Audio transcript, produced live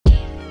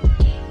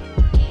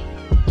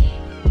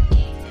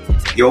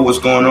Yo, what's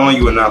going on?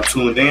 You are now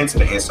tuned in to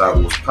the Inside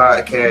Wolves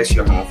podcast,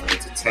 your home for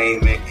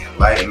entertainment,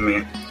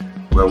 enlightenment,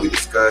 where we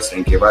discuss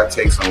and give our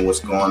takes on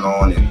what's going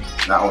on in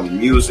not only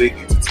music,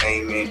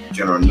 entertainment,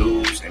 general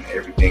news, and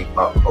everything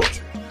pop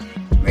culture.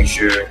 Make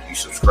sure you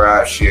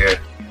subscribe, share,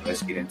 and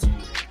let's get into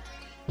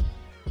it.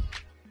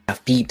 I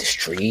feed the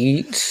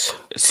streets.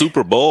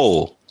 Super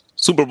Bowl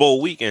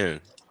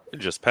weekend. It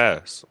just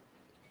passed.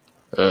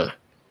 How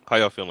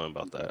y'all feeling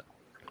about that?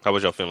 How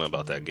was y'all feeling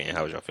about that game?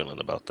 How was y'all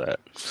feeling about that?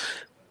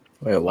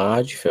 Well,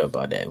 how'd you feel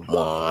about that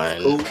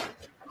one? Cool.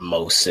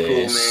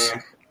 Moses. Cool,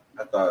 man.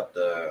 I thought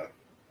the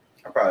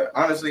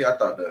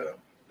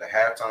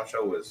halftime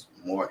show was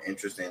more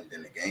interesting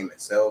than the game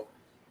itself.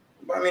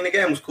 But I mean, the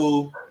game was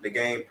cool. The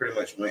game pretty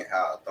much went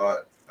how I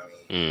thought.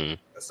 I mean,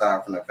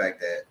 aside from the fact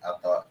that I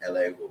thought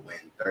LA would win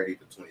 30-27,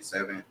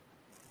 I mean,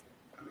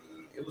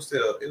 it was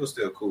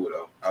still cool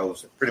though. I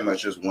was pretty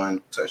much just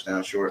one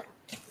touchdown short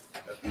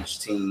of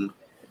each team.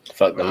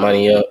 Fuck the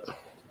money up.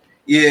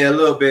 Yeah, a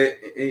little bit.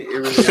 It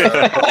really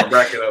fucked the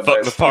bracket up.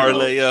 Fuck the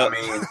parlay up.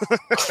 I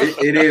mean,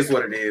 it is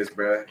what it is,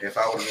 bro. If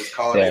I would have just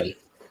called it,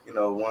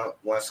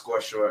 one score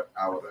short,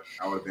 I would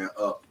have been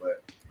up.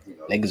 But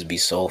niggas be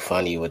so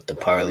funny with the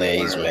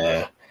parlays,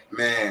 man.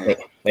 Man,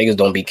 niggas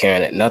don't be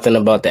caring nothing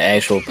about the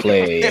actual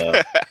play.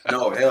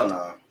 No, hell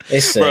no.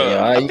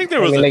 I think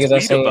there was a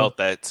tweet about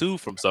that too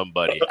from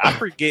somebody. I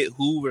forget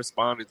who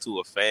responded to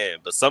a fan,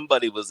 but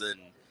somebody was in.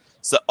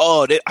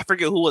 I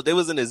forget who was. They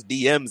was in his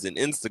DMs and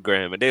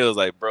Instagram, and they was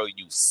like, "Bro,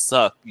 you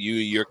suck.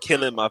 You're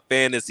killing my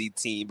fantasy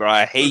team, bro.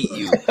 I hate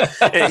you."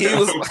 And he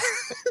was,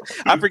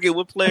 I forget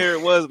what player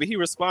it was, but he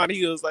responded.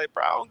 He was like,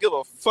 "Bro, I don't give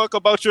a fuck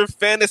about your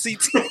fantasy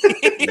team.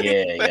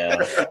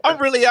 Yeah. I'm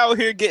really out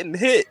here getting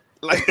hit.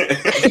 Like,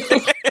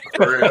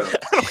 for real.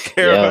 I don't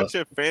care about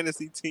your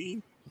fantasy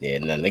team." Yeah,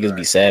 niggas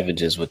be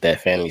savages with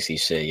that fantasy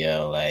shit,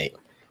 yo. Like,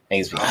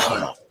 niggas be, oh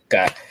my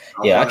god.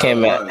 Yeah, I can't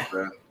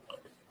imagine.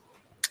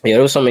 Yeah,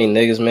 there was so many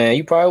niggas, man.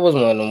 You probably was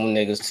one of them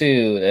niggas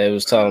too that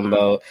was talking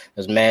about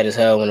was mad as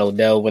hell when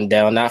Odell went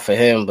down. Not for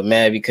him, but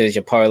mad because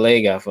your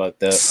parlay got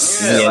fucked up.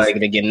 Yeah, like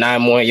to get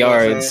 9 more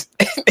yards.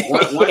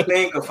 one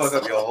thing could fuck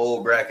up your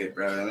whole bracket,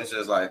 bro. And it's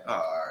just like,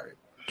 all right.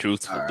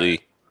 Truthfully. All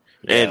right.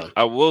 And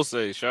I will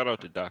say, shout out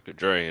to Dr.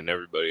 Dre and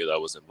everybody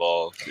that was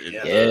involved in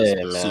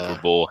the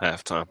Super Bowl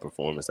halftime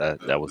performance.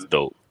 That was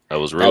dope. That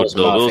was real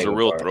dope. It was a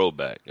real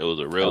throwback. It was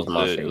a real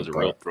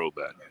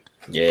throwback.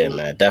 Yeah,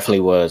 man,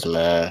 definitely was,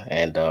 man.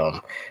 And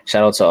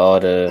shout out to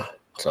all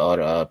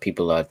the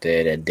people out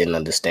there that didn't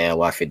understand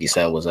why 50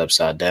 Cent was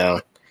upside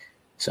down.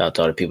 Shout out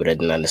to all the people that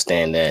didn't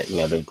understand that,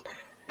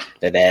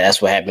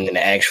 that's what happened in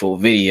the actual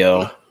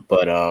video.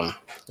 But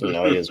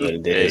it is what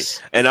it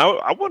is. And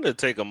I want to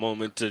take a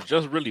moment to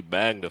just really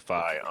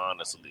magnify,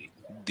 honestly,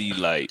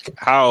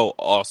 how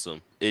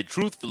awesome it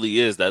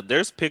truthfully is that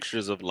there's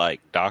pictures of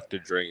Dr.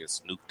 Dre and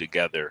Snoop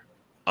together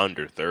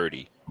under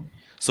 30.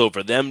 So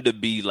for them to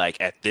be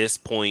at this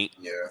point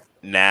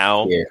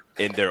now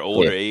in their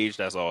older age,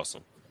 that's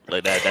awesome.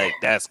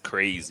 That's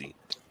crazy.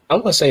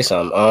 I'm gonna say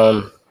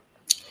something.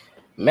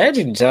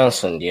 Magic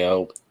Johnson,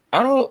 yo.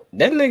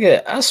 That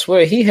nigga, I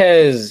swear he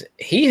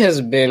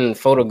has been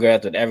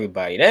photographed with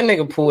everybody. That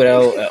nigga pulled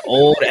out an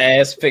old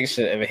ass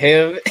picture of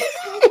him,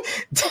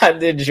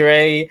 Dr.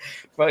 Dre,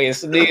 fucking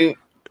Snoop.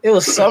 It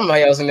was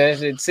somebody else in that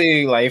shit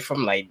too,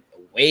 from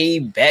way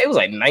back. It was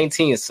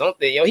 19 or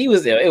something. Yo, he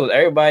was there. It was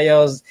everybody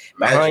else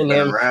behind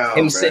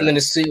him sitting in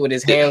the suit with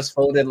his hands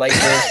folded like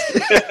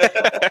this.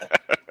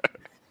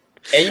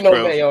 And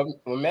man,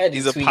 when Magic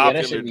he's a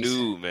popular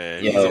dude,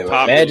 man. He's a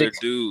popular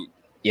dude.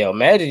 Yo,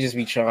 Magic just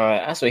be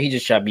trying. I swear he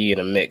just try to be in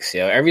a mix,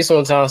 yo. Every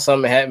single time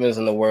something happens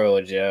in the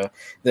world, yo.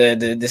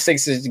 The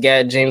Sixers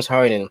got James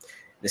Harden.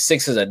 The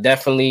Sixers are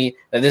definitely.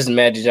 This is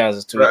Magic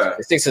Johnson's tweet. Right.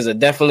 The Sixers are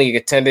definitely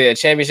a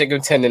championship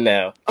contender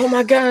now. Oh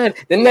my God,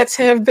 the Nets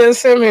have Ben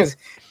Simmons.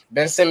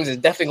 Ben Simmons is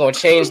definitely gonna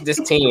change this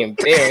team.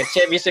 They're a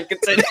championship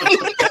contender.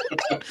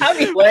 I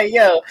be like,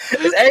 yo,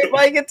 is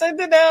everybody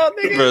contender now,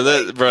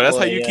 nigga? Bro, that's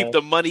how you keep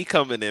the money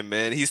coming in,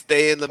 man. He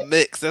stay in the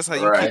mix. That's how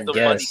you keep the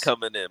money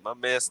coming in. My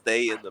man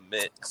stay in the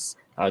mix.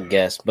 I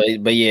guess, but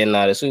yeah,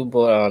 the Super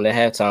Bowl, the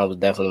halftime was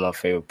definitely my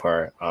favorite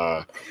part.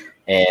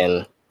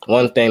 And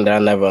one thing that I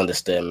never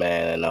understood,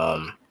 man, and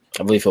I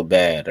really feel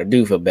bad. I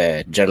do feel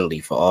bad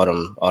generally for all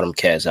them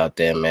cats out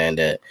there, man,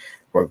 that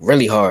work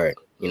really hard,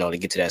 to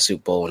get to that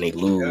Super Bowl and they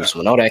lose.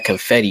 When all that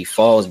confetti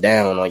falls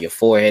down on your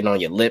forehead,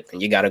 on your lip,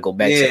 and you got to go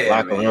back to the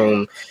locker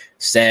room,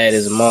 sad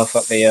as a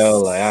motherfucker,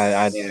 yo.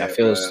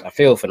 I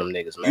feel for them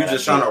niggas, man. You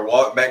just trying to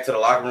walk back to the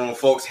locker room,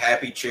 folks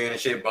happy, cheering and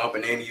shit,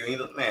 bumping into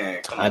you.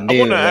 Man, come on. I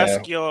want to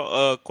ask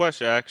y'all a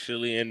question,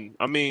 actually, and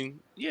I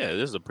mean, yeah,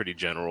 this is a pretty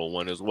general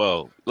one as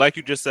well. Like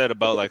you just said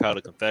about how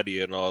the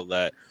confetti and all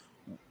that.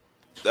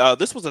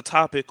 This was a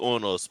topic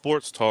on a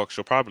sports talk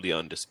show, probably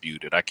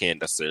Undisputed. I can't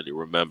necessarily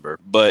remember,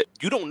 but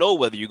you don't know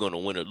whether you're going to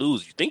win or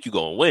lose. You think you're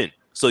going to win,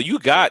 so you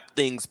got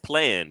things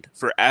planned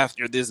for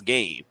after this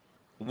game.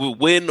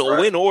 Win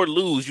or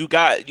lose, you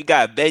got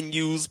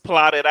venues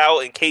plotted out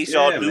in case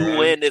y'all do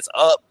win. It's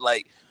up.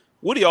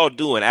 what are y'all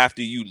doing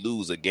after you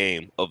lose a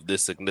game of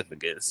this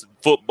significance?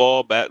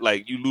 Football,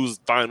 like you lose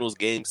finals,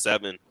 game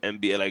 7,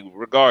 NBA, like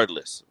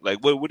regardless.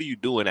 Like what are you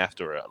doing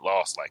after a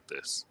loss like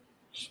this?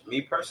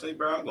 Me personally,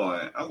 bro, I'm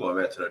going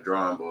back to the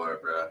drawing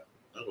board, bro.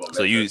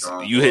 So you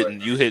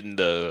hitting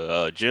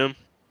the gym?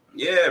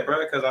 Yeah, bro,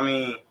 because I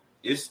mean,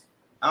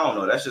 I don't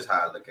know. That's just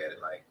how I look at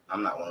it. Like,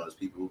 I'm not one of those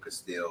people who could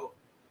still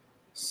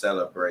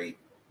celebrate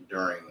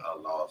during a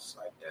loss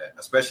like that,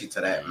 especially to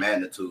that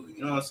magnitude.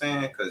 You know what I'm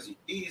saying? Because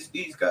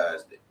these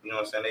guys, you know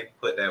what I'm saying, they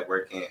put that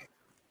work in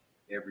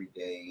every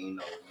day. You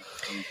know,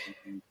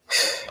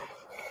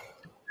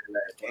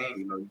 last game,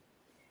 you know,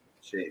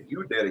 shit, you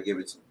were there to give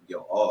it to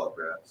your all,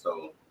 bro.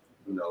 So,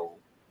 you know,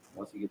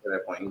 once you get to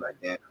that point, you're like,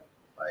 damn,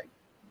 like,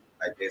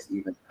 I guess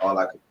even all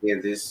I could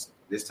give this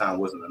time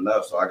wasn't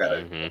enough. So I got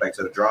to go back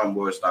to the drawing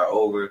board, start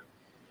over,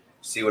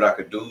 see what I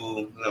could do.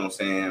 You know what I'm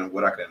saying?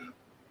 What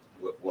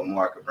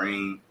more I could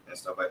bring and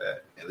stuff like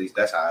that. At least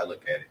that's how I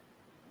look at it.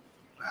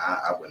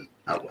 I'm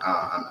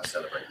not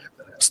celebrating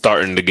that.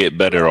 Starting to get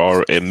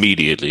better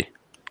immediately.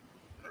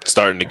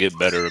 Starting to get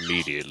better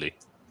immediately.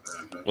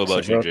 What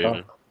about you,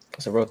 Javen?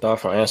 That's a real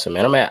thoughtful answer,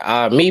 man.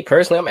 Me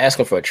personally, I'm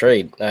asking for a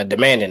trade. I'm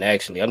demanding a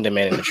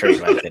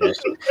trade like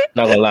this.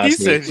 Not gonna lie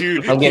to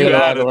you. I'm getting in the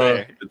locker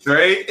room. The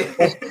trade?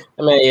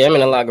 I'm in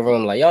the locker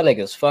room like, y'all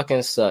niggas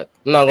fucking suck.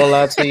 I'm not gonna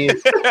lie to you.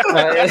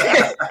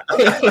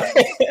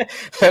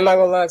 I'm not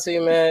gonna lie to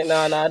you, man. No,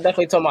 I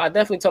definitely told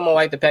my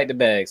wife to pack the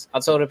bags. I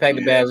told her to pack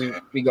the bags.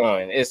 We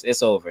going.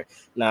 It's over.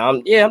 Now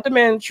I'm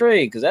demanding a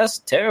trade because that's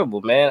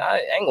terrible, man. I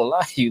ain't gonna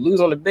lie to you. Lose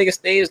on the biggest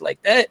stage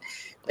like that.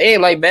 It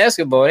ain't like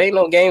basketball. It ain't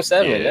no game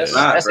 7. Yeah.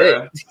 That's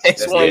it.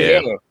 That's one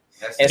game.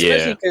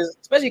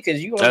 Especially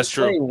because you only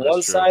play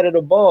one side of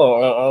the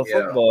ball on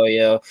football,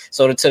 yo.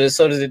 So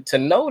to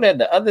know that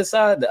the other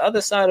side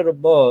of the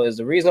ball is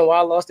the reason why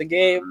I lost the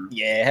game,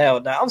 yeah,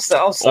 hell no. I'm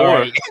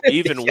sorry. Or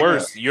even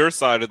worse, your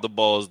side of the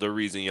ball is the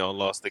reason y'all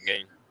lost the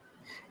game.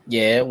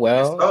 Yeah,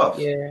 well,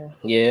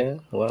 yeah,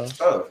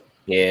 well.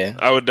 Yeah,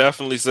 I would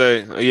definitely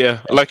say,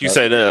 like you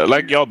said,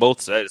 like y'all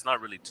both said, it's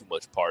not really too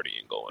much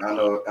partying going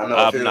on. I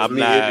know. I'm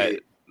not.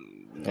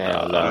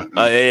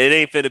 It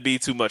ain't finna be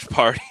too much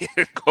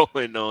partying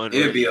going on.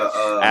 It'd be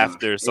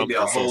after something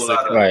a whole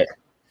lot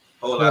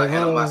of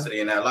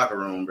animosity in that locker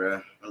room,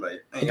 bro. I'm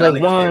like, hey, y'all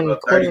niggas gave up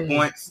 30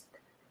 points.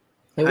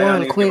 They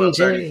won, Quinn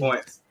J.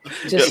 Points.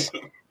 Just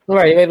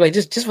right, like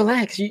just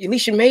relax. At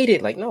least you made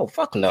it. Like, no,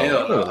 fuck no.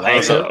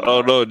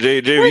 Oh no,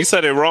 Jay, you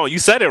said it wrong. You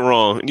said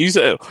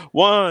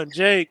Juan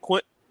J.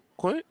 Quint.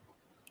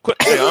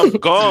 Hey, I'm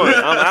gone.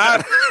 I'm out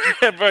of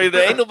here, bro.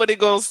 There ain't nobody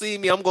gonna see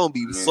me. I'm gonna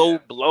be so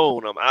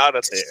blown. I'm out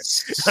of there.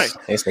 Like,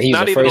 he's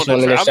the first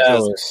one in the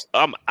showers.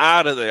 I'm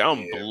out of there.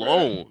 I'm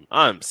blown. Bro.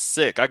 I'm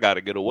sick. I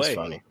gotta get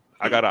away.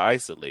 I gotta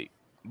isolate.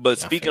 But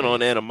speaking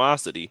on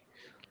animosity,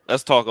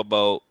 let's talk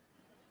about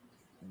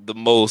the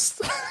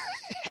most.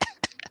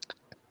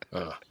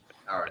 I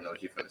already know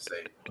what you're gonna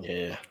say.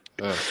 Yeah.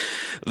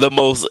 The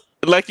most,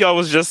 like y'all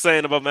was just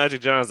saying about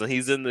Magic Johnson,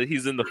 he's in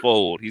the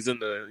fold. He's in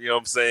the, you know what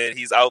I'm saying?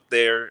 He's out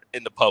there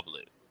in the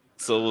public.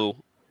 So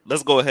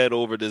let's go ahead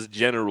over this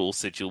general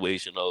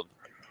situation of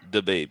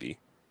the baby.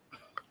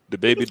 The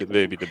baby.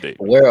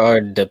 Where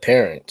are the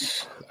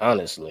parents?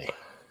 Honestly.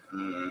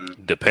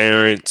 The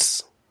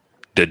parents,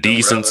 the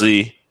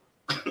decency.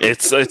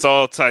 It's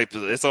all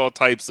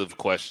types of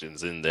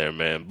questions in there,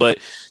 man. But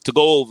to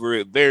go over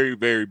it very,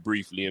 very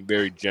briefly and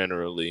very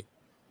generally,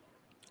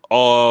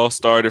 all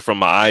started from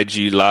my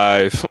IG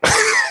live.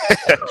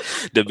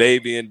 The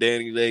baby and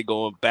Danny Lay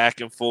going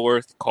back and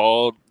forth,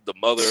 called the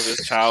mother of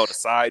his child a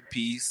side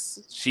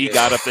piece. She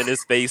got up in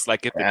his face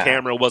like if the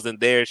camera wasn't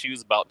there, she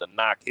was about to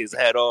knock his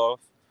head off.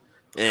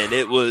 And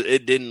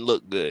it didn't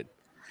look good.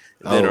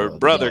 And then her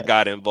brother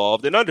got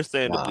involved, and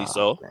understandably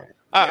so.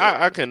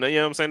 I can, you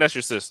know what I'm saying? That's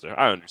your sister.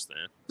 I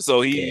understand.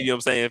 So he, you know what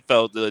I'm saying,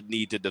 felt the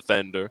need to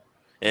defend her.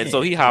 And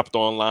so he hopped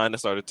online and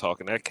started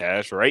talking that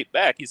cash right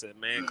back. He said,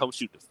 man, come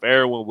shoot the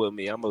fair one with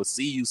me. I'm going to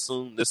see you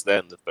soon, this,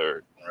 that, and the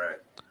third. Right.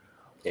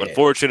 Yeah.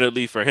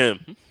 Unfortunately for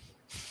him,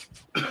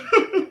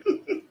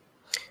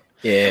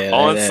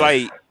 on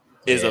site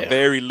is a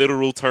very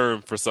literal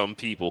term for some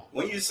people.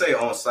 When you say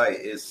on site,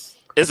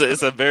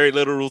 it's a very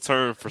literal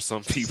term for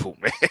some people,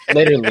 man.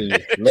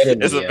 Literally.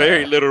 It's a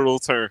very literal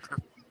term.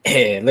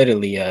 Yeah,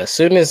 literally.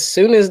 Soon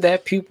as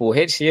that pupil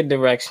hits your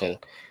direction,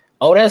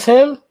 oh, that's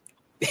him.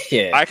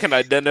 Yeah, I can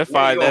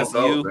identify that's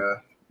you. Bro.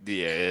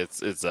 Yeah,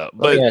 it's up.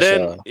 But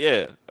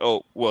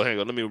Oh, well, hang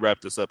on. Let me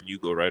wrap this up, and you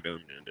go right into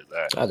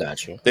that. I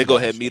got you. They go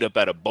ahead and meet up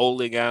at a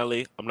bowling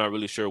alley. I'm not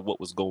really sure what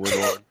was going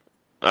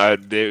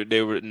on.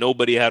 They were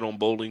nobody had on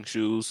bowling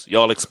shoes.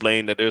 Y'all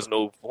explained that there's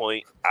no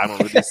point. I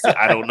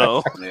don't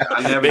know.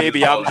 Yeah,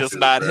 maybe I'm just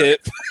not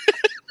hip.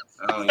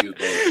 I don't use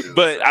bowling shoes.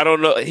 But I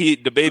don't know.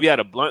 The baby had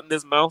a blunt in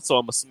his mouth,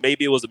 so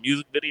maybe it was a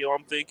music video.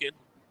 I'm thinking.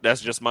 That's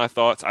just my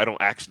thoughts. I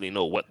don't actually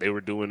know what they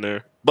were doing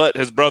there. But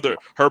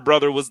her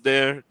brother was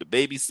there. The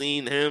baby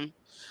seen him.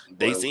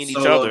 They seen each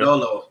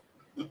other.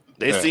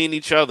 They seen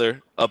each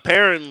other.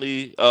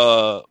 Apparently,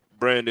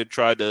 Brandon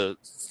tried to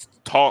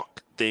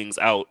talk things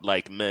out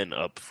like men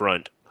up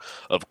front.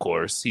 of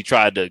course. He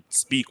tried to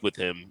speak with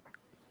him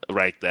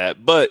like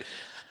that. But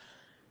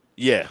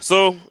yeah,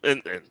 so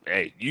and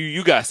hey,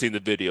 you guys seen the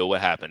video.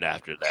 What happened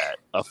after that?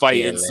 A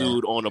fight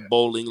ensued on a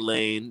bowling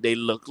lane. They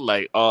looked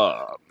like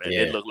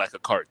they looked like a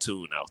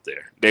cartoon out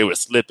there. They were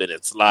slipping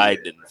and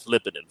sliding and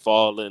flipping and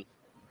falling.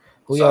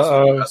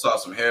 I saw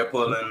some hair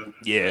pulling.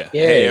 Yeah,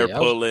 hair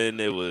pulling.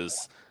 It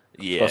was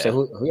who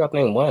y'all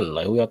think won?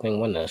 Like who y'all think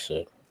won that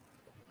shit?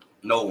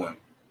 No one.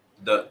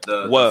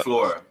 The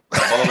floor.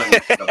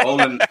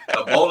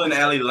 The bowling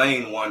alley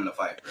lane won the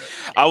fight. Bro.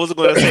 I was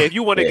going to say, if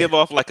you want to give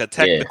off like a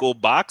technical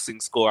boxing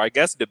score, I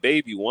guess the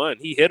baby won.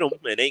 He hit him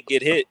and ain't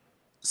get hit.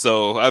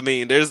 So I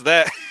mean, there's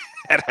that.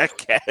 I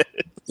guess.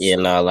 Yeah,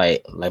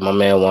 like my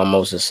man Juan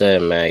Moses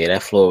said, man. Yeah,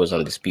 that floor was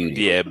undisputed.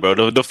 Yeah,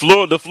 bro. The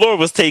floor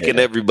was taking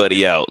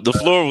everybody out. The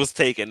floor was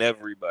taking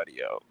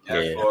everybody out.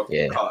 That floor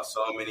caught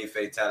so many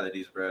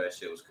fatalities, bro. That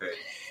shit was crazy.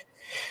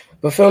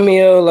 But for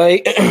me,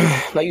 like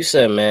you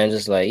said, man,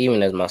 just like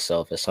even as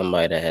myself, as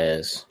somebody that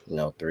has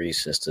 3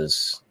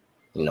 sisters,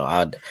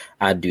 I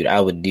would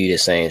do the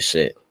same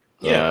shit.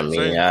 You know what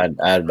I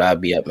mean? I'd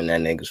be up in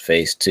that nigga's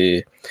face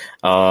too.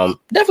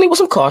 Definitely with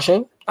some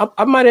caution.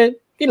 I might have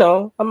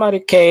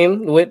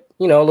came with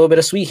a little bit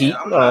of sweet heat.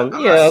 I'm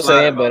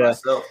saying, but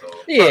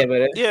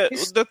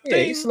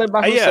he slid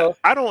by himself.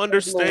 I don't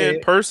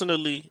understand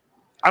personally.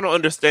 I don't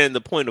understand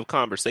the point of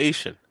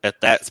conversation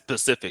at that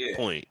specific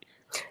point.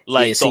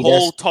 Like the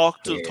whole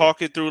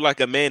talking through like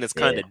a man is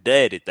kind of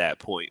dead at that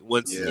point.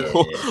 Once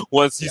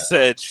you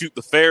said shoot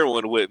the fair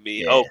one with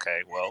me,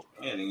 okay, well,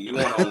 you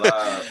went on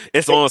live.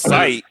 It's on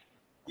site.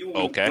 You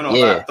went on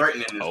live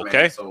threatening this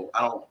man, so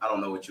I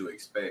don't know what you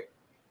expect.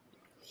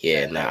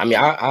 Yeah, I mean,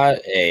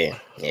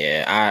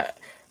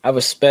 I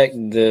respect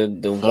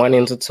the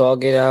wanting to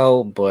talk it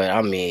out, but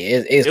I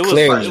mean, it was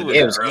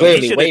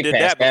clearly way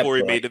past that before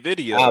he made the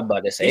video. I was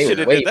about to say he should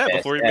have did that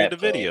before he made the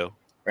video.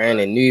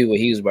 Brandon knew what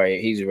he was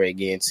ready to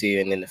get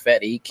into, and then the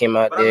fact that he came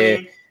out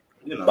there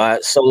by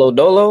solo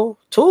dolo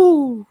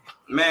too.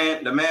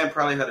 Man, the man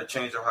probably had a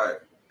change of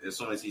heart as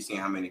soon as he seen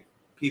how many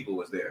people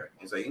was there.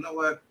 He's like, you know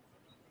what?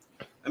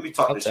 Let me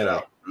talk this shit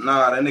out.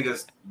 Nah,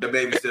 the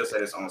baby still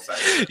said it's on site.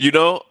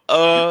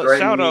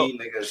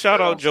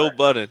 Shout out Joe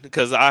Budden,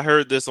 because I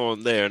heard this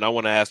on there, and I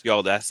want to ask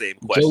y'all that same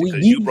question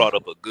because you brought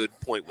up a good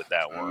point with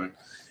that one.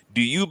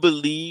 Do you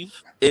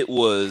believe it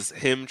was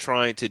him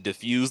trying to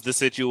diffuse the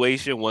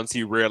situation once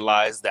he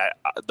realized that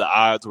the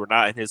odds were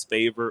not in his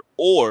favor,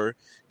 or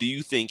do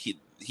you think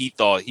he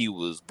thought he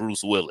was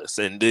Bruce Willis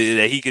and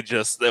that he could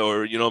just,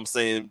 or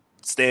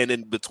stand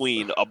in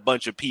between a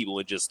bunch of people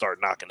and just start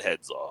knocking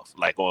heads off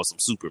like on some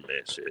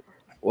Superman shit?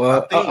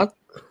 Well, go ahead.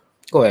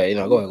 Go ahead.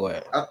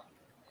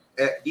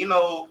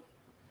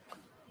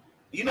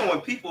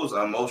 When people's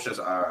emotions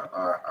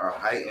are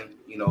heightened,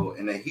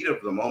 in the heat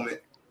of the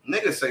moment,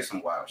 niggas say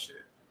some wild shit.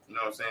 You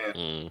know what I'm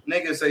saying?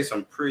 Niggas say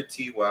some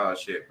pretty wild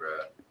shit, bro.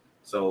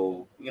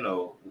 So,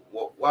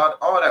 while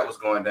all that was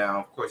going down,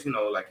 of course,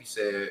 like you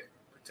said,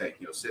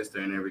 protect your sister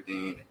and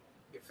everything,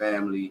 your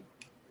family,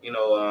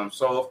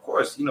 so of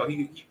course, he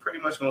pretty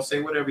much gonna say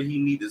whatever he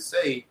need to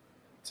say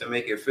to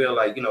make it feel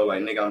like,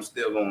 like nigga, I'm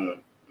still gonna,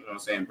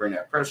 bring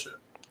that pressure.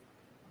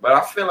 But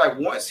I feel like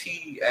once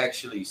he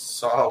actually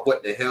saw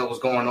what the hell was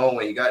going on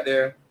when he got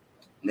there,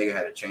 nigga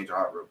had to change of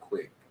heart real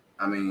quick.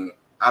 I mean,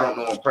 I don't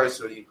know him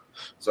personally,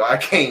 so I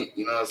can't,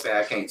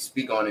 I can't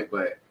speak on it,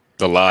 but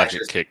the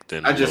logic kicked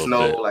in. I just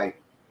know,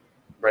 like,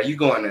 bro, you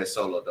going there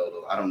solo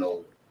dolo. I don't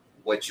know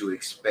what you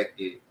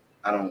expected.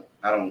 I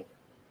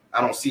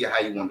don't see how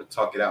you want to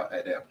talk it out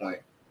at that point.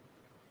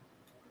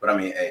 But I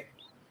mean, hey,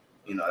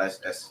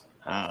 that's.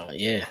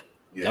 Yeah.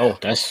 No,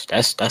 that's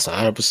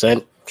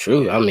 100%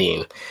 true. I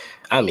mean,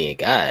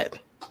 God,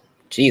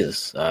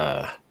 Jesus,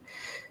 where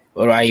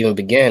do I even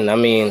begin? I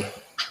mean,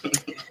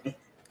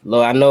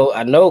 look, I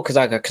know, because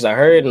I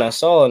heard and I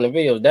saw in the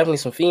video, definitely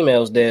some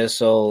females there.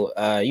 So,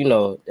 you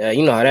know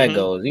how that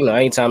goes.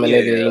 Anytime a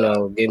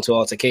nigga, get into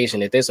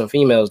altercation, if there's some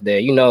females there,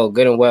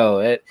 good and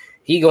well,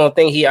 he gonna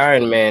think he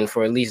Iron Man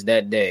for at least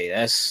that day.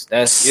 That's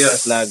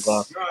not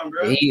going.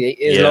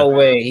 There's no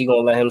way he gonna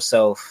let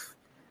himself.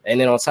 And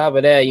then on top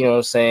of that, you know what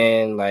I'm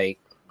saying? Like,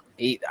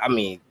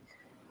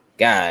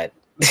 God,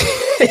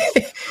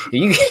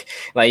 you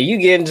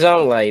getting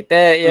jumped like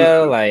that,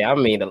 yo. Like, I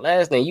mean, the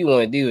last thing you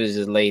want to do is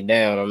just lay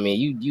down. I mean,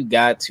 you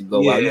got to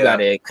go out. You got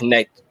to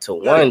connect to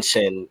one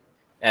chin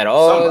at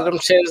all of them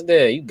chins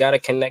there. You got to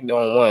connect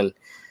on one.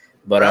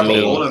 But I mean,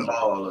 it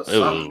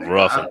was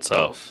rough and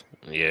tough.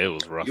 Yeah, it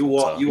was rough. You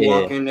walk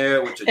in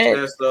there with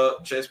your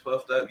chest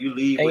puffed up. You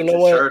leave with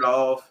your shirt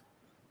off.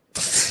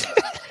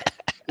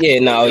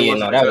 That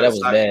was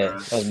bad.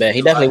 That was bad.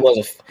 He definitely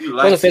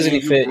wasn't physically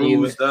fit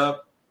either.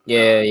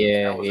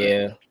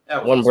 Yeah.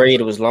 One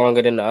braid was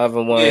longer than the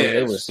other one.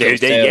 It was they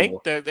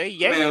yanked it. They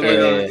yanked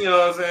it. You know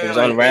what I'm saying? It was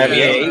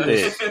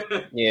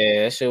unraveling.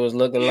 Yeah, that shit was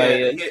looking like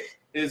it.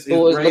 It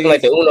was looking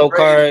like the Uno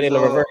card in the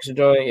reverse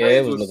joint. Yeah,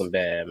 it was looking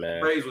bad,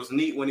 man. Braids was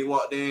neat when he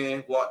walked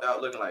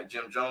out looking like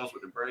Jim Jones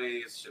with the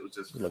braids. Shit was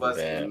just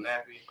fuzzy and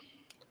nappy.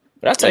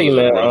 But I tell you,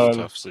 man,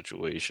 tough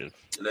situation.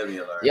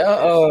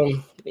 Yeah,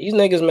 these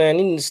niggas, man,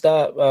 need to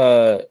stop.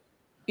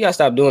 You gotta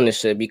stop doing this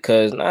shit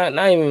because not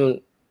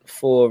even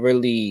for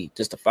really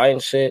just the fighting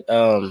shit.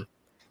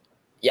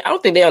 Yeah, I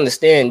don't think they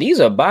understand. These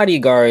are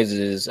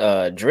bodyguards'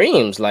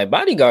 dreams. Like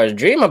bodyguards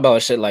dream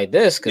about shit like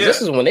this because this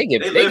is when they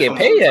get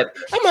paid.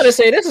 I'm about to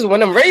say this is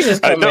when them raises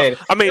come in.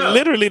 I mean,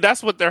 literally,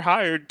 that's what they're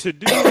hired to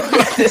do.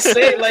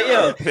 Say, like,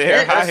 yo,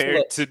 they're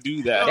hired to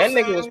do that. That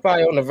nigga was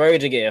probably on the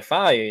verge of getting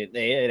fired.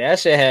 That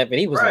shit happened.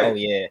 He was like, oh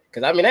yeah,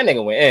 because I mean that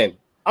nigga went in.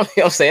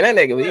 I'm saying that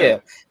nigga was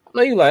I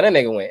know you like that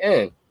nigga went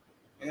in.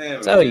 Yeah,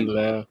 tell you,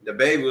 man. The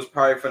baby was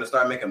probably finna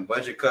start making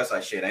budget cuts.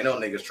 Like shit, ain't no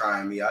niggas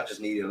trying me. I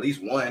just need at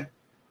least one.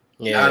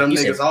 Yeah, now them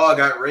niggas all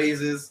got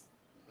raises.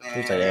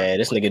 He's like, yeah,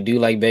 this nigga do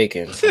like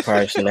bacon. I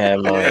probably shouldn't have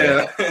him on.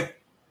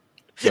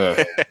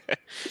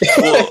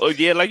 Well,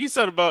 yeah, like you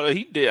said about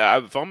he did.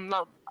 If I'm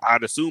not,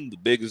 I'd assume the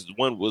biggest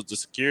one was the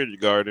security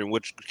guard. In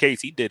which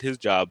case, he did his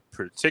job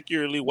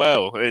particularly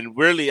well. And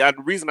really, the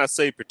reason I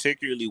say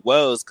particularly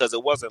well is because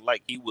it wasn't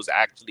like he was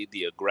actually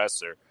the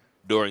aggressor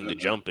during the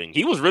jumping.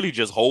 He was really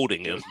just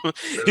holding him.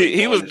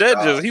 he was dead.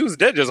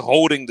 Just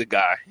holding the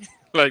guy,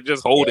 like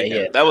just holding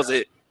him. That was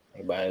it.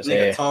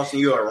 Nigga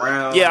tossing you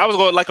around. Yeah, I was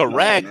going like a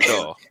rag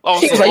doll.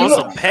 On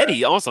some petty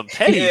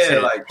yeah,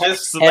 shit. like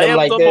just slam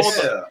like them this.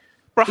 on the.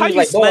 Bro, how you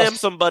like, slam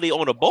somebody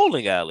on a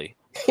bowling alley?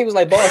 He was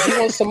like, boss, you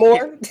want some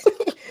more?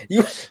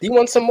 you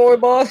want some more,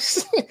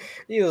 boss?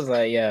 He was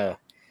like, yeah,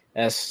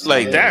 that's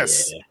like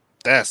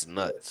that's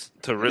nuts.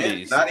 To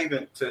really not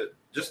even to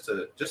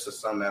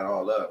sum that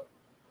all up,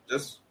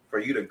 just for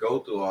you to go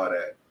through all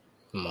that.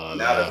 Now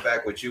man. The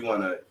fact what you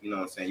want to, you know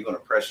what I'm saying, you want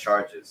to press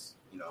charges,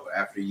 you know,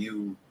 after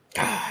you.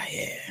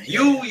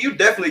 You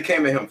definitely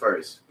came at him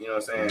first. You know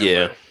what I'm saying?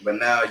 Yeah. But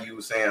now you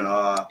saying,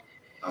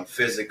 I'm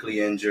physically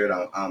injured.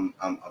 I'm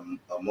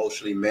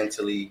emotionally,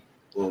 mentally.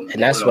 Well,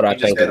 and that's what I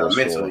think it was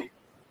mentally.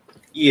 For.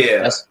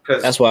 Yeah,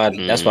 that's why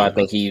I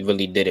think he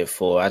really did it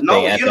for. I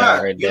think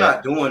you're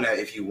not doing that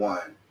if you won.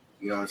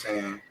 You know what I'm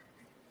saying?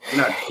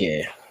 You're not.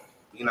 Yeah.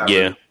 You're not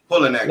really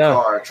pulling that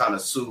card trying to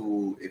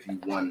sue if you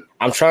won.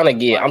 I'm trying to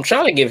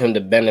give him the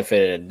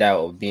benefit of the doubt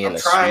of being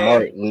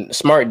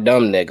smart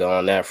dumb nigga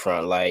on that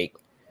front. Like,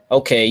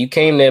 okay, you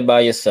came there by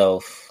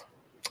yourself.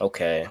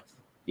 Okay,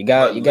 you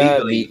got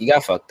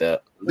fucked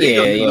up.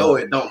 Legally, you know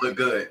it don't look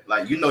good.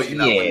 Like you're not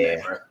winning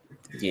that, bro.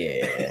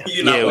 Yeah,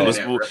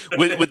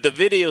 with the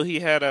video he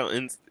had out.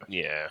 That's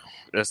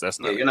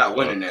not. Yeah, you're not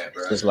winning that,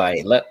 bro. It's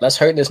like let's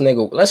hurt this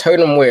nigga. Let's hurt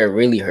him where it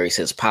really hurts,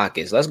 his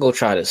pockets. Let's go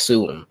try to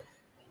sue him.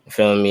 You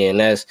feel me? And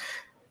that's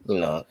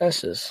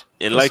just.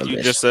 And like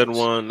you just said,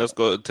 let's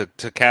go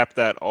to cap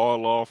that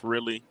all off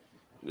really,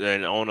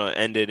 and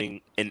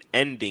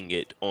ending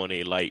it on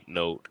a light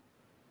note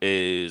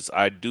is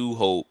I do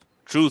hope,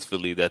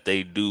 truthfully, that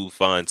they do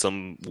find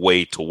some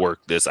way to work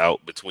this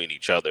out between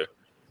each other.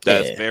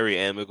 That's very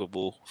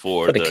amicable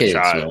for the kids,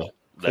 child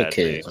that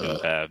they do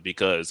have,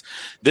 because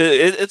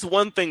it's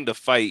one thing to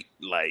fight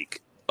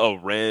like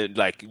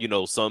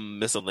some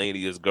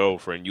miscellaneous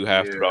girlfriend you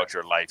have throughout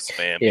your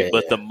lifespan,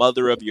 but the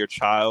mother of your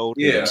child,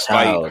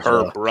 fight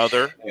her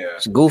brother.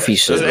 It's goofy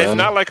shit. It's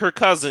not like her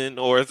cousin,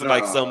 or it's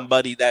like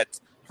somebody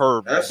that's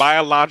her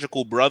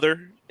biological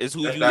brother is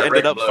who you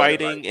ended up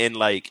fighting, and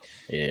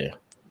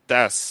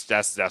that's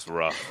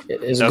rough.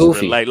 It's that's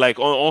goofy. Like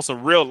on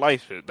some real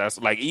life, that's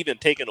like even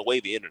taking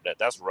away the internet.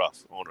 That's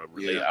rough on a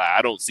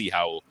I don't see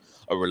how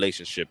a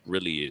relationship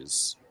really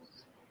is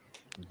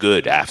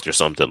good after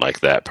something like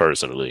that,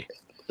 personally.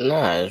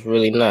 Nah, it's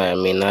really not. I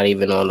mean, not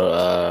even on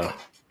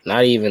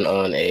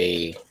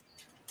a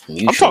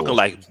mutual. I'm talking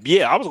like,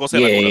 I was gonna say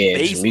like on a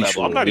base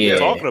level. I'm not even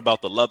talking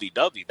about the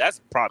lovey-dovey.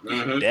 That's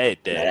probably dead.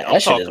 I'm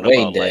talking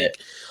about dead.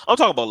 I'm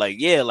talking about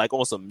like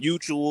on some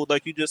mutual,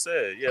 like you just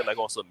said, like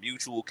on some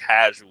mutual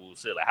casual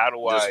shit. Like, how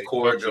do I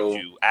work with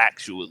you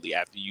actually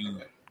after you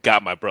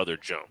got my brother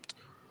jumped?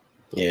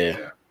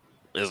 Yeah.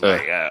 It's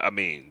like,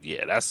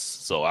 that's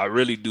so. I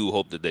really do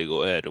hope that they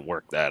go ahead and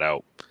work that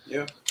out.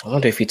 Yeah. I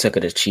wonder if he took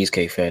her to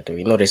Cheesecake Factory.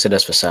 You know, they said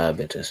that's for side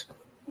bitches.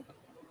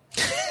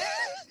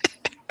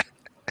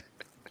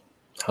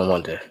 I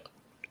wonder.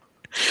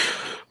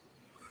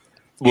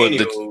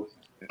 Well,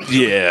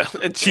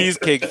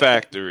 Cheesecake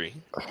Factory.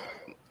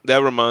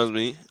 That reminds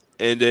me.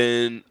 And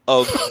then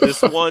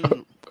this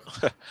one.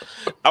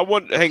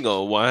 Hang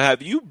on.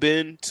 Have you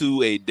been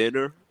to a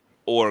dinner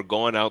or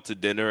gone out to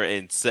dinner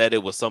and said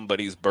it was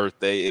somebody's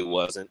birthday? It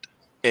wasn't.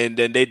 And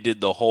then they did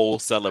the whole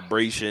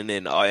celebration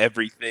and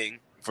everything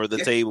for the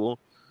table.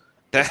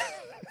 Bro,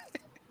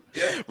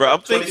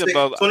 I'm thinking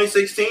about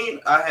 2016.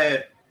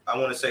 I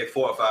want to say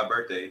 4 or 5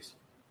 birthdays.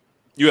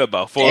 You had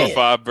about 4 or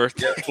 5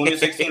 birthdays. Yeah,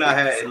 2016. I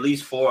had at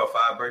least 4 or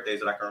 5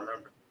 birthdays that I can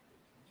remember.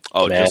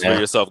 Oh, just for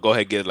yourself. Go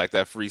ahead and get like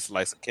that free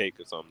slice of cake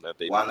or something.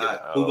 Why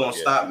not? Who gonna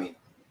stop me?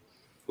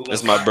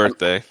 It's my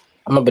birthday.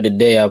 I remember the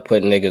day I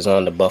put niggas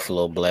on the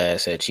Buffalo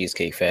Blast at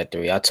Cheesecake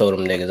Factory. I told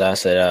them niggas, I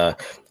said,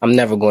 I'm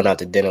never going out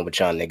to dinner with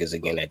y'all niggas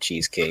again at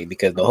Cheesecake,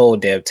 because the whole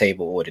damn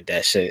table ordered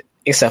that shit,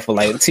 except for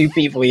like 2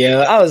 people.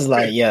 I was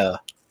like,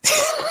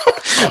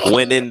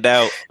 when in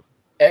doubt.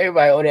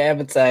 Everybody on the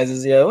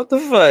advertisers, yo. What the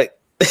fuck?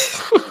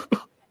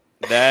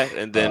 That,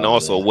 and then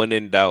also, when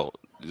in doubt,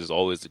 there's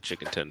always the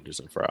chicken tenders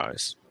and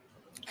fries.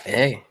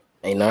 Hey,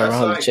 ain't nothing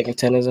wrong with chicken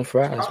tenders and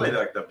fries. Probably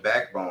like the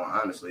backbone,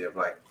 honestly, of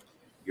like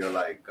you're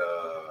like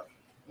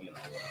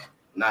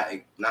not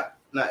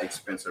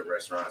expensive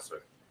restaurants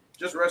or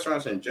just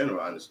restaurants in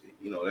general. Honestly,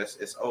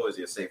 it's always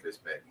your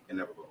safest bet. You can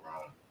never go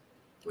wrong.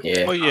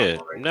 Yeah. Oh yeah,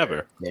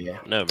 never. Yeah,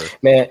 never.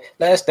 Man,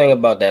 last thing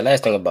about that,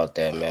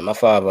 man. My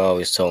father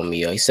always told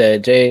me, he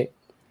said, Jay,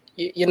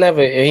 you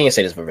never. He didn't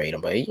say this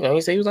verbatim, but he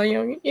said, he was like,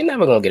 you're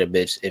never gonna get a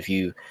bitch if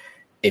you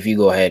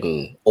go ahead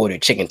and order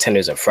chicken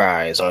tenders and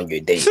fries on your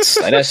dates.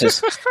 Like, that's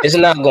just, it's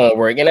not gonna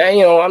work. And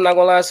I'm not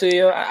gonna lie to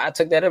you. I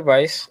took that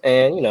advice,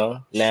 and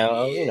now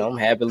I'm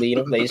happily in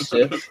a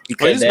relationship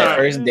because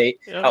first date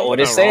I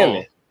ordered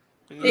salmon.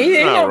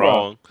 He's not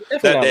wrong.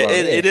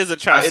 It is a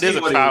childish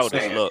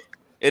look.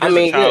 It is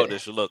a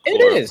childish look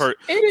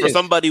for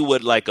somebody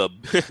with like a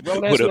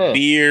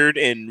beard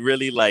and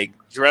really like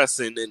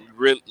dressing and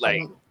really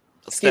like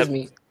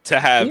to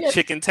have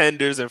chicken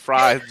tenders and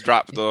fries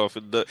dropped off.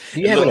 Do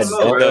you have an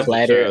adult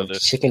platter of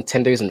chicken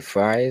tenders and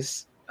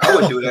fries? I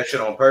would do that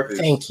shit on purpose.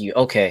 Thank you.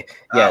 Okay.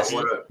 Yes.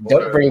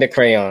 Don't bring the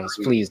crayons,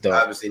 please. Don't.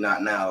 Obviously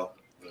not now.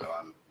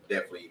 I'm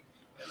definitely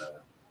in a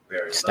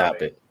very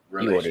stop it.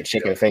 You ordered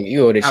chicken finger.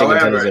 You ordered chicken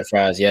tenders and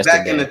fries yesterday.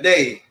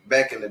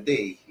 Back in the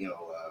day,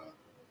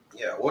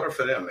 order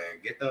for them, man.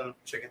 Get them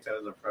chicken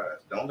tenders and fries.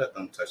 Don't let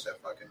them touch that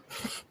fucking.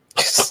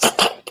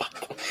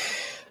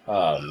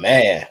 Oh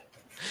man.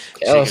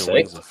 Chicken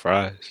wings and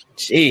fries.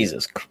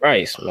 Jesus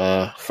Christ,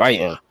 man.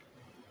 Fighting.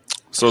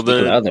 So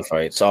then other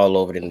fights all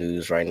over the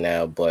news right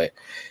now, but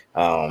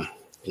my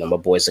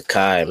boy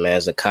Zakai, man,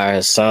 Zakai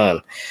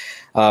Husain.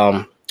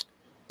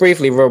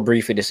 Real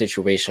briefly, the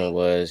situation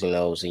was, it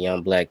was a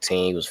young black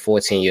teen. He was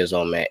 14 years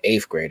old, man,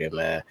 8th grader,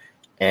 man.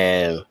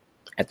 And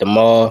at the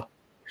mall,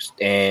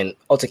 and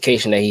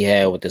altercation that he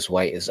had with this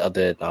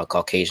other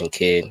Caucasian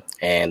kid,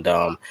 and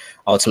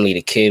ultimately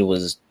the kid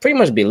was pretty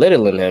much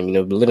belittling him,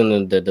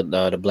 belittling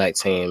the black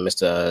teen,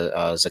 Mr.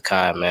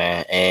 Zakai,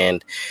 man,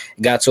 and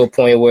it got to a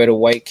point where the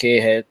white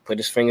kid had put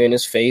his finger in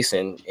his face,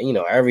 and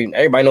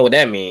everybody know what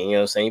that means. You know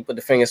what I'm saying? He put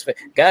the finger in his face.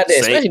 God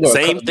damn,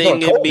 same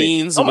thing it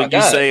means when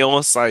you say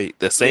on site.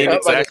 The same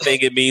exact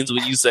thing it means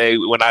when you say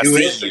when I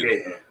see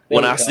you.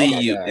 When I see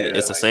you,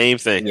 it's the same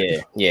thing.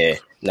 Yeah.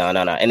 No.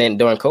 And then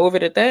during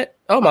COVID at that,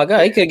 oh my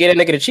God, he could get a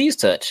nigga the cheese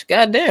touch.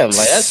 God damn,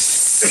 like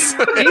that's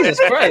Jesus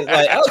Christ.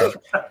 Like, oh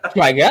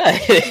my God.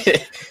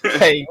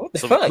 Like, what the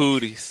fuck?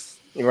 Cooties.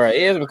 Right,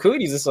 yeah, some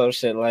cooties or some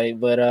shit. Like,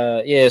 but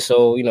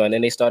so and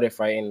then they started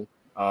fighting.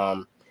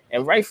 I'll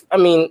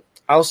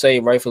say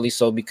rightfully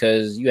so,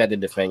 because you had to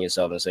defend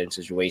yourself in certain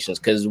situations.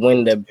 Because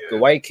when the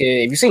white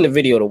kid, if you've seen the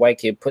video, the white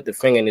kid put the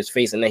finger in his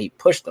face and then he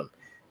pushed him.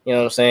 You know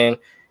what I'm saying?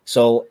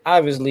 So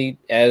obviously,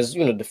 as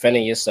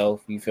defending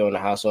yourself, you feel in a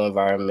hostile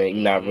environment,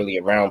 you're not really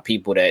around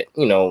people that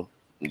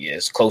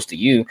it's close to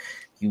you.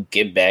 You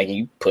get back and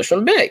you push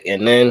them back,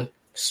 and then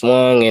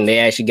swung, and they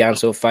actually got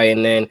into a fight.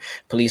 And then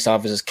police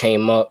officers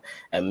came up,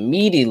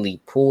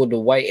 immediately pulled the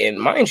white. And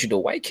mind you, the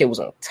white kid was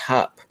on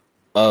top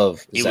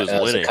of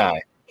Zakai.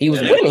 He was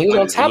winning. He was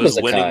on top of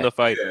Zakai. Winning the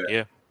fight.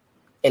 Yeah.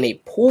 And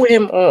they pulled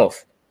him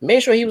off.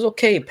 Made sure he was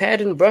okay,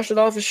 patted and brushed it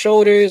off his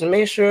shoulders, and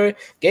made sure,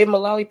 gave him a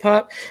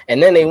lollipop,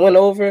 and then they went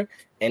over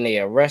and they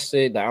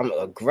arrested.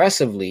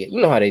 Aggressively, you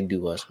know how they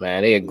do us,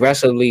 man. They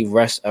aggressively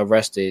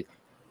arrested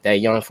that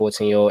young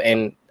 14-year-old,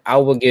 and I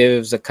will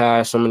give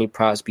Zakai so many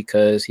props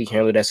because he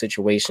handled that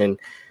situation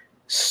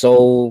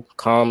so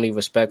calmly,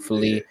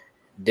 respectfully,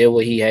 did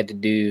what he had to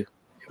do,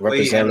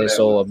 represented.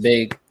 So a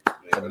big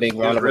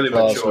round of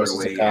applause for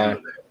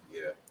Zakai.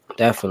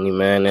 Definitely,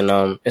 man.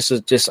 And it's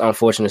just an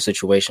unfortunate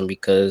situation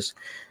because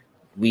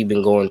we've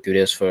been going through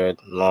this for a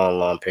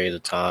long period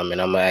of time,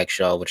 and I'm gonna ask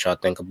y'all what y'all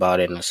think about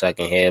it in a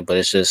second here. But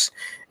it's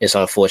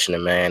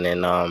unfortunate, man.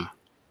 And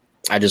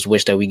I just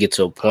wish that we get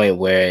to a point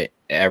where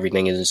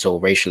everything isn't so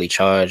racially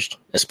charged,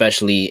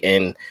 especially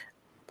in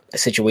a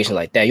situation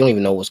like that. You don't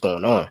even know what's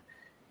going on.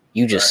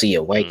 You just see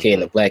a white kid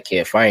and a black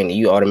kid fighting, and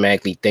you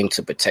automatically think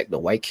to protect the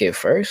white kid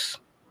first.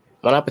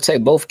 Why not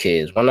protect both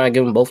kids? Why not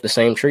give them both the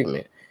same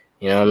treatment?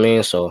 You know what I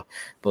mean? So,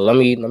 but let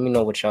me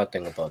know what y'all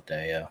think about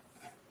that. Yeah,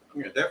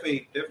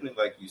 definitely,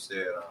 like you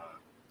said.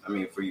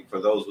 For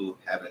those who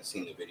haven't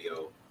seen the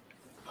video,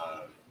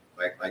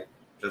 like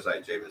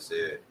Javen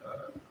said,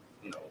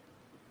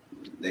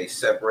 they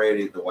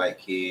separated the white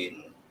kid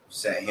and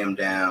sat him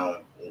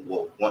down.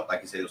 Well, one,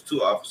 like you said, it was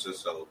two officers,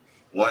 so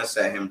one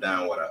sat him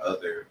down while the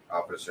other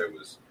officer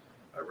was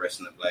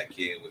arresting the black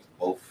kid with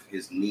both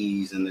his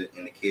knees in the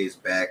kid's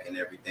back and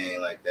everything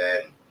like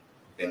that.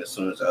 And as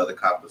soon as the other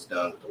cop was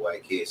done with the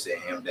white kid,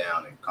 sitting him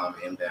down and calming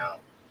him down,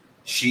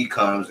 she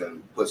comes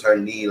and puts her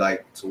knee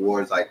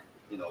towards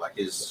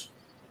his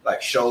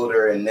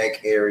shoulder and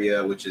neck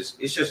area, which is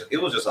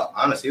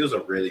honestly, it was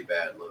a really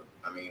bad look.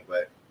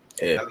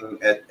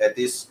 At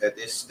this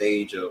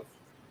stage of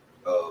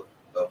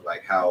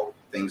like how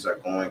things are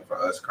going for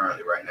us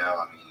currently right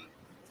now,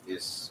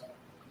 it's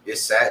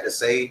sad to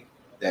say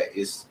that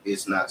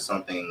it's not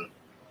something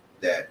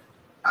that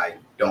I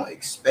don't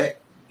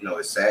expect.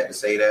 It's sad to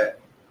say that,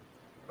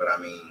 but I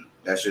mean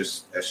that's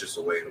just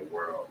the way of the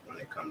world when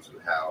it comes to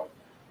how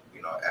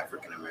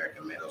African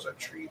American males are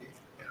treated.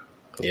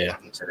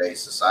 In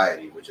today's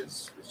society, which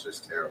is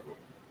just terrible.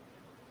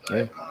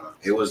 Yeah.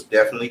 It was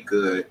definitely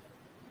good,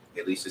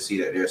 at least to see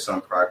that there's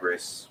some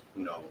progress,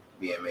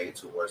 being made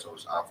towards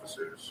those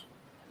officers.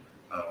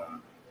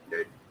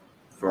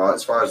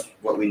 As far as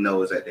what we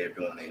know is that they're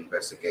doing an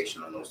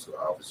investigation on those two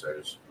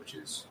officers, which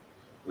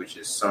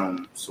is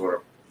some sort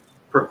of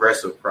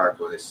progressive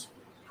progress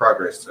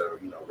to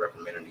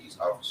reprimanding these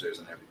officers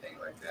and everything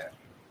like that.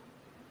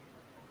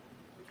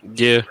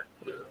 Yeah,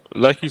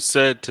 like you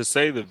said, to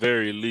say the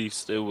very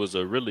least, it was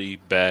a really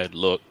bad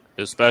look,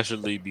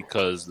 especially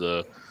because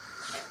the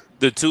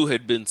two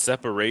had been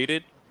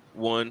separated.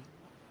 1,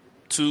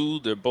 2,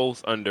 they're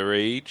both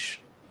underage.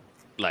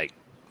 Like,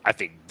 I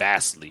think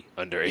vastly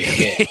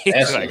underage.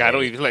 Yeah, like I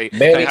don't even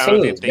barely I don't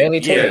even teens, think barely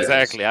yeah, teenagers.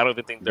 exactly. I don't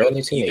even think they're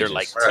Barely either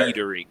like teenagers.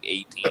 teetering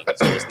 18.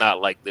 So it's not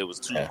like there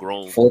was two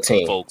grown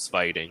 14. folks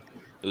fighting.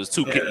 It was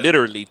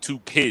literally two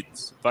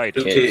kids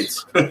fighting. Two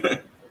kids.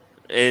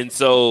 And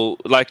so,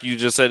 like you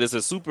just said, it's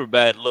a super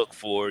bad look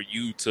for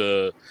you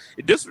to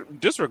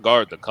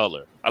disregard the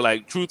color.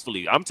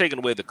 Truthfully, I'm taking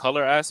away the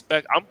color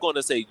aspect. I'm going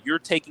to say you're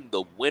taking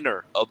the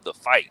winner of the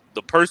fight,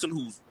 the person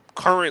who's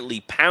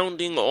currently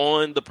pounding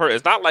on the person.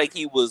 It's not like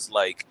he was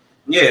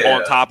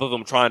on top of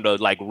him trying to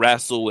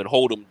wrestle and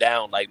hold him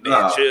down.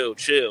 Man,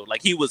 chill.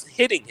 Like he was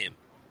hitting him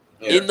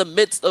in the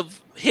midst of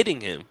hitting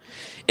him.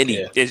 And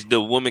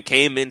the woman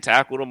came in,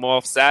 tackled him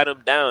off, sat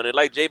him down. And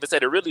like Javen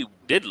said, it really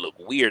did look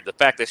weird. The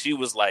fact that she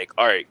was like,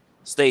 all right,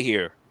 stay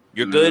here.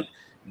 You're good.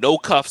 No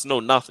cuffs, no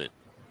nothing.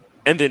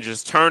 And then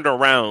just turned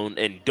around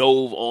and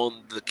dove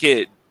on the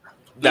kid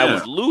that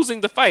was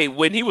losing the fight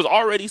when he was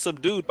already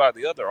subdued by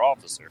the other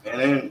officer. And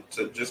then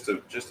just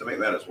to make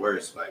matters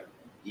worse,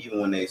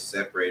 even when they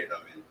separated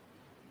them and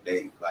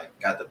they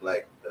got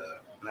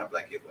not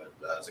black kid,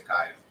 but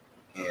Zakiah,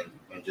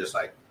 and just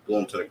threw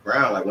him to the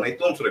ground. When they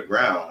threw him to the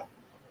ground,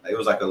 it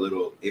was a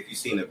little. If you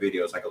seen the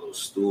video, it's a little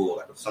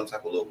stool, some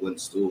type of little wooden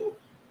stool.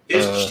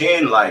 His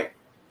chin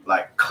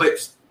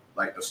clips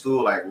the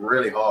stool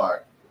really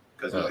hard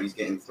because he's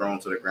getting thrown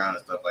to the ground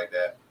and stuff like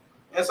that.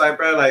 And it's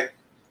bro,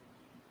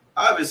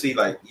 obviously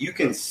you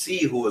can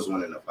see who is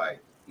winning the fight.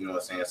 You know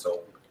what I'm saying? So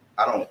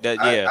I don't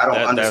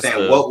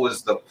understand what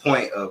was the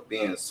point of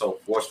being so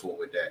forceful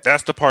with that.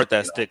 That's the part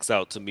that sticks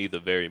out to me the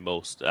very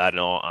most. In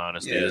all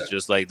honesty, it's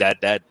just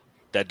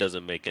that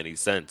doesn't make any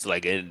sense.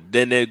 And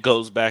then it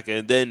goes back,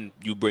 and then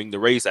you bring the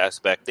race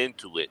aspect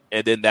into it,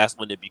 and then that's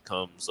when it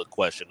becomes a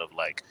question of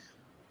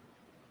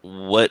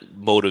what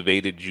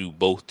motivated you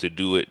both to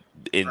do it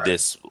in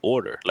this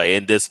order,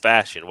 in this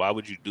fashion? Why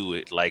would you do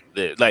it like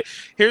this?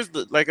 Here's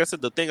like I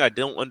said, the thing I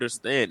don't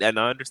understand, and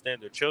I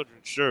understand their children,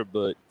 sure,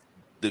 but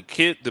the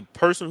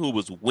person who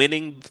was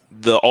winning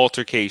the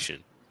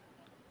altercation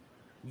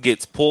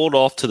gets pulled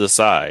off to the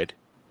side,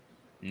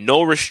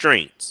 no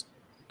restraints.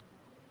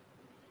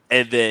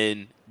 And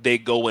then they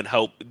go and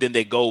help. Then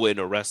they go and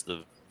arrest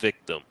the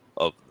victim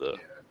of the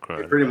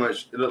crime. It pretty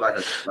much it looked like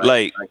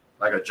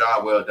a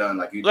job well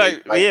done. You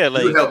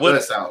helped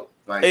us out.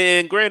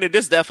 And granted,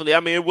 this definitely. I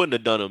mean, it wouldn't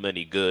have done him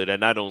any good.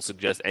 And I don't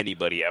suggest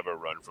anybody ever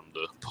run from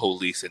the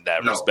police in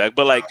that respect.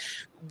 But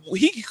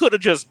he could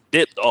have just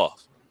dipped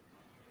off.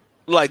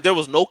 There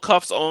was no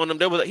cuffs on him.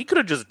 He could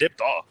have just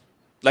dipped off.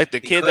 The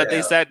kid that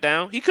they sat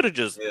down, he could have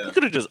just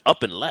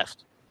up and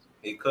left.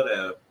 He could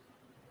have.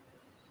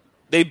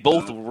 They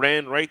both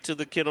ran right to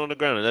the kid on the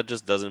ground, and that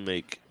just doesn't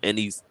make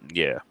any.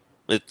 Yeah,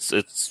 it's.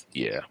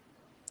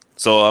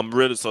 So I'm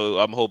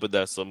hoping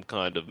that some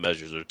kind of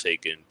measures are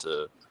taken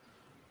to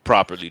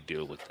properly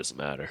deal with this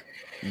matter,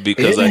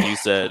 because like you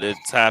said,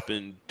 it's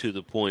happened to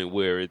the point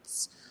where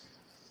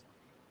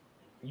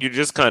you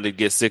just kind of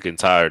get sick and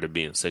tired of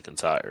being sick and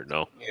tired.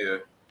 No. Yeah.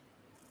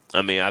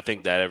 I mean, I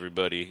think that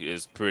everybody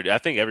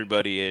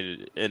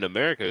in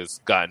America has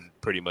gotten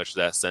pretty much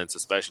that sense,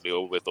 especially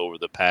over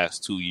the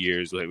past 2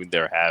 years. I mean,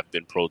 there have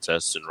been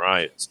protests and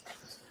riots.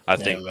 I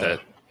think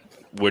that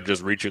we're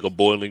just reaching a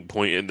boiling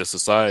point in the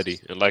society.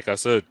 And like I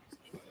said,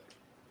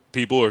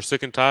 people are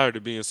sick and tired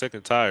of being sick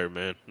and tired,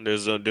 man.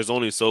 There's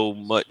only so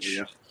much.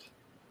 Yeah.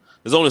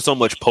 There's only so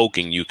much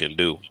poking you can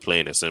do,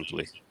 plain and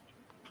simply.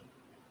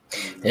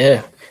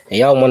 Yeah. And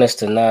y'all want us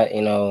to not,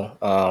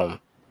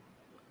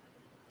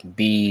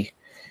 be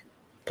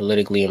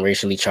politically and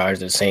racially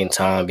charged at the same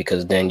time,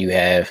 because then you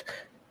have,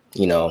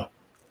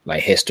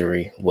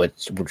 history,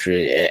 which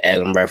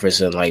Adam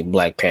referencing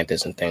Black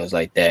Panthers and things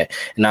like that.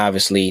 And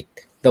obviously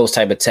those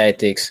type of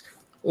tactics,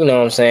 you know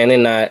what I'm saying,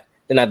 they're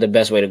not the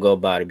best way to go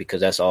about it, because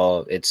that's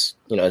all it's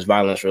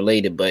violence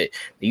related. But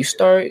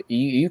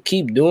you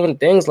keep doing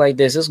things like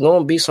this, it's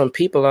gonna be some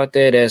people out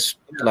there that's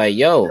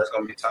yo, that's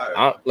gonna be tired.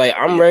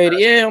 I'm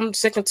ready. I'm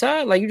sick and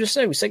tired. Like you just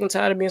said, we're sick and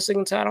tired of being sick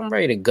and tired. I'm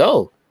ready to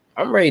go.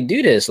 I'm ready to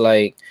do this.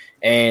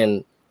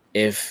 And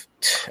since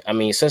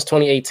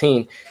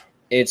 2018,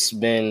 it's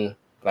been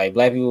Black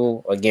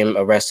people are getting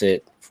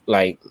arrested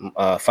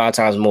 5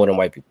 times more than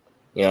white people.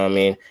 You know what I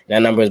mean? That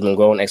number has been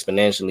growing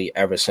exponentially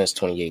ever since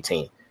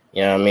 2018.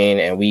 You know what I mean?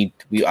 And we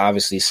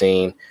obviously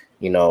seen,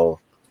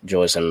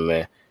 George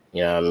Zimmerman.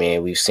 You know what I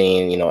mean? We've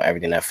seen,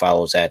 everything that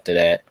follows after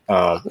that.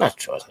 Not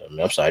George Zimmerman.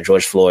 I'm sorry,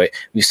 George Floyd.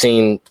 We've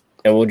seen,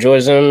 and with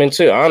George Zimmerman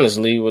too,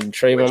 honestly, with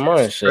Trayvon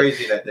Martin shit.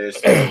 Crazy that there's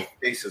still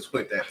cases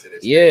with that to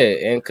this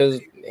day. And because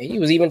he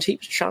was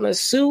trying to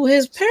sue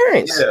his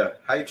parents. Yeah,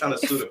 how you trying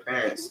to sue the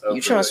parents of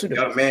you trying to sue the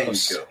young man you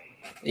killed?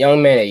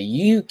 Young man that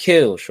you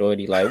killed,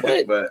 shorty. Like,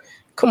 what? But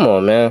come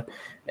on, man.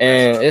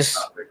 And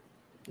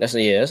that's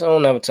a whole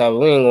nother topic.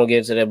 We ain't gonna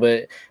get to that,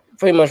 but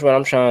pretty much what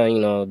I'm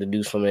trying, to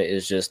deduce from it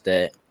is just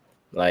that,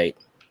 like,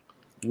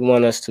 you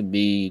want us to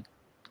be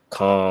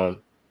calm,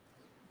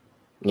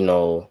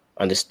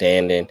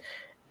 understanding,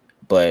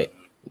 but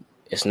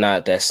it's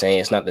not the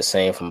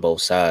same from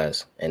both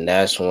sides. And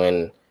that's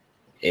when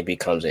it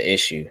becomes an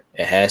issue.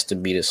 It has to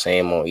be the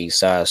same on each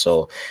side.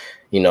 So,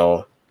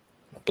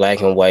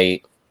 black and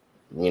white,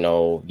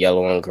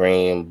 yellow and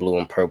green, blue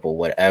and purple,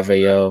 whatever,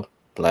 yo,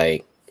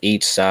 like,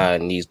 each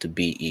side needs to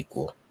be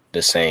equal,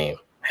 the same,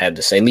 have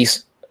the same, at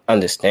least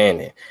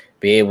understanding,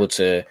 be able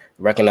to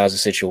recognize the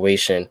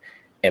situation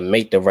and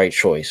make the right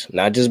choice,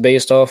 not just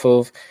based off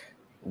of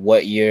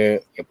what your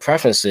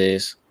preference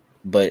is,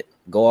 but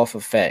go off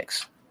of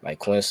facts. Like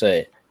Quinn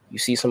said, you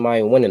see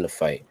somebody winning the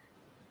fight,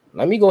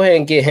 let me go ahead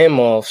and get him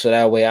off so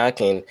that way I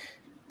can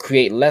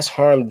create less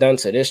harm done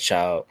to this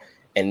child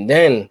and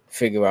then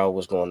figure out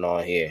what's going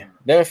on here.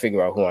 Then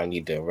figure out who I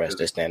need to arrest,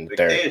 this, and the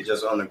third. The kid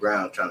just on the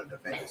ground trying to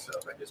defend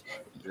himself at this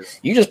point.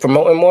 You just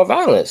promoting more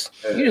violence.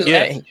 You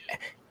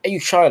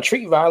trying to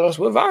treat violence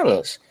with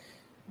violence.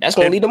 That's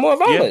going to lead to more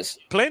violence.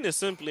 Yeah, plain and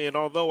simply, and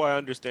although I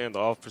understand the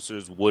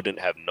officers wouldn't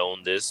have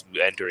known this,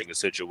 entering a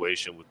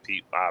situation with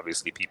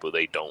people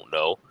they don't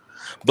know.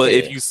 But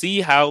if you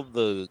see how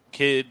the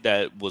kid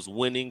that was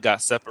winning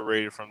got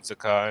separated from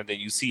Sakai, and then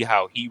you see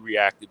how he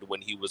reacted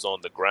when he was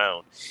on the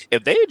ground,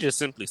 if they had just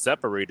simply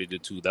separated the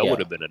two, that would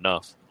have been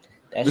enough.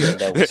 That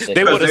was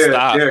they would have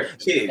stopped. They're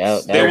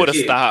kids. They would have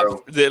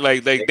stopped.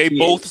 They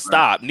both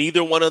stopped.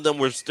 Neither one of them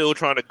were still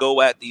trying to go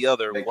at the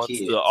other once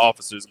the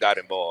officers got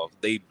involved.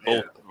 They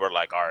both were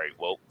like, "All right,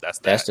 well, that's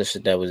that." That's the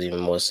shit that was even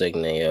more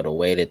sickening. The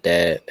way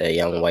that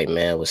young white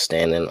man was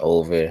standing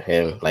over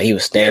him, like he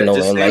was standing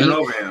over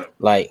him.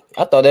 Like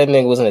I thought that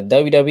nigga was in the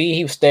WWE.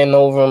 He was standing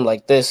over him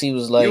like this. He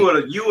was like,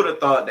 you would have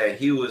thought that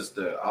he was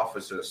the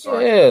officer.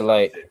 Yeah,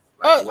 like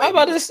how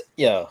about this?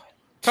 Yeah.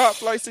 Top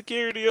flight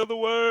security of the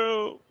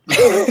world.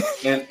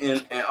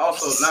 and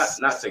also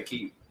not to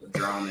keep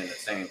drowning in the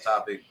same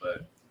topic,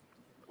 but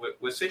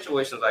with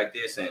situations like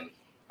this, and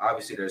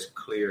obviously there's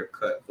clear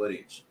cut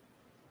footage.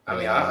 I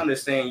mean, I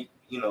understand,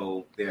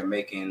 they're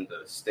making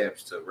the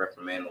steps to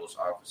reprimand those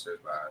officers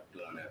by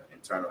doing an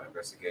internal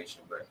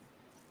investigation, but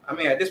I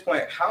mean, at this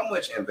point, how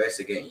much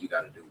investigating you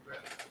got to do, bro?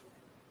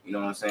 You know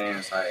what I'm saying?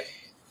 It's like,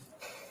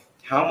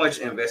 how much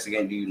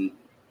investigating do you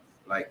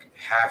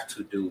have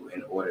to do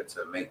in order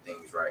to make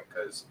things right?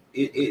 Because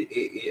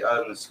it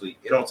honestly,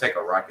 it don't take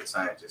a rocket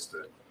scientist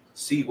to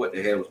see what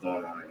the hell was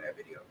going on in that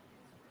video.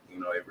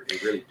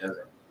 It really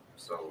doesn't.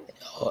 So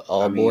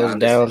all boils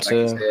down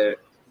to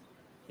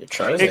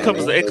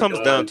it comes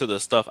down to the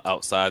stuff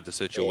outside the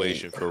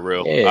situation for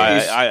real.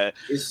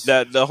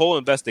 The whole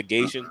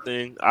investigation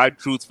thing, I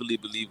truthfully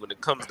believe when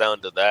it comes down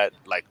to that,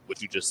 like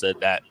what you just said,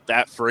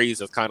 that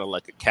phrase is kind of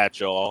like a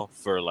catch-all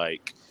for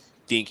like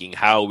thinking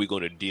how are we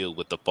going to deal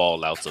with the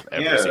fallouts of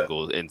every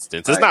single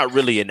instance. It's not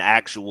really an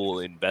actual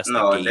investigation.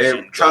 No,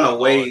 they're trying to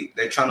weigh.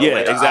 They're trying to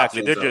weigh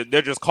exactly.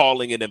 They're just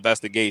calling an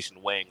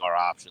investigation, weighing our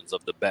options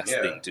of the best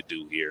thing to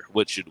do here.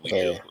 What should we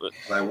do?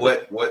 Like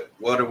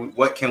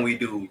what can we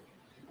do?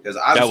 Because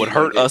that would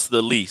hurt us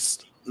the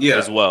least.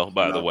 As well.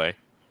 By the way,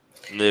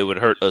 it would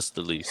hurt us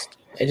the least.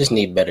 They just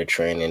need better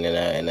training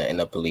in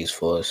the police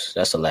force.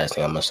 That's the last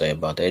thing I'm gonna say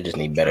about that. They just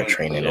need better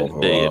training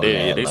overall.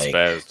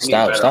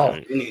 Stop.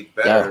 We need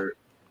better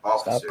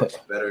officers,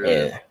 better.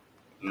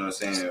 You know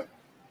what I'm saying?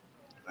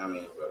 I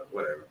mean, but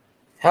whatever.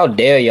 How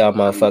dare y'all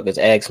motherfuckers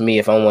ask me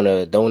if I want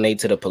to donate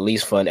to the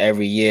police fund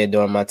every year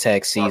during my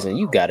tax season?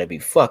 You gotta be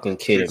fucking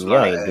kidding me.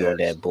 I ain't doing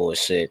that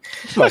bullshit.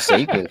 I'm about to say,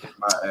 you can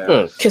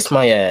kiss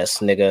my ass,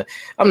 nigga.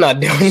 I'm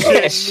not doing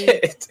that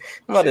shit.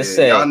 I'm about to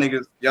say. Y'all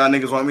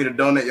niggas want me to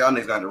donate? Y'all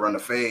niggas got to run the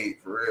fade,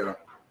 for real.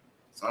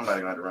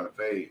 Somebody got to run the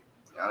fade.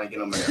 Y'all ain't get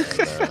no money.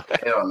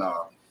 Hell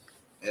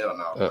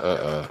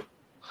no.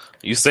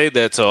 You say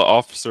that to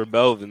Officer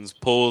Belvins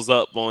pulls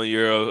up on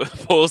your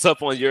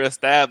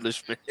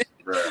establishment,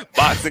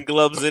 boxing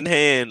gloves in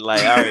hand,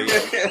 like, all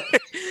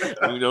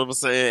right, you know what I'm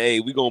saying? Hey,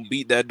 we gonna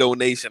beat that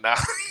donation out.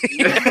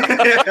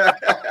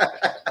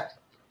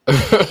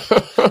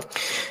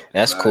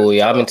 That's cool.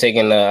 Yeah, I've been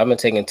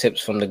taking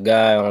tips from the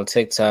guy on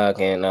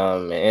TikTok and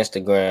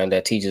Instagram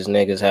that teaches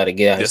niggas how to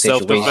get out of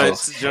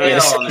situations.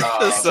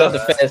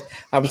 Self-defense.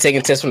 I'm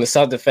taking tips from the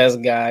self-defense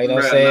guy. You know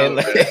what I'm saying?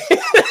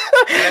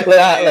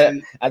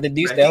 I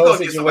deduced that whole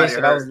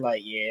situation. I was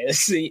like, yeah,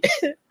 see,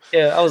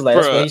 yeah, I was like,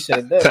 that's what he should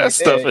have done. That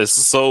stuff is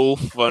so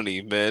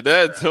funny, man.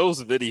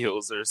 Those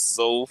videos are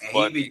so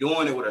funny. And he be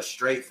doing it with a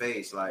straight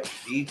face, like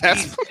he's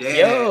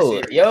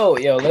dead yo,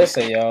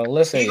 listen, y'all.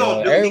 He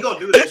gonna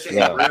do that shit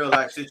in real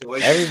life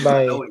situations.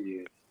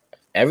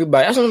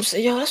 Everybody, that's what I'm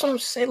saying. Yo, that's what I'm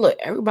saying. Look,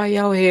 everybody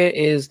out here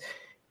is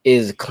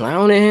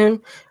clowning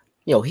him.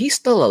 Yo, he's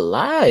still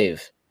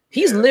alive.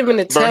 He's living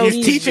to tell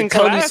he's teaching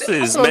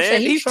classes, man.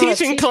 He's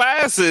teaching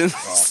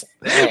classes.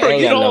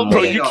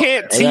 Bro, you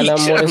can't teach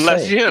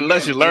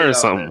unless you learn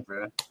something.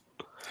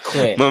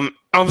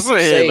 I'm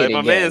saying, like,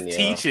 my man's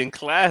teaching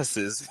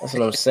classes. That's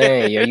what I'm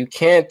saying, yo. You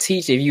can't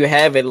teach if you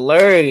haven't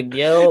learned,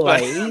 yo.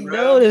 Like, he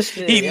knows this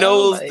shit. He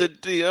knows the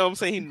deal. You know what I'm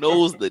saying? He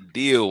knows the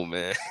deal,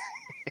 man.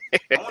 I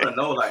want to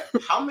know, like,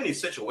 how many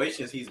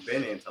situations he's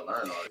been in to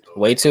learn all this.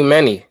 Way too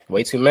many, bro.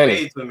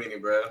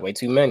 Way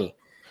too many.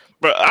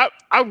 Bro,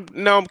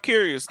 I'm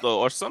curious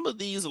though. Are some of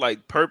these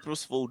like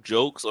purposeful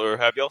jokes, or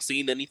have y'all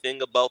seen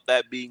anything about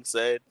that being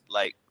said,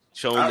 like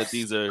showing that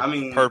these are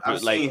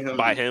purpose, like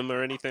by him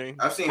or anything?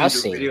 I've seen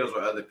videos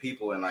with other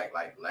people and like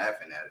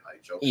laughing at it,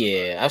 like joking.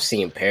 Yeah, I've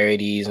seen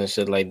parodies and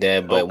shit like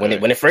that. But when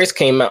it first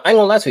came out, I ain't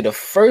gonna lie to you, the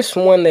first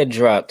one that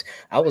dropped,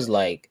 I was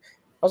like,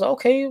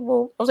 okay,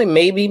 well, I was like,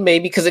 maybe,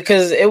 because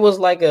it was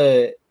like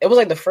the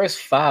first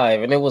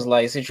 5, and it was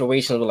like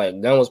situations where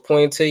like gun was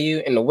pointing to you,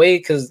 and the way,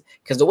 because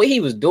the way he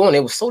was doing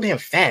it was so damn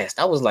fast.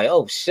 I was like,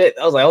 oh shit.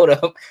 I was like, hold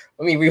up,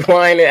 let me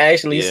rewind and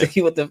actually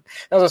see what that's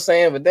what I'm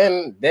saying. But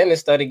then it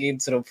started getting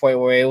to the point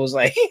where it was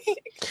like,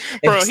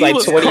 was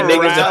like 20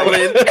 niggas. Yeah,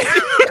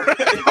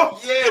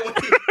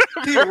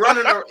 when he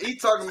running around, he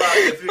talking about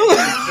if you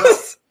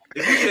get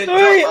he's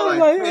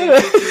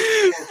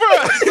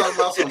talking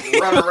about some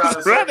running around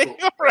the circle.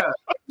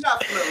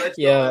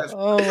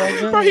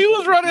 Bro, he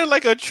was running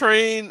like a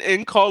train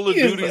in Call of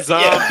Duty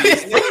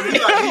Zombies. He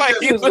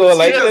was going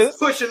like this,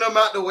 pushing them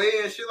out the way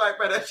and shit. Like,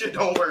 bro, that shit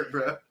don't work,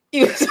 bro.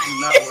 It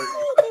not work.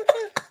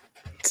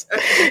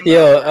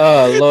 Yo,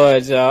 oh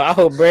Lord, y'all. I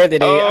hope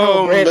Brandon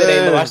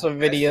ain't watched some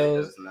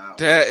videos.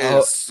 That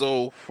is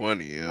so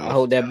funny, yo. I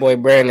hope that boy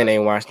Brandon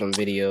ain't watched them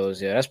videos.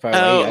 Yeah, that's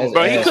probably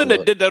bro, he couldn't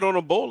have did that on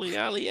a bowling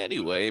alley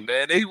anyway,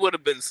 man. He would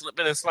have been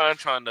slipping and sliding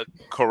trying to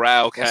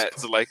corral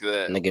cats like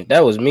that. Nigga, if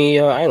that was me,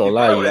 yo, I ain't gonna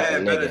lie to you,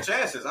 had better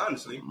chances,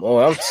 honestly.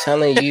 Boy, I'm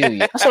telling you,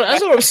 that's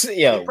what I'm saying.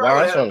 Yo,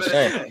 that's what I'm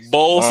saying.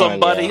 Bowl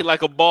somebody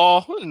like a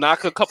ball,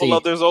 knock a couple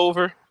others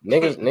over.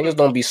 Niggas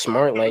don't be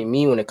smart like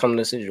me when it comes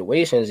to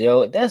situations,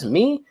 yo. If that's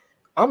me,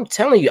 I'm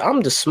telling you,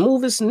 I'm the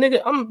smoothest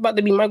nigga. I'm about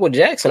to be Michael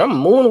Jackson. I'm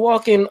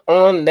moonwalking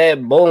on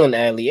that bowling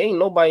alley. Ain't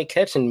nobody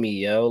catching me,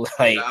 yo.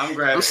 Like,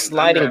 I'm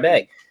sliding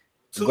back,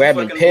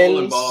 grabbing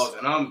pins. Balls,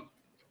 and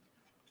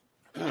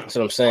that's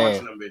what I'm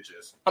saying.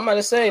 I'm about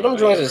to say, them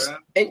joints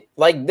is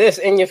like this,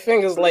 and your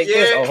fingers like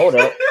this. Oh, hold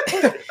up.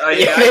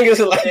 Your fingers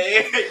are like...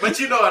 But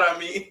you know what I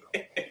mean.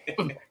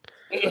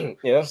 You know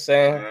what I'm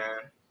saying?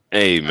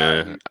 Hey,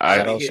 man.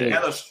 I get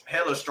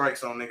hella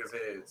strikes on niggas'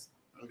 heads.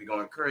 I'm be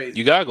going crazy.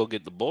 You gotta go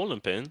get the bowling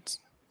pins.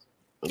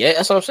 Yeah,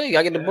 that's what I'm saying. You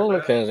gotta get the bowling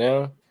pins,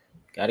 yo.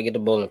 Gotta get the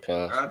bowling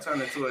pins. I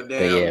turned into a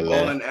damn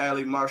bowling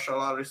alley martial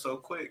artist so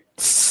quick.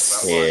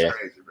 Crazy,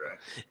 bro.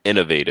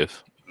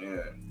 Innovative.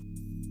 Yeah.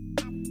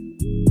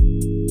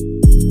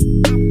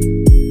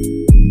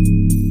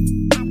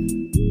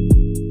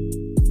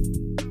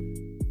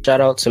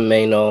 Shout out to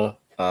Mano.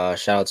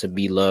 Shout out to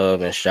B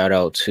Love, and shout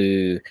out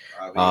to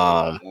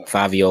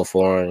 5-0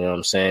 Foreign, you know what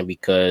I'm saying?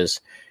 Because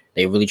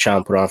they really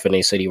trying to put on for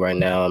their city right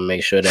now and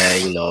make sure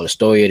that, you know, the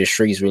story of the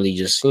streets really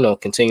just, you know,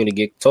 continue to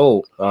get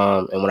told.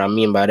 And what I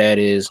mean by that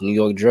is New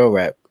York drill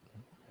rap.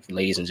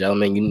 Ladies and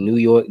gentlemen, New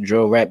York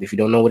drill rap, if you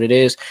don't know what it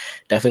is,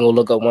 definitely go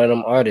look up one of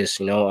them artists,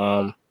 you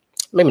know.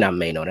 Maybe not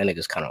Mano, that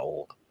nigga's kind of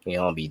old. You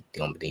know,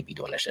 they be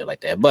doing that shit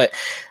like that. But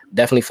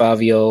definitely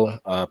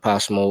 5-0,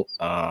 Pop Smoke,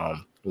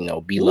 you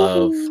know, B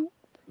Love.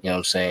 You know what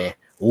I'm saying?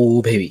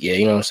 Ooh, baby. Yeah,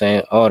 you know what I'm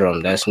saying? All of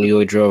them. That's New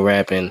York drill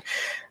rap. And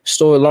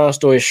long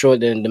story short,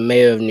 the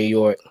mayor of New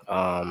York,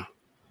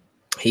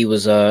 he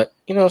was, you know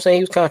what I'm saying?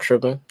 He was kind of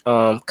tripping.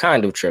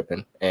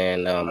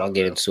 And I'll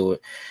get into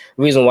it.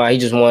 The reason why he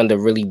just wanted to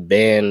really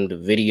ban the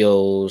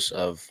videos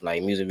of,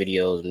 like, music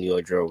videos of New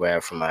York drill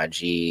rap from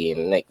IG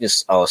and, like,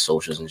 just all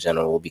socials in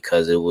general,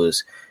 because it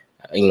was,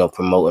 you know,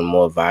 promoting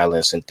more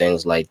violence and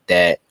things like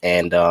that.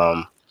 And,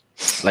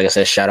 like I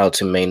said, shout out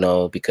to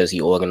Mano because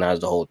he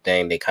organized the whole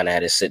thing. They kind of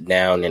had to sit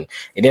down, and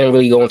it didn't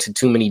really go into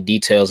too many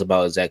details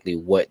about exactly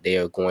what they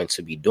are going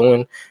to be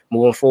doing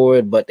moving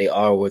forward, but they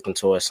are working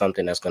towards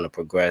something that's going to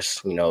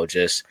progress, you know,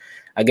 just,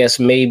 I guess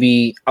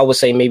maybe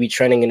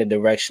trending in the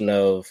direction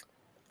of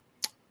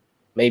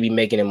maybe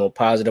making it more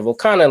positive or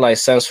kind of like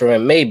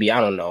censoring, maybe, I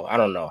don't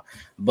know.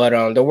 But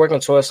they're working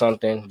towards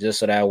something just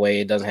so that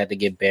way it doesn't have to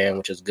get banned,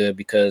 which is good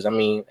because, I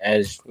mean,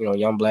 as, you know,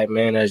 young black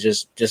man, as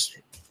just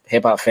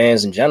hip-hop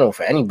fans in general,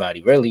 for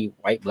anybody really,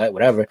 white, black,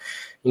 whatever,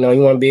 you know,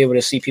 you want to be able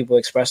to see people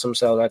express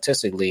themselves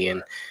artistically.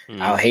 And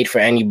I'll hate for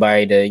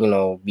anybody to, you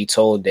know, be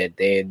told that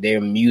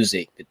their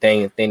music, the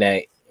thing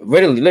that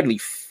literally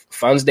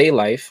funds their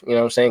life, you know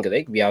what I'm saying, because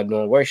they could be out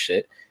doing worse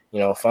shit,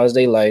 funds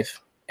their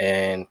life,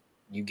 and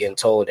you getting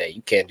told that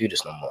you can't do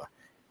this no more.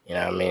 You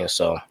know what I mean?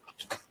 So,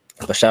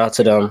 but shout out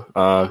to them.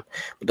 But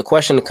the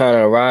question that kind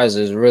of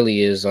arises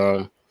really is,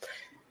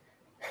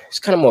 it's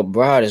kind of more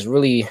broad. It's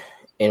really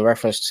in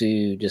reference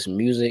to just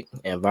music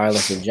and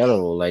violence in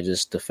general, like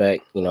just the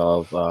fact,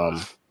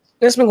 of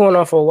it's been going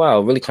on for a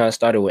while. It really kind of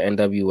started with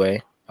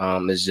NWA.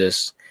 It's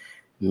just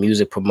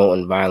music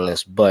promoting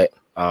violence, but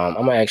I'm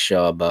gonna ask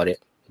y'all about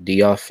it. Do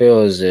y'all feel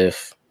as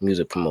if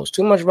music promotes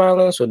too much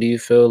violence, or do you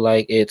feel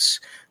like it's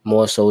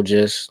more so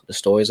just the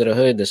stories of the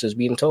hood that's just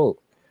being told?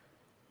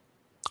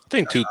 I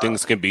think two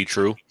things can be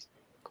true.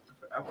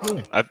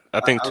 I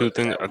think two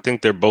things. I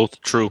think they're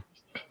both true.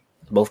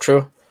 Both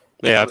true?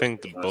 Yeah, I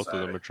think both of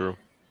them are true.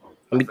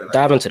 Let me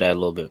dive into that a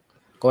little bit.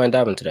 Go ahead and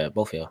dive into that,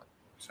 both of y'all.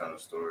 Telling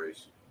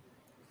stories.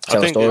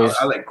 Stories.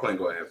 I'll let Quinn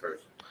go ahead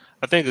first.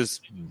 I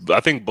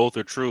think both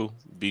are true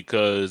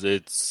because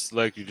it's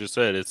like you just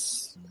said.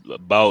 It's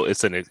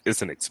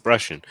an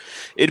expression.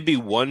 It'd be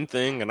one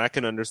thing, and I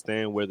can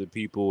understand where the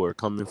people are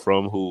coming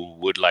from who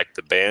would like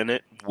to ban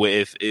it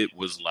if it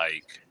was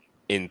like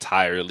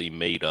entirely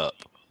made up.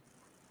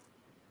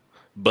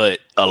 But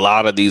a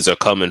lot of these are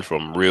coming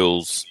from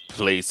real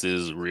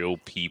places, real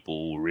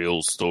people,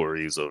 real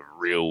stories of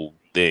real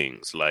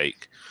things.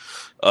 Like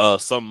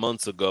some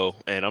months ago,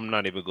 and I'm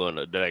not even going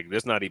to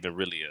there's not even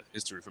really a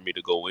history for me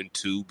to go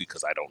into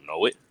because I don't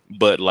know it.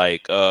 But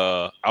like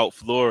out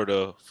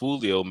Florida,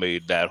 Fulio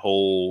made that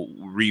whole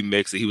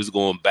remix that he was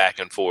going back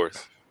and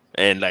forth.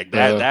 And like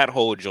that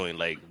whole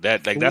joint,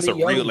 that's a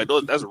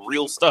real that's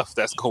real stuff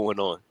that's going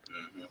on.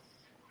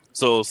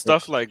 So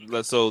stuff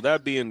so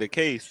that being the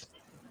case,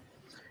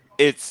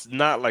 it's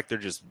not like they're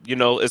just,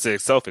 it's a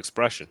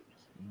self-expression.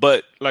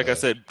 But like I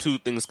said, two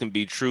things can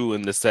be true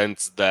in the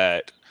sense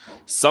that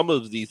some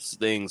of these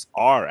things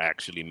are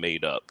actually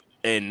made up.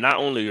 And not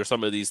only are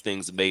some of these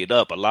things made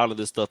up, a lot of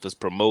this stuff is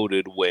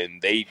promoted when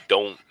they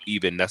don't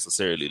even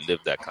necessarily live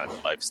that kind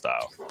of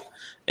lifestyle.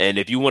 And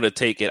if you want to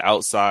take it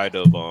outside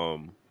of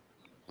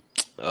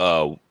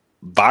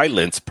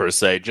violence per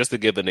se, just to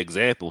give an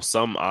example,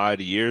 some odd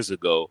years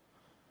ago,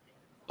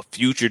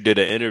 Future did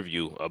an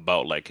interview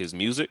about like his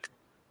music.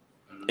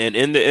 And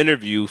in the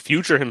interview,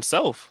 Future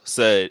himself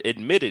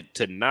admitted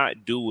to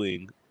not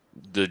doing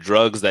the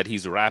drugs that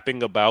he's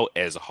rapping about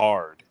as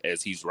hard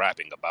as he's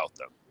rapping about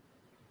them.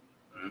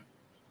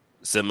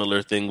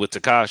 Similar thing with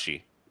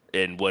Tekashi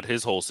and what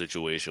his whole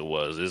situation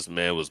was. This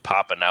man was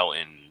popping out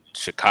in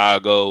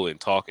Chicago and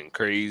talking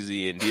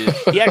crazy, and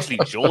he actually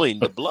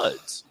joined the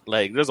Bloods.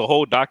 Like, there's a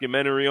whole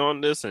documentary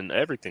on this and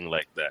everything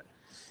like that.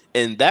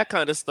 And that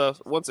kind of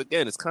stuff, once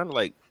again, it's kind of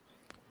like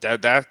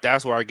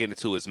that's where I get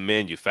into is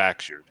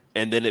manufactured.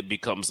 And then it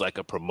becomes like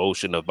a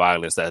promotion of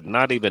violence that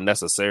not even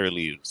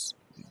necessarily is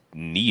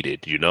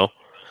needed,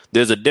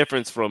 There's a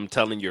difference from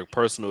telling your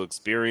personal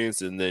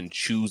experience and then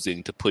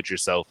choosing to put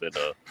yourself in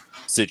a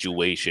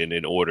situation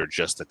in order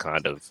just to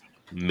kind of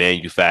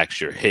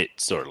manufacture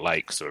hits or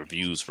likes or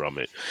views from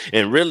it.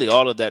 And really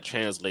all of that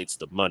translates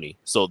to money.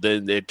 So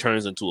then it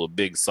turns into a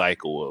big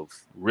cycle of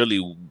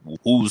really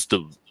who's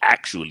to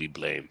actually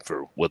blame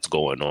for what's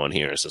going on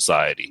here in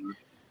society.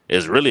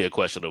 It's really a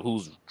question of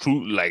who's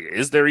true. Like,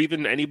 is there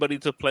even anybody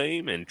to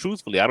blame? And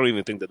truthfully, I don't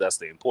even think that that's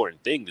the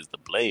important thing is the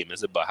blame.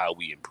 It's about how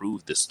we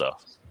improve this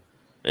stuff.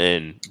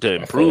 And to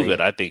improve it,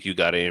 I think you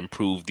got to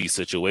improve these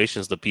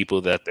situations the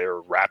people that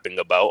they're rapping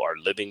about are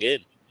living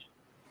in.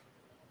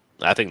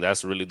 I think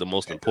that's really the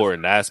most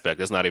important aspect.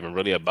 It's not even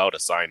really about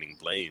assigning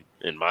blame,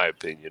 in my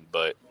opinion.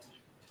 But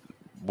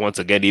once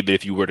again, even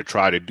if you were to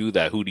try to do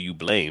that, who do you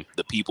blame?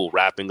 The people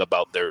rapping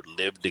about their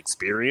lived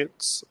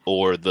experience,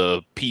 or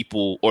the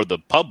people or the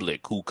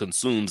public who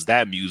consumes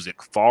that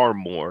music far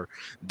more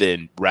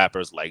than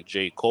rappers like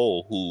J.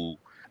 Cole, who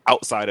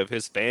outside of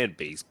his fan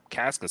base,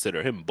 cats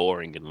consider him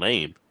boring and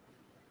lame.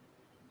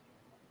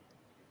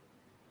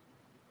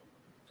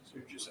 That's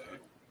what you're saying.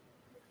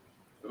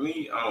 For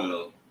me, I don't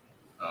know.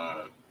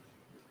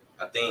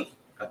 I think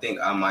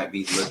I might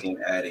be looking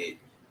at it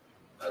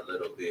a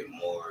little bit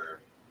more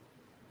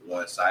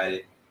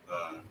one-sided,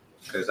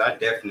 because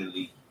like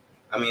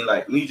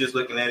me just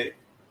looking at it,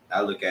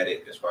 I look at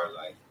it as far as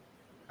like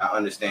I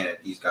understand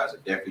that these guys are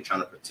definitely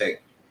trying to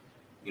protect,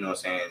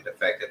 the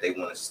fact that they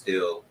want to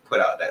still put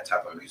out that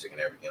type of music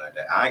and everything like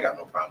that. I ain't got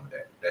no problem with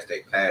that. That's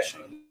their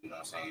passion,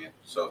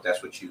 So if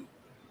that's what you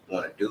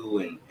want to do,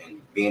 and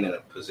being in a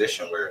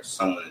position where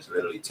someone is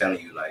literally telling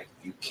you like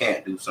you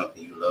can't do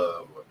something you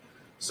love or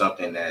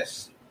something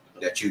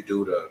that you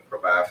do to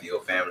provide for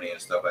your family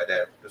and stuff like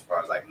that, as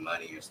far as like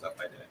money and stuff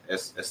like that.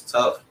 It's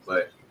tough,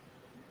 but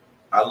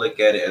I look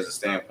at it as a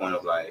standpoint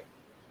of like,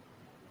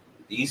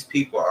 these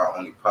people are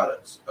only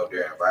products of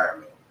their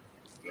environment.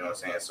 You know what I'm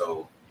saying?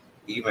 So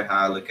even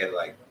how I look at it,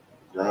 like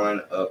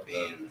growing up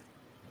in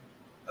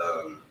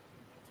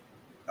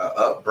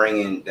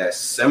upbringing that's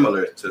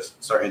similar to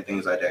certain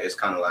things like that, it's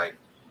kind of like,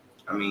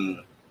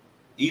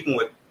 even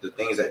with the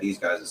things that these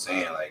guys are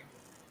saying, like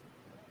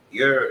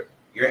you're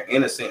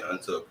innocent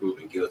until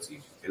proven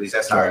guilty. At least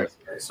that's how I look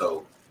at it.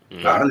 So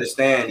I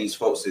understand these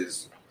folks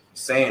is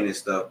saying this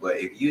stuff, but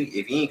if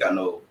you ain't got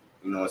no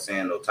you know what I'm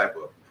saying, no type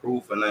of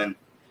proof or nothing,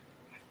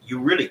 you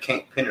really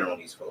can't pin it on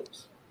these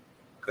folks.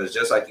 Because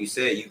just like you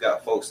said, you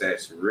got folks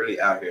that's really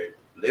out here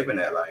living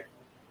that life,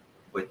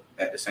 but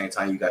at the same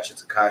time, you got your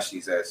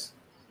Tekashis that's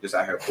just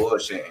out here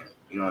bullshitting.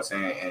 You know what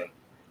I'm saying? And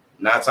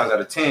 9 times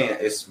out of 10,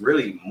 it's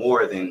really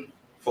more than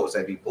folks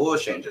that be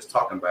bullshitting, just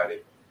talking about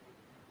it,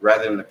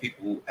 rather than the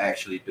people who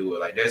actually do it.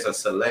 Like, there's a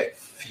select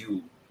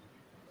few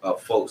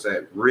of folks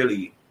that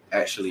really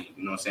actually,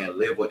 you know what I'm saying,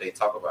 live what they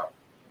talk about.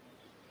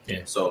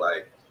 Yeah. So,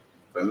 like,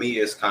 for me,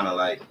 it's kind of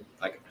like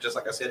just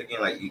like I said again,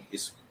 like,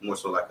 it's more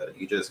so like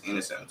you're just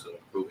innocent until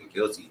proven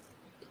guilty.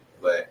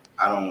 But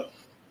I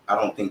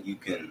don't think you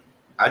can.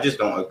 I just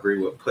don't agree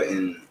with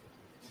putting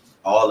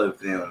all of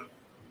them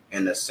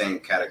in the same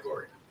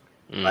category.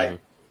 Like,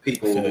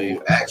 people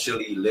who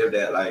actually live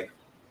that life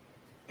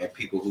and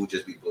people who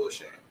just be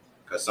bullshitting.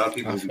 Because some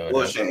people who be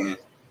bullshitting,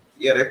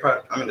 yeah, they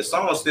probably, I mean, the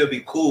song will still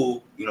be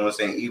cool, you know what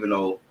I'm saying, even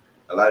though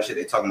a lot of shit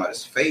they talking about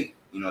is fake,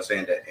 you know what I'm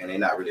saying, that, and they're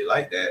not really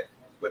like that,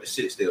 but the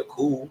shit's still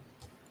cool,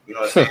 you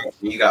know what I'm saying.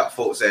 You got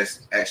folks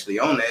that's actually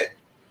on that,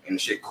 and the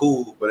shit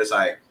cool, but it's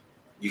like,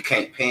 you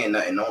can't pin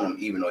nothing on them,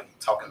 even though he's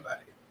talking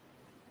about it.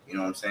 You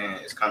know what I'm saying?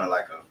 It's kind of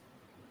like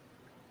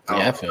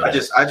I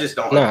just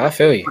don't. No, I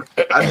feel you.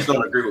 I just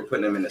don't agree with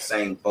putting them in the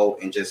same boat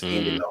and just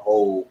ending the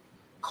whole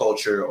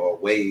culture or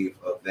wave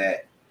of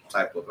that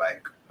type of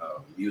like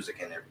music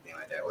and everything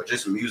like that, or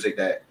just music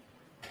that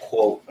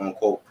quote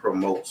unquote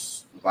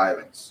promotes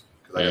violence.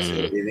 Because like I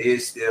said, it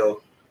is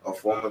still a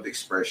form of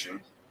expression,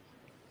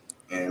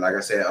 and like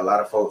I said, a lot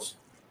of folks,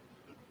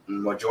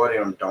 majority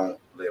of them don't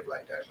live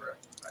like that, bro.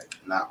 Like,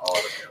 not all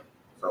of them.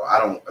 So I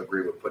don't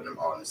agree with putting them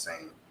all in the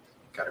same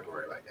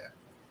category like that.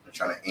 I'm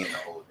trying to end the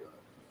whole deal.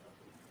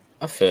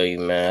 I feel you,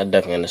 man. I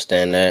definitely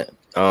understand that.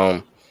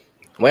 The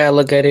way I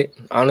look at it,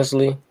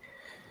 honestly,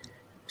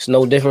 it's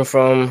no different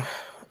from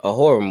a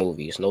horror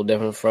movie. It's no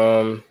different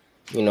from,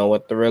 you know, a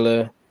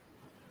thriller,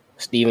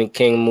 Stephen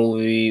King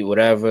movie,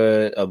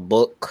 whatever, a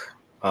book.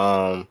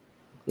 You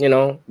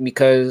know,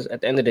 because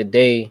at the end of the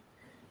day,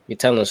 you're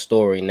telling a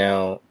story.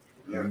 Now,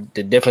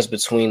 the difference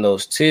between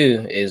those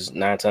two is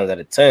 9 times out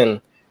of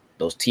 10,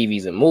 those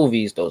TVs and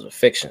movies, those are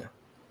fiction,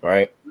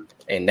 right?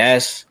 And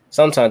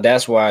sometimes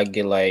that's why I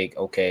get like,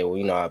 okay, well,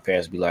 you know, our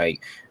parents be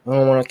like, I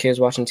don't want our kids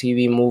watching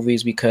TV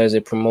movies because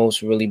it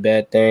promotes really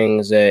bad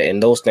things,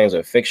 and those things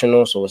are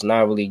fictional, so it's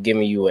not really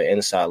giving you an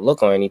inside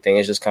look on anything.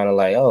 It's just kind of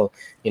like, oh,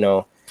 you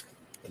know,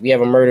 we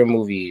have a murder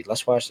movie,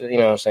 let's watch it, you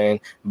know what I'm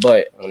saying?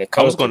 But when it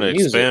comes to music, I was going to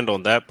expand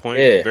on that point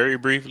very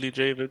briefly,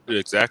 Javid,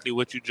 exactly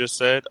what you just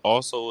said.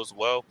 Also, as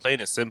well, plain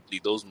and simply,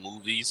 those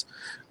movies,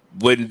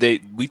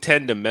 we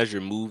tend to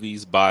measure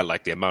movies by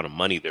like the amount of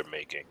money they're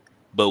making.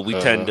 But we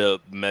tend to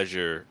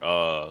measure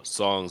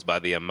songs by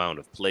the amount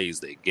of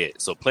plays they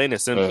get. So plain and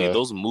simply,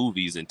 those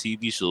movies and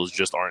TV shows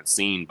just aren't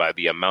seen by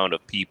the amount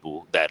of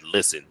people that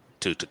listen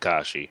to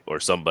Tekashi or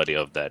somebody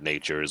of that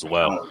nature as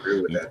well. I don't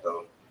agree with that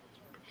though.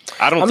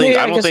 I don't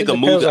think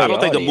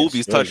a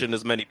movie's touching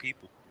as many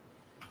people.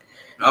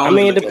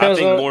 It depends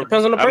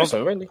on the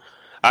person, really.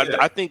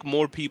 I think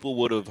more people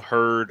would have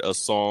heard a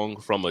song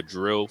from a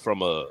drill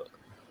from a.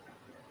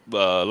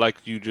 Like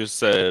you just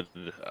said,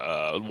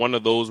 one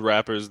of those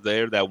rappers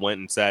there that went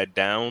and sat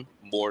down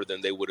more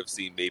than they would have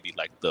seen maybe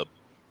like the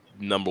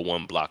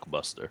 #1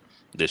 blockbuster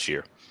this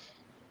year.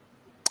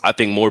 I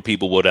think more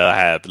people would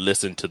have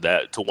listened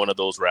to one of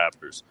those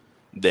rappers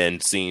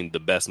than seen the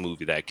best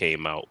movie that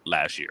came out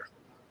last year.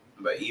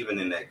 But even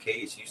in that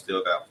case, you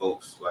still got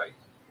folks like,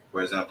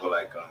 for example,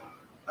 like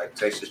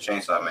Texas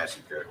Chainsaw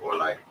Massacre, or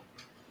like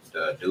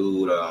the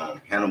dude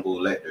Hannibal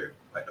Lecter,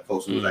 like the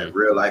folks who was like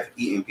real life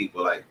eating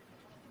people, like.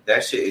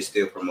 That shit is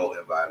still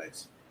promoting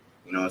violence.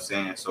 You know what I'm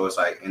saying? So it's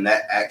like, and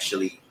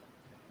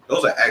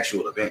those are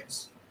actual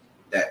events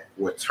that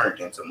were turned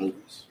into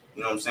movies.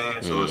 You know what I'm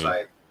saying? So it's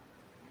like,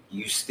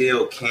 you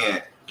still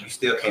can't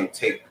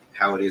take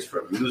how it is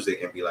for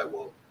music and be like,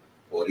 well,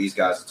 these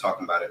guys are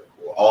talking about it.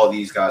 Well, all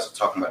these guys are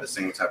talking about the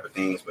same type of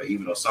things. But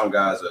even though some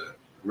guys are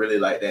really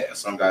like that and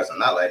some guys are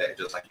not like that,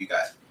 just like you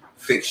got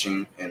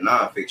fiction and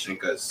nonfiction,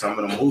 because some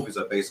of the movies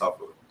are based off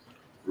of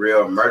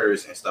real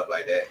murders and stuff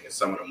like that, and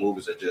some of the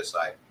movies are just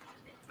like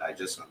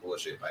just some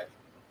bullshit. Like,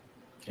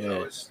 you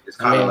know, it's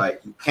kind of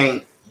like you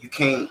can't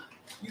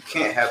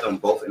have them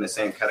both in the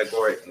same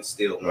category and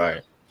still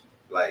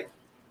like,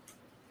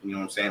 you know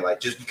what I'm saying? Like,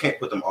 just you can't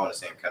put them all in the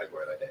same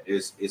category like that.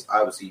 It's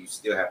obviously you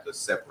still have to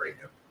separate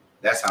them.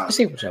 That's how I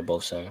see what y'all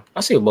both saying.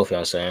 I see what both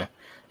y'all saying.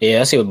 Yeah,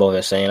 I see what both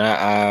are saying.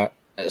 I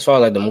as far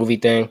as like the movie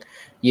thing,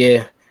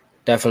 yeah,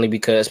 definitely,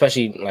 because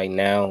especially like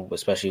now,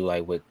 especially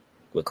like with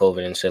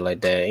COVID and shit like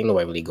that, ain't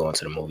nobody really going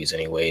to the movies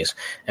anyways.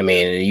 I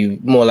mean, you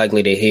more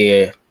likely to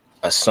hear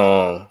a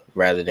song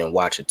rather than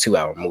watch a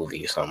 2-hour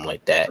movie or something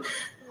like that.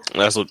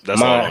 That's all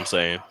I'm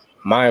saying.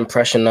 My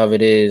impression of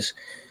it is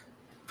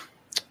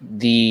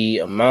the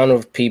amount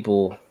of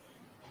people.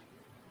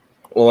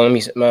 Well, let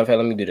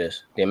me do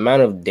this. The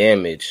amount of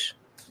damage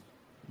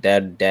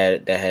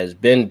that has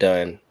been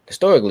done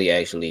historically,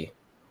 actually,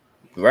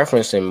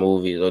 referencing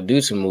movies or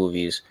due to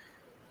movies,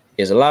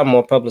 is a lot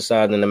more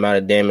publicized than the amount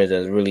of damage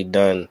that's really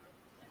done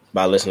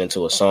by listening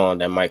to a song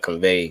that might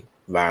convey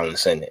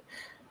violence in it.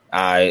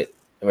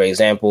 For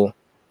example,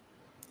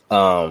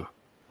 that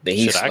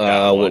he's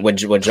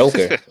with Joker,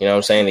 you know what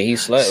I'm saying? That he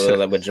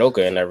slept with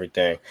Joker and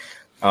everything.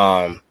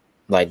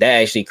 Like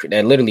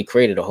that literally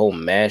created a whole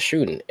mass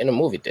shooting in a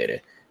movie theater.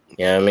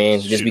 You know what I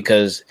mean? Just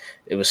because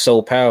it was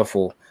so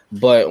powerful.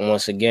 But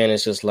once again,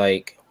 it's just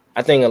like,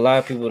 I think a lot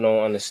of people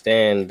don't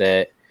understand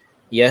that,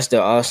 yes,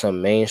 there are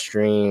some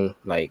mainstream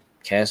like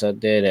cats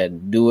out there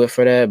that do it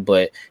for that,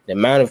 but the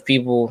amount of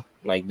people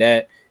like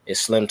that is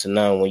slim to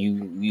none when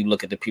you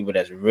look at the people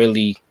that's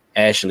really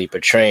actually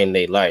portraying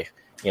their life.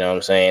 You know what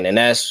I'm saying? And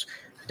that's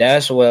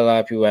what a lot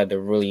of people have to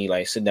really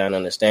like sit down and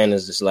understand,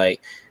 is just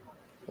like,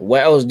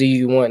 what else do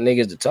you want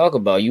niggas to talk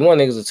about? You want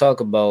niggas to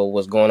talk about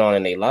what's going on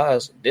in their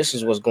lives. This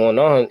is what's going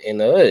on in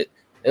the hood.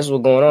 This is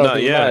what's going on. No,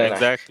 yeah,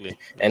 exactly.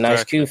 And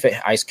Ice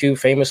Cube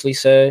famously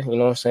said, you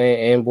know what I'm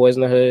saying, and boys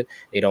in the hood,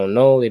 they don't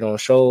know, they don't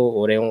show,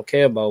 or they don't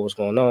care about what's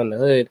going on in the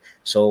hood.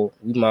 So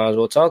we might as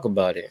well talk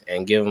about it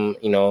and give them,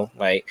 you know,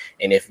 like,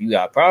 and if you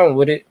got a problem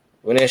with it,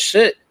 when it's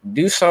shit,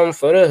 do something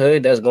for the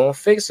hood that's going to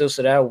fix it,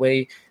 so that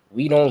way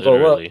we don't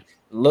go up.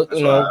 Look,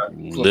 that's, you know,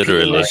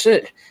 literally. This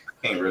shit.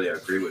 I can't really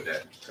agree with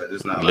that, because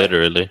it's not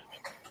literally.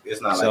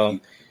 It's not like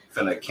you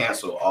finna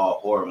cancel all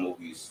horror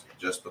movies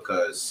just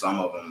because some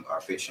of them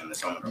are fiction and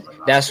some of them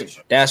are not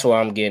fiction. That's what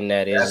I'm getting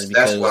at, is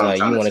because like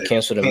you want to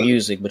cancel the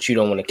music, but you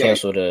don't want to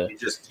cancel the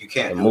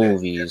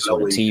movies or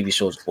the TV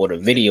shows or the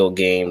video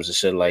games and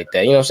shit like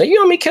that. You know what I'm saying? You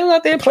know how many kids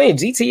out there playing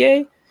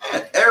GTA?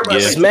 Everybody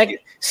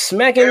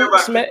smacking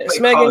girls.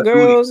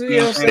 You know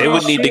what I'm saying? They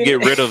would need to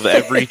get rid of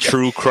every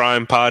true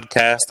crime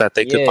podcast that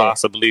they could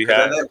possibly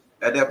have.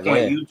 At that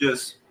point,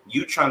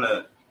 you trying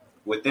to,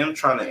 with them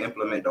trying to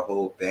implement the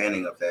whole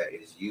banning of that,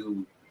 is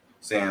you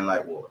saying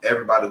like, well,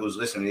 everybody who's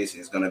listening to this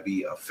is going to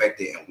be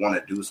affected and want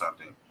to do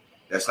something.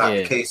 That's not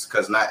the case,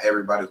 because not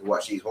everybody who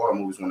watch these horror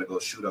movies want to go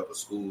shoot up a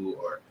school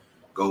or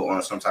go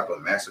on some type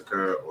of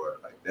massacre, or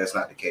like, that's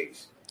not the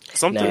case.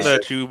 Something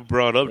that you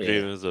brought up,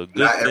 James, is a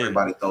good not thing.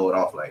 Everybody throw it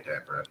off like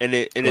that, bro. And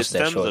it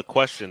stems a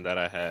question that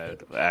I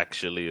had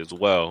actually as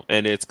well.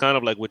 And it's kind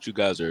of like what you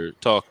guys are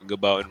talking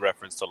about in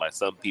reference to, like,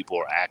 some people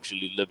are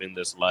actually living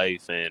this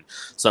life, and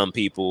some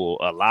people,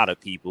 a lot of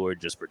people, are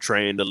just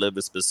portraying to live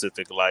a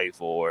specific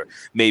life, or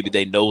maybe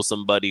they know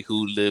somebody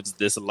who lives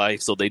this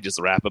life, so they just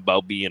rap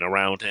about being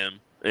around him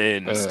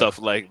and stuff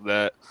like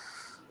that.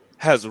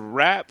 Has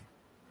rap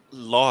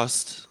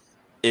lost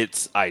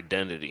its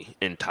identity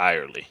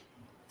entirely?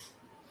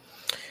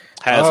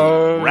 Has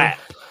rap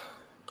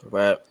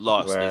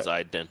lost its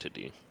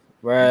identity?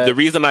 The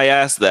reason I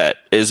ask that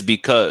is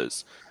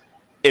because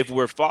if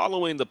we're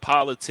following the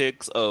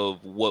politics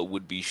of what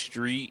would be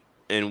street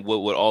and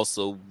what would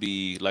also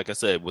be, like I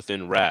said,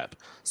 within rap,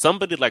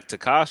 somebody like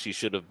Tekashi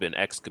should have been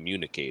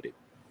excommunicated.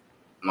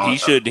 He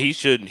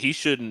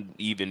shouldn't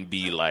even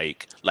be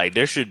like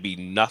there should be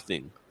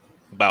nothing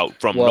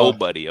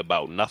nobody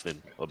about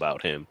nothing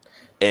about him.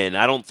 And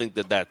I don't think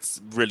that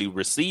that's really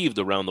received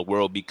around the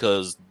world,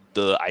 because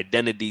the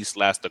identity /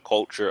 the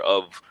culture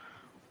of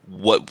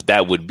what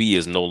that would be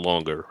is no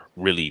longer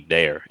really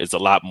there. It's a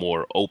lot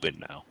more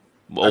open now,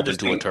 open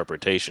to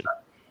interpretation.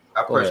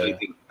 I personally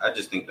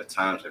think the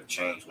times have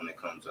changed when it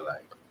comes to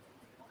like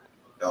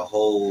the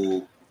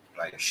whole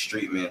like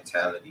street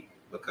mentality,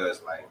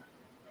 because like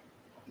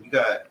you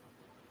got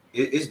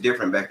it's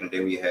different back in the day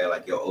when you had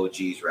like your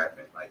OGs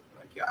rapping, like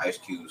your Ice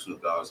Cube,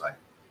 Snoop Dogg's, like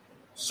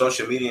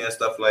social media and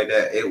stuff like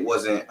that. It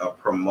wasn't a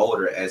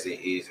promoter as it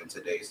is in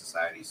today's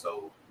society.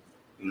 So,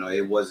 you know,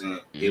 it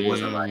wasn't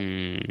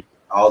like,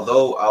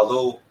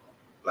 although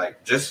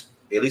like, just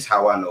at least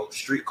how I know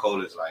street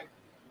code is, like,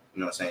 you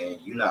know what I'm saying,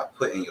 you're not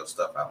putting your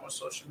stuff out on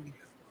social media.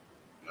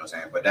 You know what I'm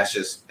saying? But that's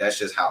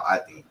just how I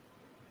think.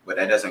 But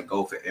that doesn't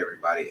go for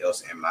everybody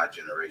else in my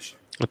generation.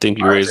 I think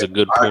you raise a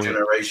good point. Our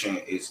generation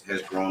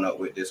has grown up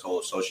with this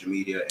whole social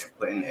media and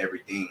putting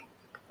everything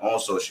on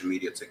social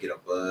media to get a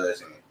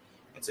buzz and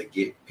to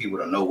get people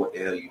to know what the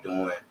hell you're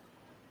doing.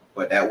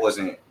 But that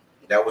wasn't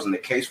the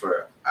case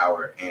for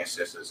our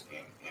ancestors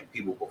and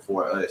people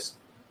before us.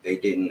 They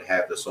didn't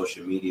have the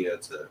social media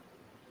to,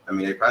 I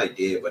mean, they probably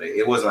did, but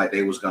it wasn't like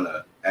they was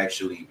gonna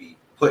actually be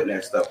putting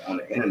that stuff on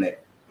the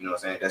internet. You know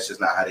what I'm saying? That's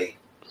just not how they,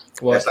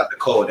 that's not the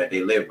code that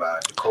they live by.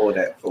 The code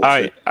that folks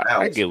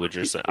I get what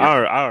you're saying.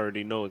 I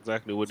already know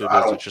exactly what it is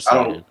that you're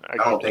saying. I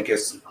don't think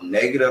it's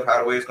negative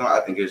how the way it's going. I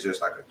think it's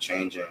just like a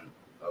changing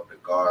of the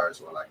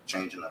guards, or like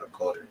changing of the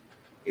culture.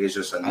 It's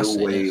just a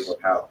new wave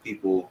of how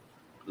people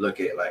look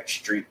at like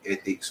street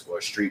ethics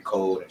or street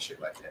code and shit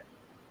like that.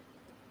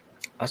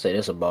 I say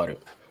this about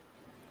it.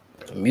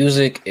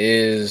 Music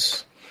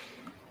is,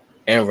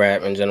 and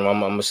rap in general,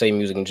 I'm gonna say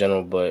music in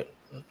general, but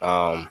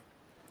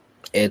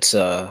it's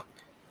a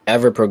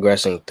ever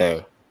progressing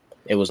thing.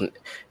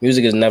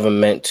 Music is never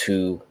meant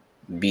to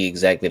be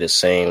exactly the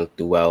same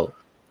throughout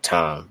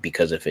time,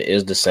 because if it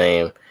is the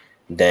same,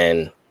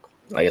 then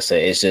like I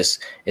said,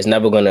 it's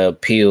never gonna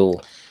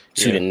appeal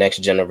to the next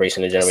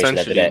generation, the generation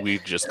after that.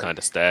 We've just kind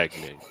of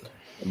stagnated.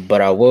 But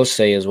I will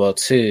say as well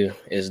too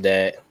is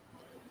that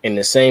in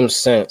the same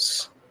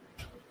sense,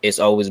 it's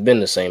always been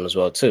the same as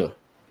well too.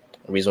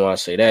 The reason why I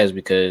say that is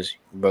because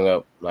you bring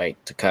up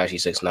like Tekashi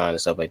 6ix9ine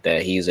and stuff like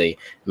that. He's a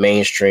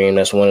mainstream.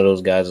 That's one of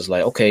those guys that's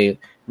like, okay,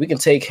 we can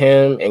take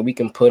him and we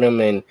can put him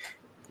in.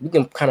 We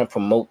can kind of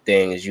promote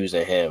things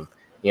using him.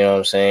 You know what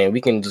I'm saying?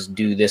 We can just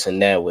do this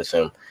and that with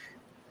him.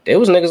 There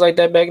was niggas like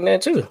that back then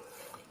too.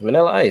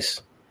 Vanilla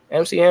Ice,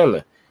 MC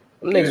Hammer.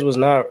 Them niggas was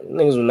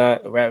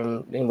not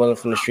rapping. They wasn't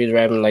from the streets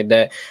rapping like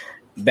that.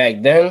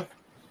 Back then,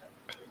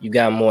 you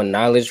got more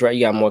knowledge, right?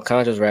 You got more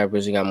conscious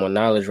rappers, you got more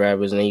knowledge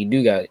rappers, and then you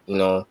do got,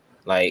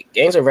 like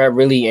gangster rap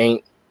really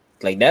ain't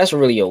like that's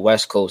really a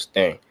West Coast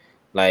thing.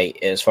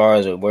 Like as far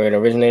as where it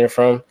originated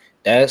from,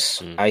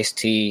 that's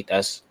Ice-T,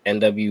 that's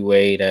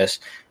NWA, that's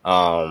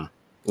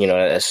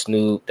that's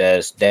Snoop,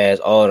 that's Daz,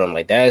 all of them.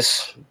 Like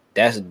that's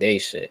they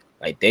shit.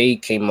 Like they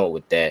came up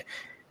with that.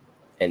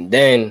 And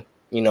then,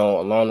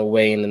 along the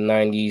way in the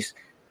 90s,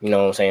 you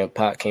know what I'm saying,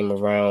 Pac came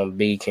around,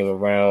 B came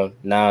around,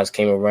 Nas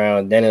came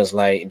around, then it's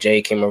like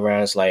Jay came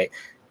around, it's like,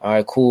 all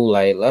right, cool,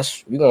 like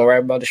we gonna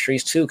rap about the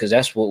streets too, because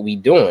that's what we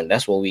doing,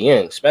 that's what we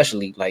in,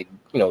 especially like,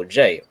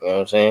 Jay, you know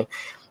what I'm saying?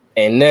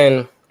 And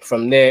then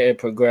from there it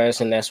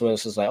progressed, and that's when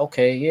it's just like,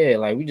 okay, yeah,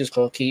 like we just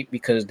gonna keep,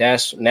 because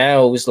that's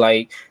now it's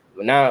like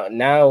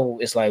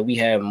we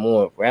have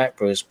more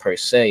rappers per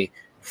se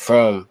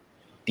from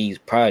these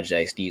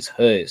projects, these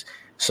hoods.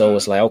 So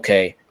it's like,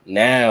 okay,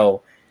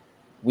 now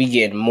we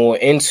get more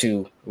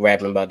into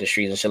rapping about the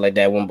streets and shit like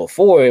that. When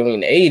before,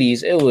 in the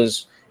 80s, it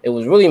was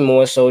really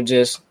more so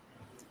just,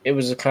 it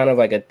was kind of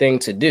like a thing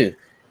to do.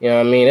 You know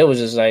what I mean? It was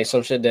just like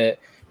some shit that,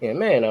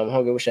 man, I'm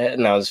hungry, wish I had.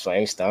 No, it's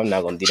fine. I'm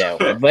not going to do that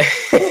one.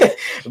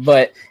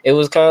 But it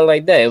was kind of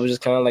like that. It was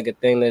just kind of like a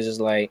thing that's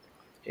just like,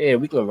 yeah,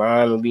 we can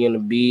rhyme and be in the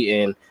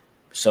beat. And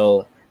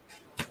so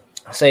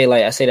I say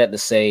that to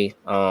say,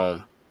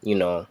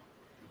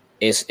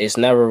 it's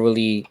never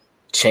really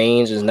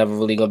changed. It's never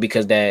really going,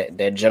 because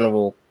that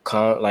general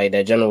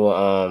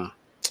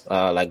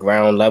like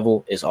ground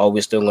level is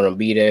always still going to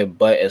be there.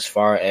 But as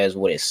far as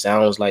what it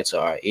sounds like to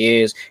our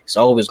ears, it's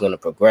always going to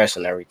progress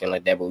and everything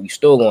like that. But we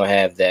still going to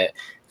have that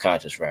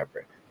conscious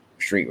rapper,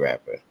 street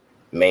rapper,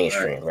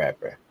 mainstream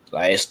rapper.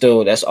 Like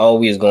that's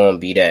always going to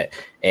be that.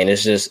 And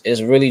it's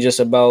really just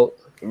about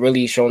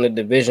really showing the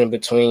division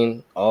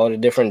between all the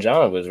different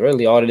genres,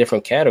 really all the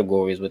different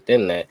categories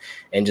within that,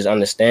 and just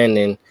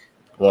understanding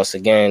once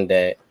again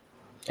that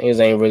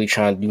niggas ain't really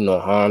trying to do no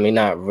harm.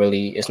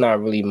 It's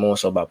not really more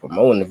so about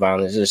promoting the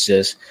violence. It's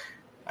just,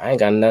 I ain't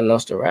got nothing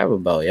else to rap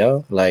about,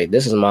 yo. Like,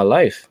 this is my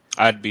life.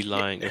 I'd be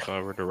lying if I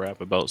were to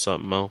rap about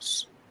something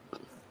else.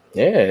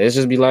 Yeah, it's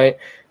just be like,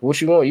 what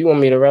you want? You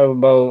want me to rap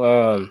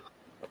about,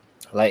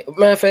 like,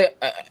 matter of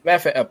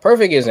fact, a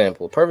perfect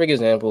example,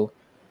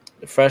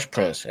 the Fresh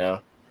Prince, you know.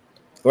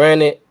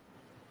 Granted,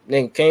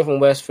 nigga came from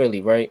West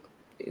Philly, right?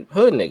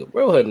 Hood nigga,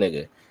 real hood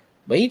nigga.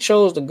 But he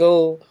chose to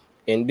go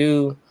and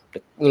do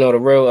the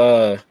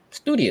real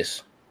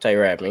studious type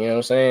rapping, you know what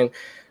I'm saying?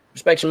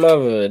 Respect your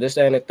mother, this,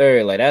 that, and the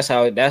third. Like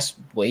that's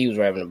what he was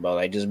rapping about,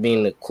 like just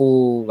being the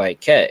cool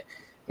like cat,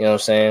 you know what I'm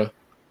saying?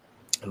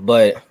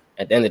 But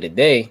at the end of the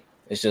day,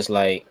 it's just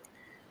like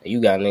you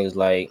got niggas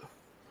like,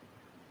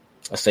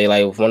 I say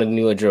like one of the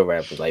newer drill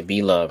rappers, like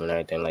B Love and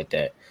everything like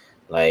that.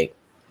 Like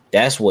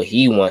that's what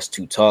he wants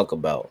to talk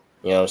about.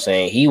 You know what I'm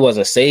saying? He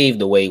wasn't saved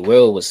the way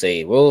Will was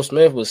saved. Will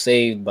Smith was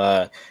saved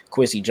by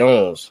Quincy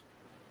Jones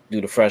through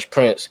the Fresh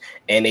Prince,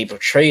 and they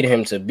portrayed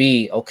him to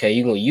be, okay,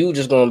 you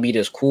just gonna be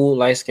this cool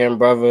light-skinned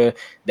brother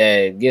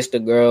that gets the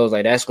girls,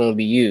 like that's gonna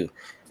be you.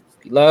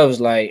 He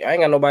loves, like, I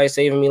ain't got nobody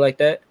saving me like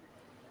that.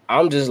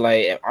 I'm just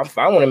like, if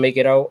I want to make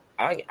it out,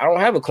 I don't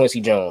have a Quincy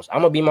Jones.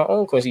 I'm gonna be my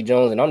own Quincy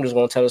Jones, and I'm just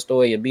gonna tell the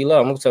story of B Love.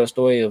 I'm gonna tell the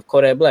story of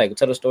Kodak Black,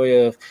 tell the story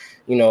of,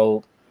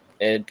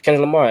 Kendrick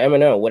Lamar,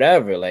 Eminem,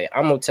 whatever. Like,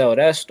 I'm gonna tell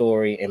that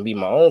story and be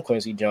my own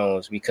Quincy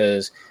Jones,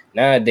 because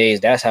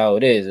nowadays that's how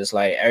it is. It's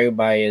like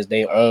everybody is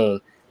their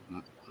own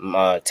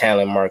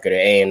talent marketer,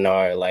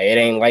 A&R. Like, it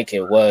ain't like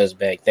it was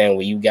back then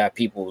where you got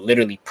people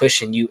literally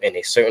pushing you in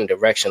a certain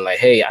direction. Like,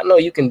 hey, I know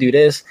you can do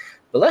this,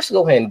 but let's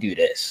go ahead and do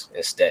this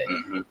instead.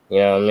 Mm-hmm. You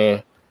know what I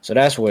mean? So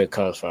that's where it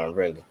comes from,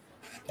 really.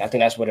 I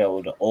think that's what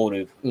the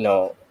older,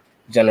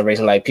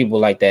 generation, like people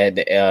like that,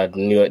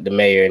 the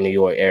mayor in New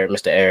York,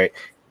 Mr. Eric,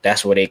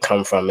 that's where they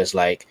come from. It's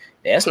like,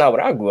 that's not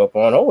what I grew up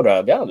on. Hold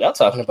up, y'all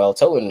talking about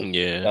toting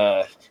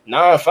 9-5,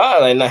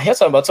 like now you're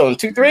talking about toting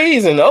 2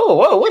 3s, and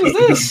whoa, what is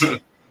this?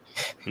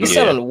 You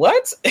selling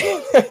what?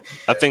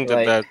 I think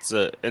that's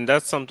and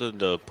that's something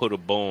to put a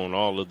bow on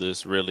all of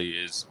this. Really,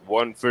 is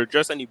one for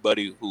just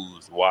anybody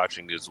who's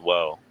watching as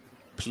well.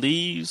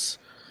 Please,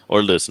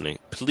 or listening,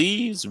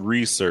 please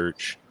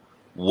research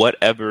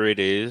whatever it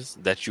is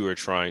that you are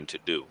trying to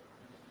do.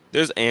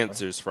 There's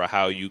answers for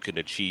how you can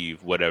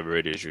achieve whatever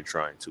it is you're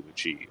trying to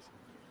achieve.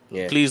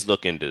 Yeah. Please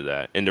look into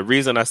that. And the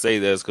reason I say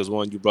that is because,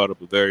 one, you brought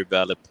up a very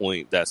valid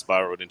point that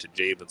spiraled into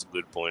Javen's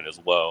good point as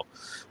well,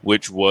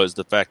 which was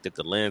the fact that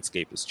the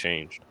landscape has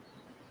changed.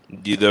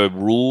 The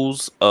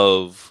rules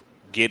of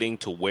getting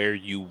to where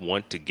you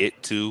want to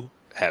get to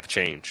have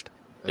changed.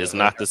 It's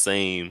not the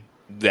same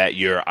that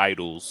your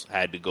idols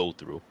had to go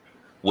through.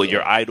 what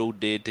your idol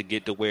did to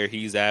get to where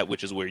he's at,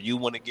 which is where you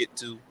want to get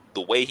to.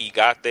 The way he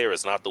got there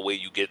is not the way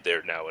you get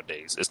there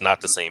nowadays. It's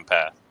not the same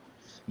path.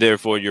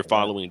 Therefore, you're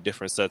following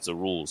different sets of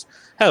rules.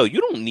 Hell,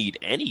 you don't need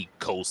any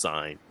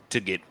cosign to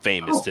get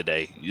famous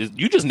today.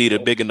 You just need a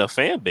big enough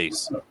fan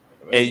base.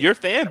 And your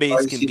fan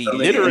base can be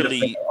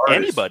literally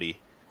anybody.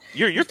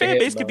 Your fan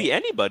base could be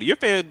anybody. Your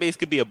fan base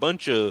could be a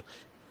bunch of,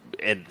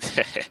 and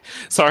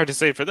sorry to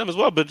say for them as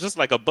well, but just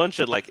like a bunch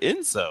of like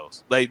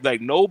incels. Like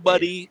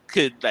nobody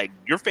could, like,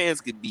 your fans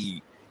could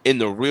be in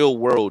the real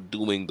world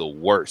doing the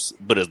worst.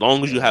 But as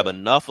long as you have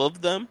enough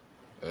of them,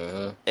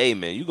 hey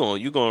man, you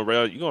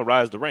gonna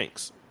rise the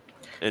ranks.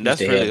 And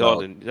that's really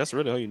all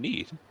you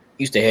need.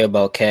 Used to hear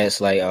about cats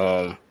like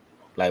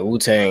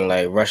Wu-Tang,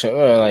 like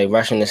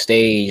rushing the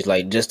stage,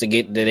 like just to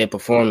get to their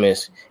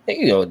performance.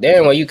 You know,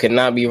 damn well you could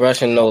not be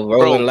rushing no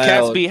Rolling Loud.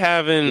 Cats be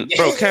having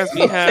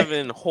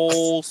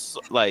whole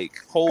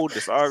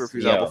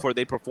discographies out before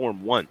they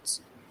perform once.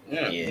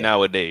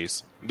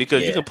 Nowadays,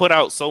 because you can put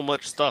out so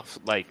much stuff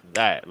like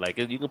that. Like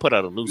you can put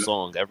out a new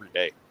song every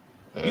day.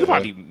 You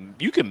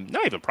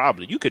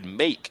could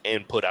make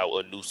and put out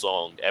a new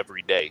song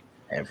every day.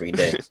 Every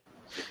day.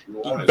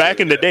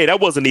 Back in the day, that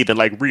wasn't even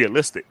like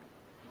realistic.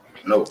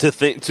 No. To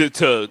think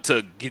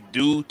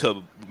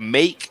to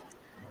make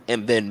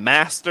and then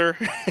master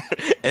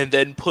and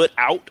then put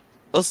out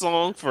a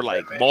song for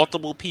like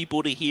multiple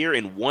people to hear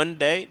in one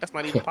day. That's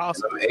not even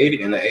possible.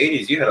 In the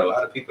 80s, you had a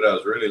lot of people that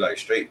was really like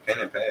straight pen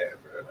and pad,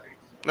 bro. Like,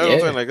 that's what I'm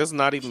saying. Like, it's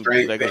not even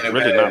like it's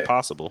really not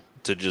possible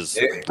to just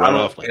run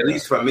off like at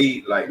least for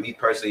me, like me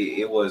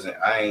personally, it wasn't.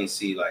 I ain't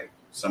see like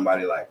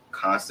somebody like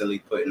constantly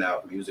putting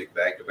out music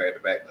back to back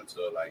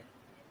until like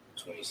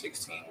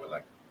 2016 or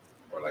like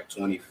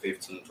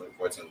 2015,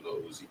 2014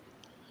 Lil Uzi.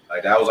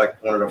 Like that was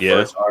like one of the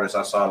first artists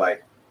I saw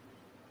like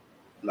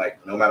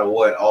no matter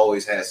what,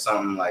 always had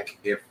something, like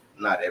if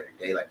not every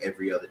day, like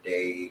every other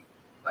day,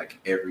 like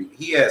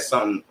he had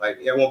something, like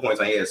at one point in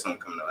time he had something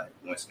coming out like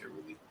Wednesday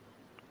really.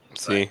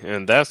 See,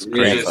 and that's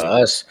crazy. For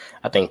us,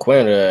 I think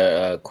Quinn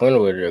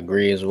would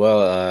agree as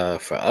well.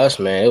 For us,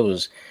 man, it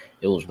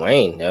was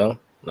Wayne, yo.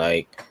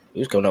 Like he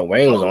was coming up.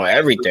 Wayne was on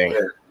everything.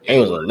 He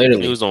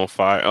was on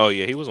fire. Oh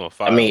yeah, he was on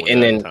fire. I mean,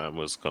 and then time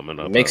was coming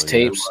up.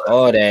 Mixtapes,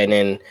 all that, and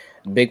then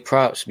big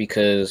props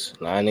because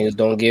a lot of niggas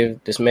don't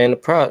give this man the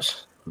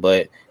props.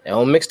 But that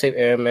whole mixtape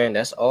era, man,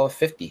 that's all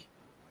 50.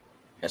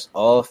 That's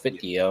all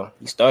 50, yo.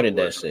 He started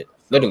that shit.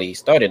 Literally, he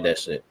started that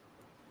shit.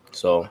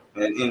 So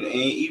and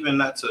even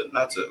not to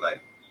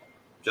like,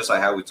 just like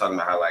how we talking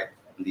about how like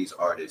these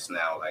artists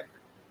now, like,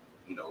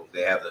 you know,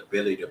 they have the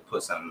ability to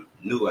put something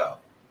new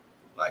out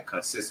like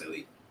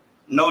consistently.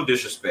 No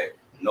disrespect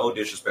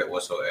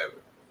whatsoever.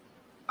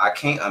 I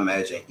can't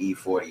imagine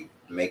E40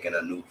 making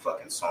a new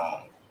fucking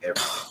song every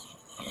day.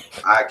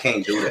 I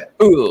can't do that.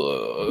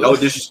 No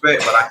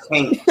disrespect, but I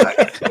can't.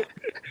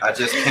 I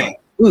just can't.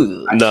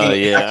 I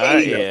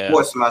can't even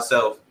force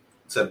myself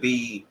to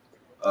be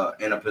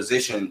in a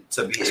position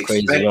to be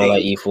expecting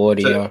like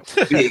E40,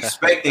 to be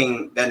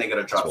expecting that nigga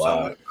to drop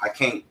something. I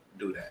can't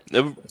do that.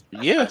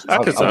 Yeah, I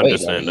can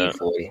understand that.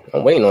 E40.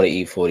 I'm waiting on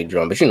the E40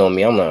 drum, but you know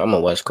me, I'm a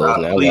West Coast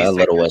man. I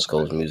love the West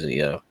Coast music,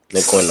 yeah.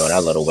 Nick Quinn, I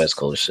love the West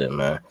Coast shit,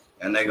 man.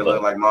 And nigga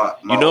look like my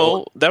you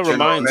know, that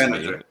reminds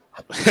manager. Me.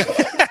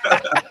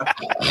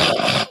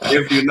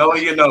 If you know,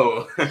 you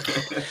know.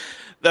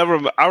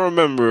 I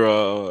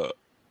remember.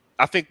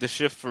 I think the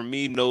shift for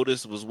me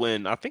noticed was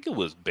when I think it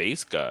was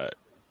Bass God,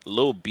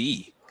 Lil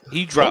B.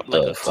 He dropped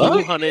like a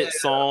 200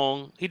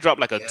 song. He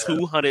dropped like a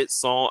 200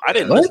 song. I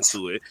didn't listen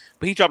to it,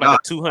 but he dropped like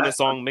a 200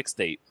 song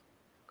mixtape.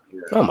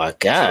 Oh my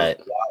god!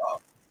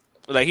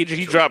 Like he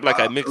dropped like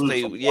a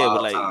mixtape, with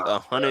like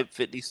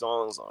 150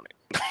 songs on it.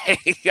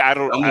 I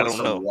don't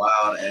know.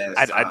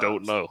 I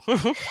don't know.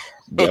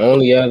 The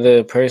only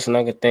other person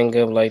I could think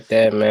of like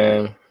that,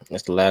 man,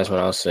 that's the last one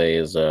I'll say,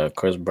 is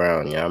Chris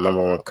Brown. Yeah, I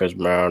remember when Chris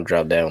Brown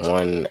dropped that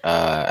one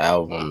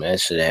album. That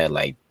shit had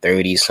like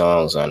 30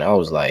 songs on it. I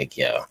was like,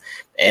 yo.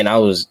 And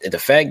the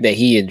fact that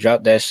he had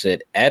dropped that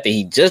shit after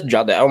he just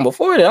dropped the album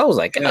before that, I was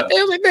like, God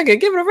damn, like, nigga,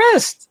 give it a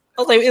rest.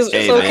 I was like, it's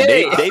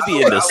okay. Man, they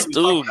be in the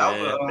stew,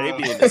 man. They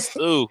be in the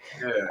stew.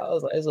 I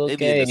was like, it's okay.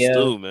 They be in the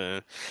stew,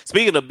 man.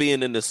 Speaking of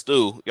being in the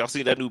stew, y'all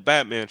seen that new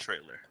Batman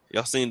trailer?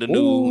 Y'all seen the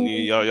new?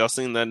 Y'all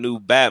seen that new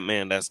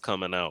Batman that's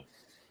coming out?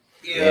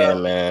 Yeah,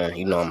 man.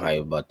 You know I'm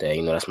hyped about that.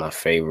 You know that's my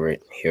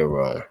favorite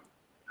hero.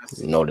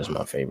 You know that's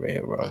my favorite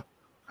hero.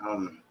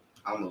 I'm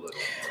a little.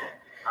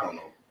 I don't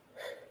know.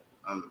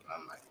 I'm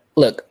like.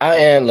 Look,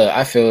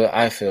 I feel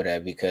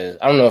that because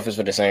I don't know if it's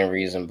for the same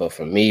reason, but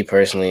for me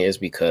personally, it's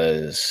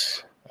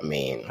because I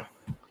mean,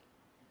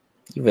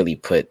 you really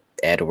put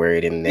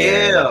Edward in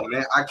there. Yeah,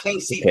 man, I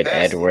can't see put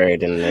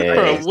Edward in there.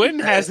 Bro,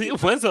 when's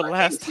the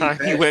last time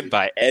he went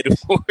by Edward?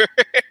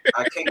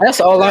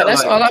 That's all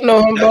I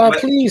know him by.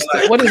 Please,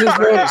 what is his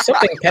name?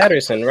 Something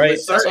Patterson, right?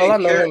 That's all I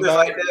know him by.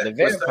 Like the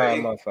vampire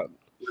motherfucker.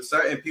 With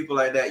certain people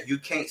like that, you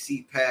can't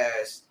see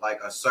past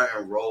like a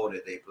certain role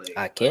that they play.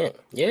 I can't.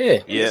 Yeah.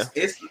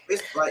 It's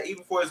like,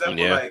 even for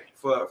example, like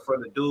for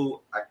the dude,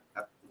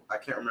 I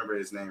can't remember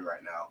his name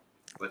right now.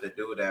 but the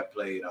dude that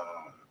played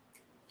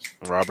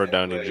Robert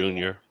Downey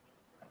Jr.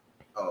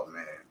 Oh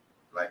man,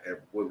 like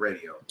with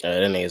radio.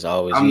 That nigga's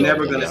always. I'm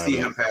never gonna see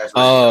him pass.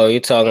 Oh, you're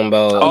talking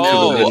about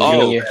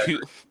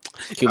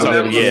Cuba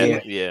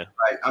Gooding Jr.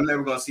 Like I'm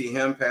never gonna see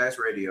him pass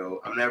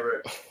radio.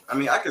 I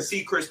mean, I could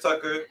see Chris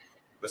Tucker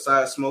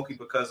besides Smokey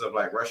because of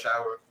like Rush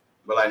Hour,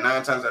 but like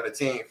 9 times out of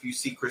 10, if you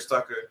see Chris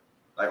Tucker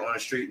like on the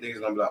street, niggas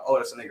gonna be like, oh,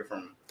 that's a nigga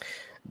from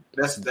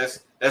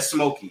that's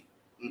Smokey.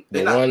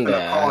 They're not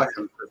gonna call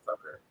him Chris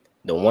Tucker.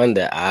 The one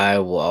that I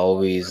will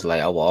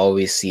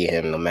always see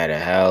him no matter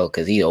how,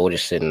 because he's older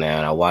shit now,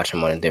 and I watch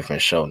him on a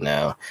different show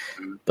now.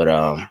 But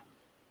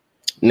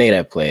nigga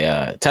that play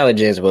Tyler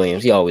James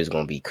Williams, he always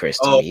gonna be Chris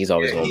to me. He's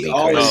always gonna be Chris.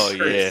 Oh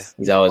yeah,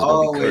 he's always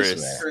gonna be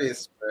Chris,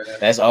 man.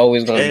 That's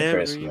always gonna be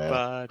Chris,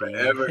 man.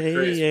 Forever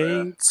Chris.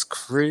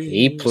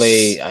 He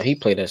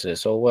played that shit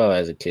so well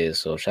as a kid.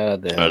 So shout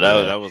out to him. Oh,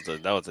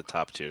 that was a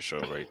top tier show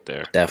right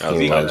there.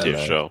 Definitely that was a top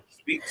tier show.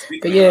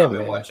 But yeah, I've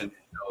been watching a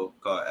show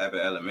called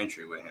Abbott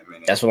Elementary with him.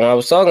 That's what I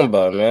was talking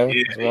about, man.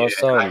 Yeah, That's what I was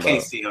talking about. I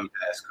can't see him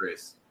past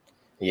Chris.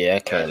 Yeah, I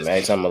can't. Man,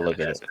 every time I look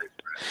at it.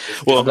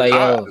 Well, like,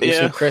 yo, do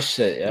some Chris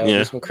shit. Yo,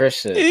 do some Chris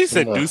shit. He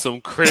said, do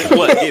some Chris.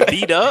 What? Get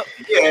beat up?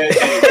 Yeah.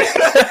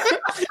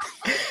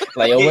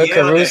 Like, yo, where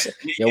Caruso?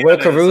 Yo, where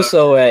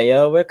Caruso at?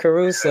 Yo, where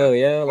Caruso?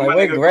 Yo, like,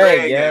 where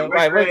Greg? Yo,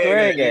 right, where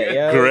Greg at?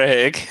 Yo,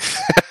 Greg.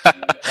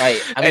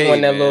 Like, I be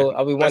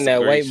wanting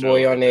that white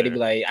boy on there to be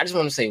like, I just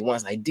want to say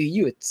once, like, dude,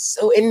 you were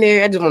so in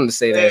there. I just wanted to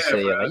say that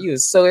shit. Yo, like, you were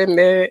so in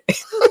there.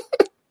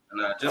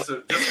 Nah, just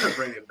to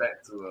bring it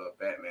back to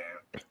Batman.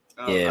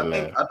 Yeah,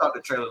 man. I thought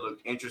the trailer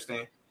looked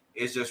interesting.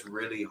 It's just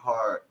really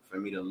hard for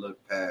me to look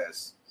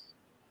past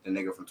the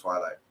nigga from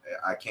Twilight.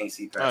 I can't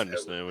see past that. I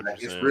understand what you're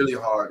saying. It's really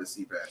hard to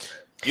see past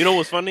that. You know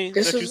what's funny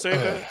that you say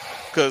that?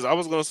 Because I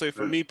was gonna say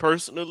for me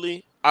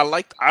personally, I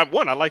liked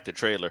the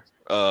trailer.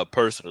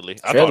 Personally,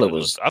 I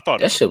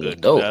thought that shit was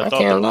dope. I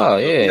can't lie.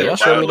 Yeah, y'all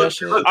showed me that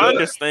shit. I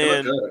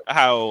understand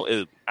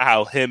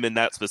how him in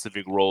that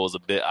specific role is a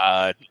bit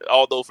odd.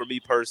 Although for me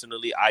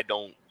personally, I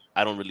don't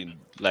really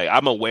like.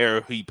 I'm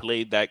aware he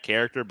played that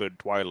character, but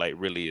Twilight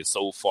really is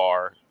so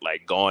far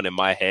like gone in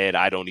my head.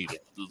 I don't even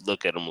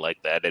look at him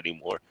like that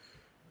anymore.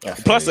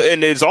 Plus,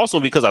 and it's also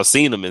because I've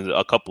seen him in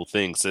a couple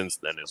things since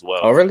then as well.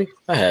 Oh, really?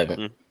 I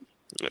haven't.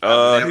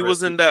 He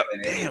was in that.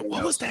 Damn,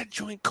 what was that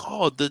joint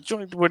called? The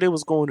joint where they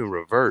was going in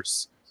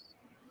reverse.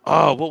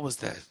 Oh, what was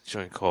that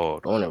joint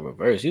called? Going in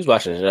reverse. You was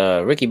watching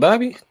Ricky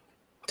Bobby?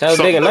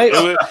 Talladega Nights?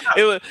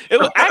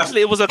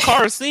 It was a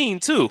car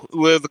scene too,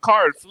 where the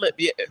car flipped.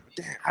 Yeah,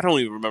 I don't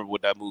even remember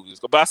what that movie was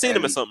called, but I seen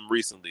him in something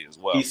recently as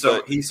well.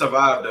 He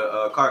survived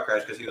a car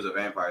crash because he was a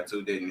vampire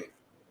too, didn't he?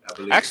 I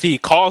believe. Actually, he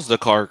caused the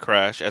car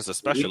crash as a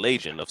special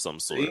agent of some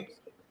sort.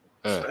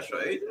 Special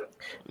agent?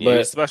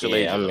 Yeah, special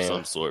agent of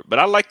some sort. But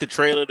I like the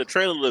trailer. The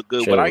trailer looked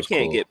good. What I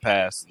can't get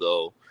past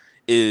though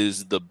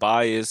is the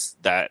bias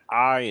that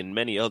I and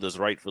many others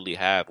rightfully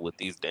have with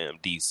these damn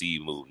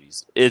DC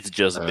movies. It's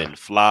just been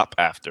flop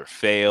after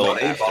fail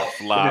after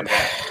flop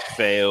after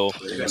fail,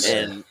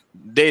 and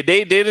they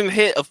didn't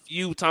hit a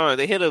few times.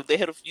 They hit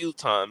a few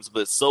times,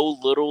 but so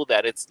little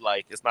that it's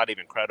like it's not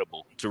even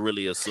credible to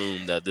really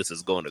assume that this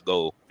is going to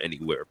go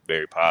anywhere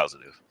very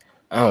positive.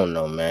 I don't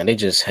know, man. They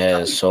just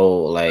had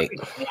so like,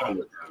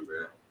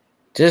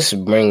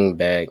 just bring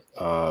back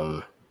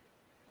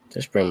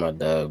Just bring my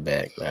dog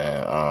back,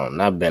 man.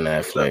 Not Ben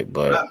Affleck,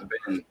 but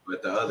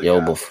the other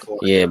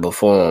guy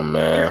before him,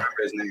 man. I can't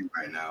remember his name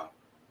right now.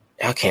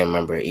 I can't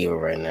remember it either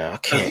right now. I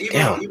can't.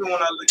 Even when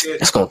I look at,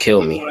 that's gonna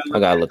kill me. I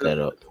gotta look that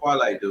up.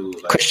 Twilight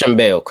dude, like, Christian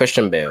Bale. But even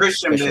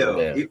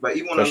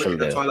when I look at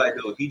the Twilight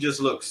dude, he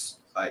just looks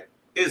like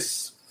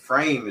his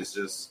frame is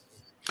just.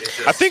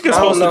 I think it's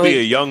supposed to be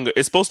a younger.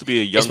 It's supposed to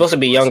be a younger. It's supposed to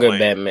be younger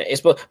Batman.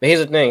 But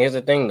here's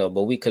the thing though.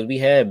 But we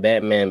had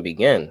Batman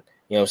Begin.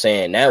 You know what I'm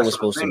saying? That was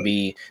supposed to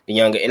be the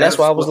younger, and that's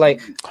why I was like,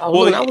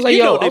 where's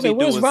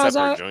Ra's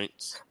al?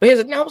 But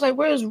I was like,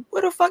 where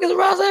the fuck is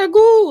Ra's al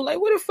Ghul?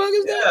 Like, where the fuck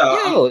is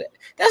that? Yo,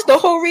 that's the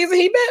whole reason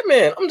he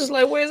Batman. I'm just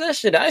like, where's that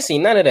shit? I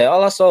seen none of that.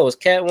 All I saw was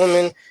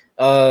Catwoman.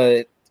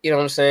 You know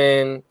what I'm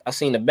saying? I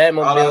seen the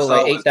Batmobile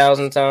like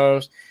 8,000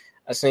 times.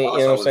 I seen, you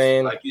know what I'm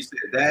saying? Like you said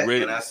that,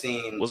 and I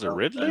seen was it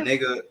Riddler?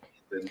 Riddler,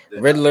 and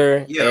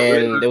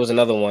Riddler. There was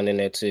another one in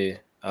there too.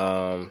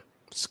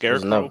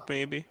 Scarecrow,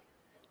 maybe.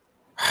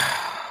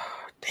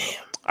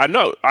 Damn. I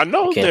know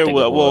there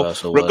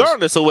was. Well,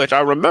 regardless of which,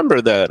 I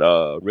remember that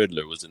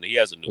Riddler was in. He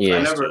has a new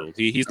costume.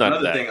 He's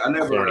not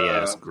that corny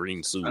ass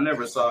green suit. I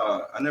never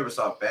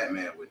saw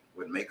Batman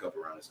with makeup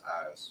around his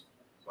eyes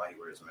while he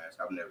wears his mask.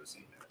 I've never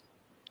seen that.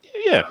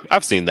 Yeah,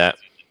 I've seen that.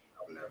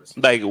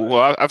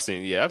 I've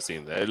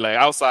seen that. Like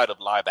outside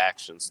of live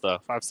action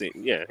stuff, I've seen.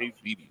 Yeah, he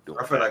be doing.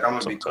 I feel like I'm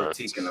gonna be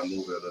critiquing a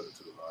movie a little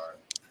too hard.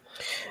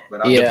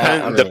 But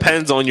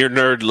depends on your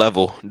nerd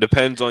level.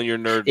 Depends on your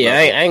nerd. Yeah,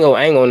 level.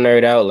 I ain't gonna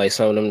nerd out like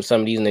some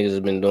of these niggas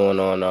have been doing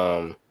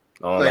on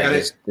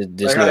this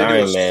new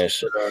Iron Man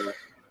shit.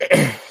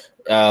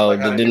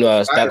 The new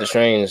Doctor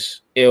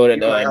Strange.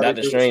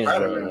 Doctor Strange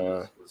was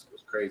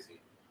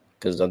crazy.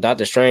 Because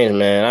Doctor Strange,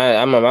 man,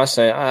 I remember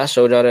I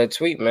showed y'all that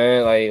tweet,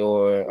 man, like,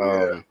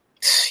 or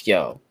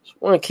yo,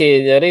 one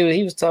kid,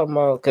 he was talking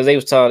about, because they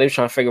was trying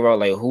to figure out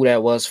like who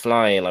that was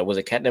flying, like was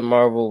it Captain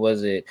Marvel,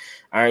 was it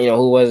Iron,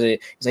 who was it?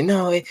 He's like,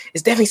 no,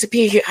 it's definitely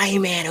Superior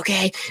Iron Man.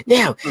 Okay,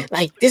 now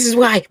like this is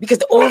why, because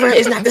the aura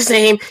is not the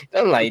same.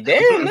 I'm like,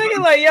 damn, nigga,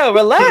 like, yo,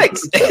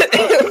 relax.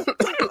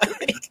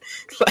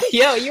 like,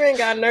 yo, you ain't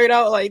got nerd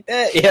out like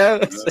that, yo.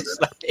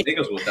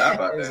 Niggas will die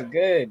about that. It's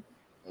good.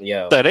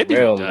 Yo, they be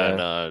real,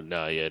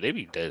 they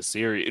be dead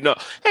serious. No,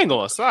 hang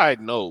on. Side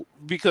note,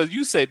 because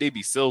you said they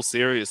be so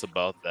serious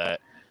about that.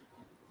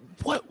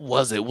 What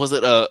was it? Was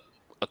it a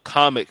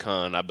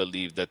Comic-Con? I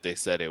believe that they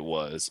said it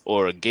was,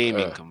 or a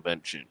gaming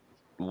convention.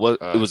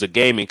 It was a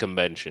gaming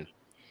convention.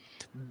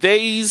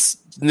 These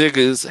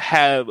niggas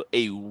have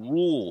a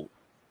rule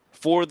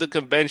for the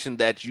convention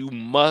that you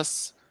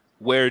must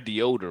wear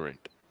deodorant.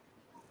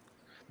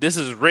 This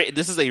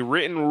is a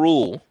written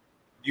rule.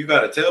 You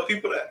gotta tell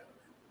people that.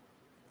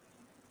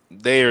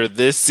 They are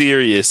this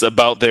serious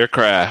about their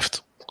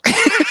craft.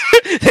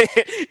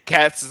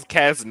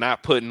 Cats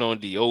not putting on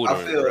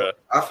deodorant.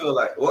 I feel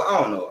like, well,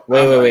 I don't know.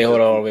 Wait,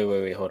 hold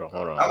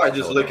on. I might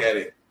just look at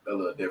it a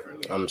little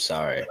differently. I'm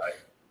sorry.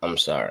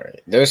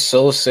 They're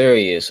so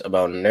serious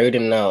about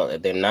nerding out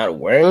that they're not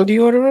wearing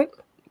deodorant?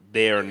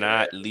 They are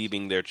not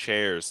leaving their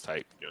chairs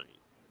type joint.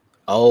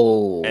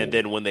 Oh. And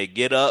then when they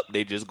get up,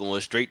 they just going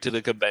straight to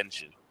the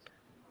convention.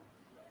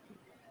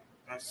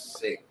 That's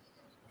sick.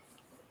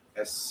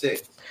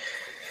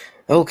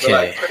 Okay.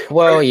 Like,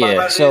 well,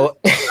 yeah. So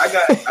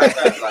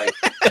I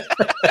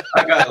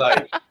got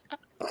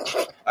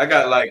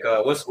like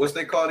what's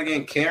they called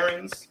again?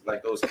 Karens,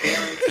 like those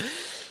Karens.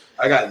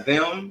 I got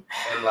them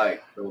and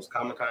like those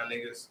Comic-Con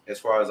niggas as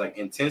far as like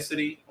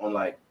intensity on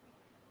like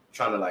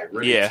trying to like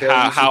really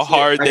how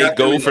hard they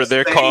go for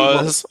their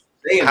cause.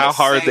 How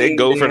hard they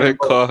go for their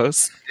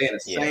cause. They in the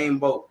same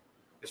boat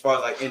as far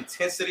as like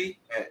intensity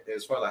and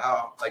as far as like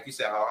how, like you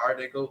said, how hard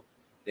they go.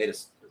 They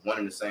just one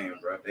and the same,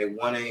 bro. They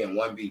 1A and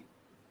 1B.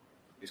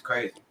 It's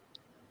crazy.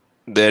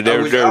 I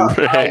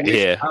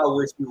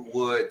wish you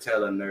would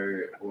tell a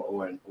nerd or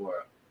one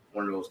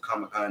of those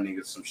Comic-Con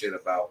niggas some shit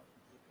about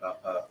a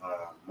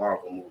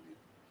Marvel movie.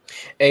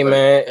 Hey,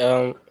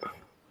 man,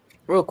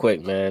 real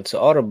quick, man, to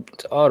all the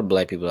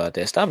black people out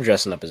there, stop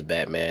dressing up as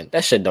Batman.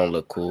 That shit don't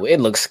look cool.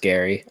 It looks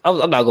scary.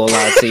 I'm not gonna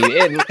lie to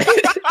you.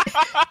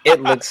 It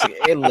looks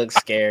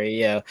scary,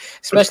 yeah.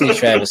 Especially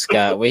Travis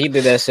Scott. When he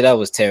did that shit, that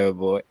was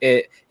terrible.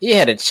 He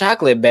had a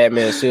chocolate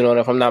Batman suit on,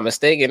 if I'm not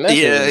mistaken. That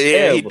shit was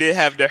terrible. He did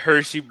have the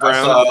Hershey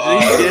Brown.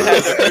 Batman.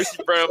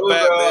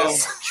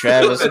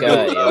 Travis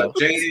Scott, yo.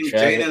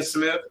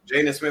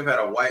 Jaden Smith had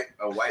a white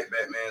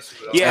Batman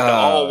suit on. Yeah, the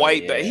all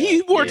white.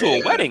 He wore to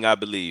a wedding, I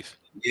believe.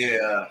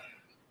 Yeah.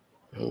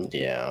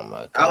 Yeah, oh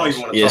my I don't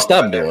even want to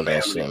stop doing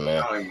that shit,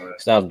 man.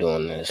 Stop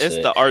doing that shit.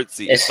 It's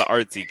the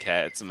artsy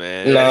cats,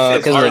 man. No,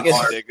 because like,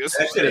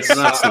 it's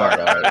not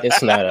art.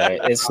 It's not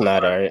art. It's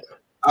not art.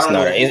 I don't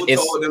know who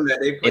told them that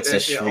they put it's that a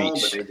shit reach. on,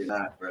 but they did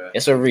not, bro.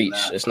 It's a reach.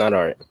 It's not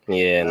art.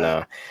 Yeah,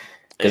 no.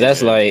 Because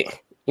that's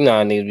like,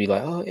 I need to be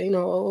like,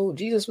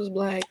 Jesus was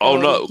black.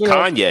 No,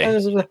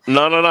 Kanye.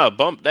 No,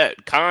 bump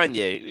that.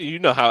 Kanye, you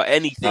know how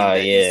anything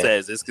that he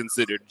says is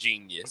considered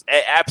genius.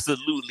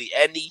 Absolutely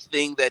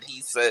anything that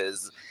he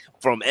says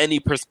from any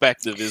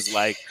perspective is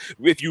like,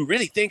 if you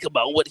really think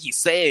about what he's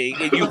saying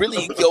and you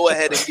really go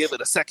ahead and give it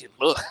a second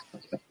look.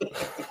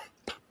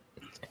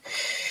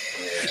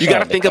 You got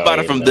to think about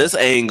it from this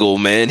angle,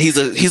 man. He's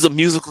a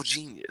musical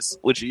genius,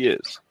 which he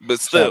is. But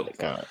still,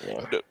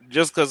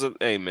 just because of,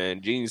 hey, man,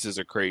 geniuses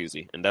are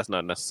crazy. And that's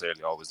not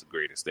necessarily always the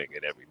greatest thing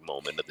at every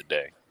moment of the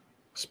day.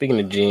 Speaking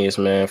of genius,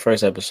 man,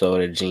 first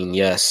episode of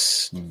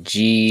Genius.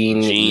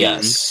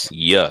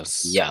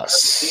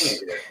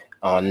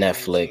 On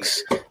Netflix.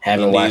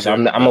 Haven't watched.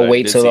 I'm gonna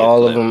wait till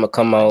all of them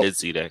come out. I did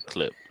see that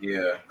clip.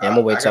 Yeah, I'm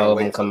gonna wait till all of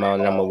them come out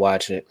and I'm gonna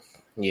watch it.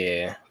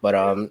 Yeah, but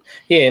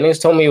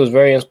niggas told me it was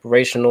very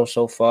inspirational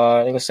so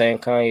far. I think it's saying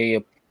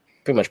Kanye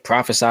pretty much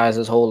prophesized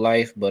his whole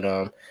life, but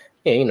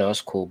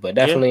it's cool. But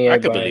definitely, I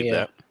can believe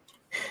that.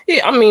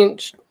 Yeah, I mean,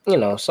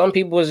 some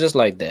people is just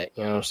like that.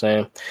 You know what I'm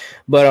saying?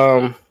 But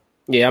I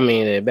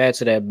mean, back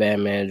to that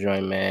Batman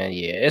joint, man.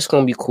 Yeah, it's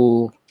gonna be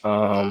cool.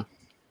 I'm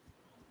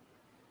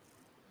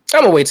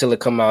gonna wait till it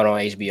come out on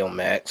HBO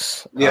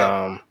Max.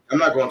 Yeah, I'm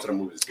not going to the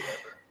movies.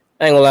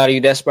 I ain't gonna lie to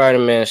you, that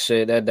Spider-Man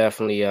shit, that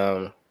definitely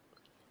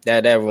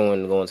that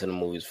ruined going to the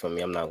movies for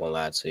me. I'm not gonna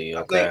lie to you.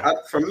 Okay? I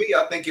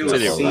think it was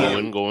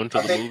going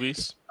to the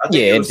movies. I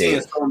think it was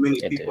seeing so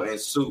many people in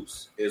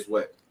suits is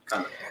what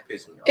kind of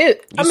pissed me off.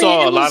 You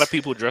saw a lot of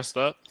people dressed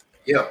up.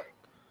 Yeah.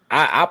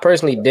 I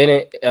personally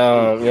didn't. You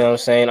know what I'm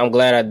saying? I'm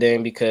glad I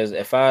didn't, because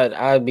if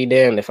I'd be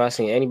damned if I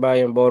seen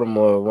anybody in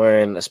Baltimore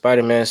wearing a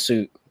Spider-Man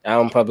suit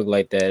out in public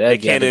like that. They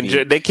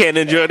can't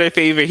enjoy their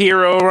favorite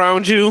hero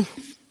around you.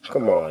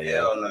 Come on,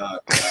 hell no.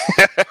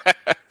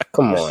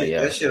 Come on,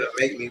 yeah. That should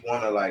make me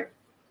want to like.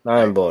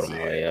 Not in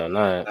Baltimore, yeah.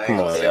 Come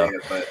on, yeah.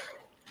 But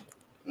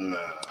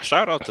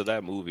Shout out to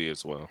that movie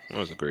as well. It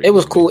was a great. It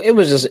was cool. It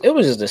was just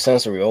the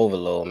sensory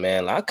overload,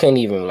 man. Like, I couldn't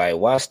even like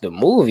watch the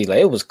movie. Like,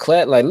 it was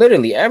clap. Like,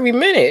 literally every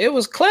minute it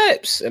was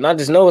claps, and I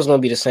just know it's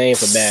gonna be the same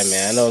for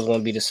Batman. I know it's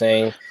gonna be the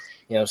same.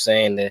 You know what I'm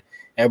saying? That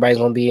everybody's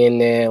gonna be in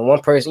there.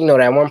 One person,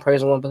 that one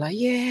person gonna be like,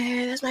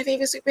 "Yeah, that's my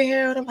favorite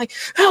superhero." And I'm like,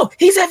 "Oh,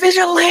 he's a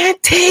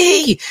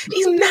vigilante.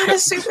 He's not a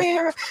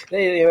superhero."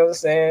 You know what I'm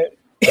saying?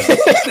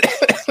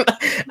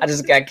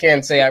 I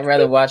can't say I'd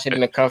rather watch it in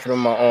the comfort of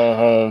my own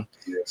home.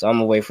 So I'm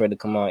gonna wait for it to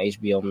come on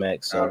HBO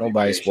Max. So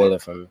nobody spoil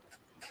it for me.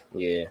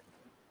 Yeah.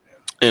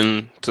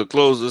 And to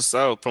close this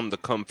out from the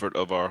comfort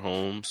of our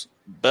homes,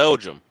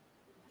 Belgium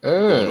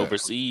going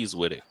overseas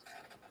with it.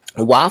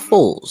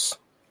 Waffles.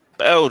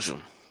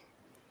 Belgium.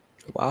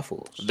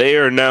 Waffles. They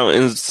are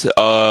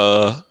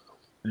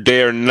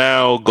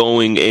now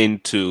going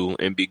into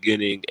and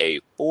beginning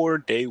a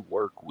 4-day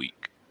work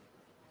week.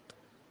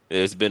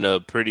 It's been a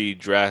pretty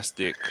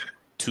drastic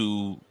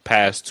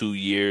past 2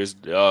 years.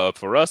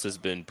 For us, it's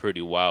been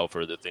pretty wild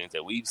for the things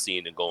that we've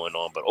seen and going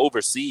on. But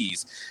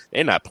overseas,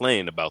 they're not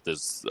playing about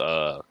this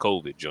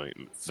COVID joint,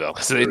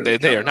 fellas.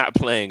 They are not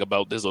playing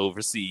about this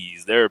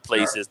overseas. There are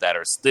places that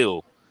are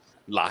still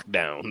locked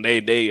down.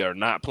 They are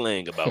not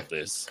playing about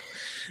this.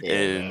 Yeah.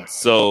 And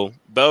so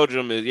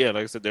Belgium is, like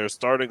I said, they're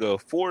starting a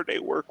 4-day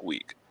work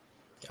week.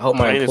 I hope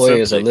my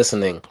employers are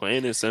listening.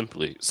 Plain and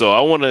simply. So I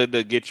wanted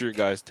to get your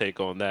guys' take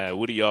on that.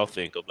 What do y'all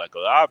think of? Like,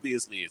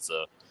 obviously, it's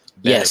a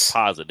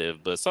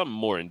positive, but something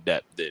more in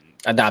depth than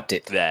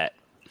adopted that.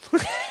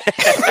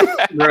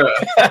 I don't know.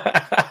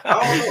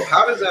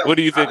 How does that? What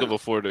do you think of a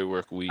 4-day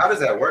work week? How does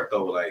that work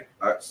though? Like,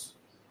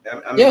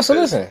 so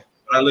listen. When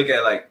I look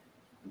at like,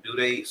 do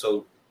they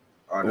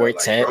work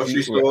 10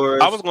 grocery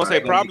stores? I was gonna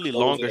say probably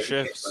longer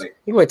shifts. Like,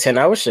 you work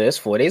 10-hour shifts,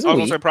 4 days a week. I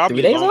was gonna say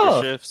probably 3 days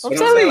off. Shifts. I'm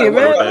telling you,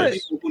 man.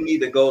 People who need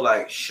to go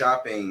like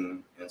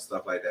shopping and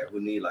stuff like that,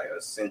 who need like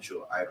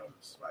essential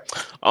items. Like,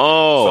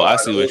 I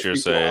see what you're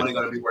saying. Only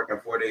gonna be working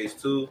 4 days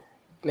too.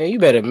 Man, you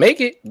better make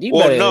it.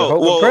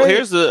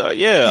 Here's the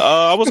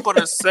I was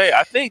gonna say,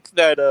 I think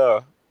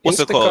that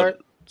what's it called?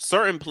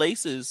 Certain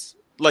places,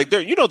 like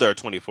there are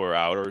 24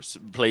 hours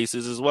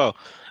places as well.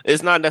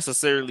 It's not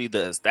necessarily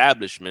the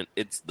establishment;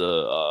 it's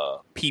the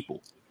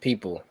people.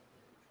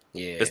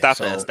 Yeah, it's not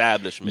the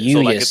establishment.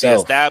 You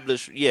yourself. If the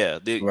established,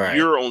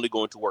 you're only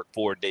going to work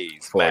 4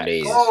 days. 4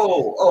 days.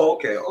 Oh,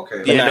 okay.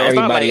 Yeah,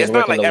 it's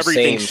not like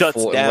everything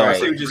shuts down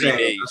for 3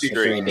 days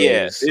straight.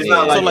 Yeah, it's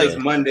not like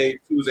it's Monday,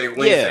 Tuesday,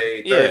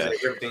 Wednesday, Thursday.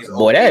 Everything's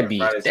boy,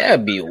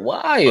 that'd be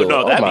wild.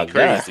 No, that'd be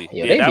crazy.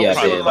 Yeah, they'd be out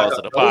there. Cause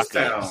an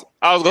apocalypse.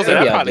 I was gonna say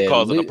that probably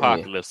caused an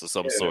apocalypse of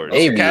some sort.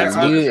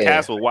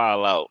 Cats will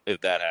wild out if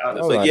that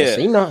happens. But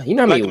you know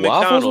how many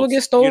waffles will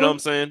get stolen? You know what I'm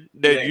saying?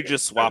 You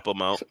just swap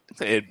them out.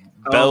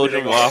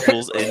 Belgian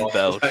waffles in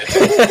Belgium.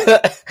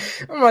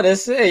 I'm about to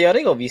say,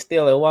 they gonna be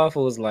stealing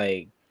waffles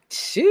like,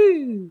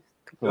 shoo.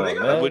 Come on,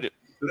 man.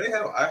 Do they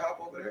have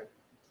IHOP over there?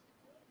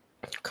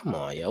 Come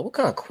on, yo. What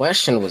kind of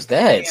question was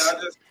that?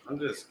 I'm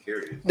just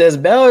curious. Does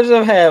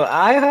Belgium have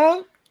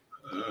IHOP?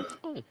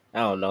 I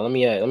don't know. Let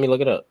me look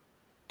it up.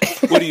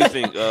 What do you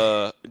think,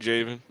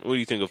 Javen? What do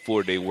you think of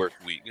 4-day work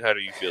week? How do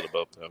you feel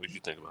about that? What do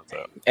you think about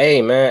that?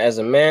 Hey, man, as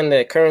a man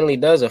that currently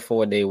does a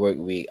 4-day work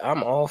week,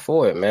 I'm all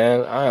for it,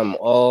 man. I am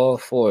all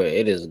for it.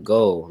 It is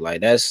gold.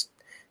 Like, it's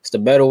the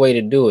better way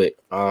to do it.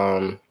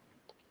 And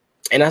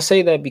I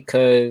say that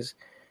because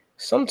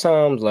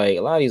sometimes, like,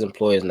 a lot of these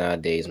employers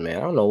nowadays, man,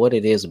 I don't know what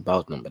it is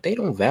about them, but they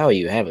don't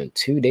value having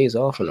 2 days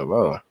off in a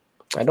row.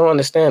 I don't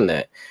understand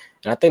that.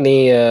 And I think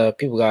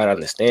people got to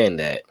understand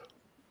that.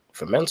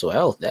 For mental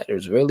health, that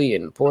is really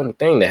an important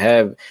thing to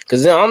have.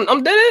 Because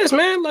I'm dead ass,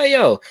 man. Like,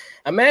 yo,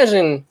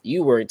 imagine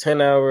you work 10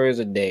 hours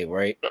a day,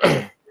 right?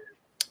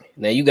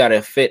 Now you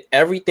gotta fit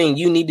everything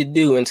you need to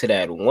do into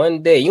that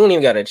one day. You don't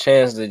even got a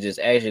chance to just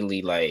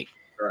actually like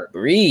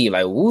breathe,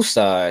 like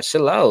woosah,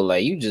 chill out.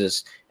 Like you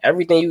just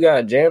everything you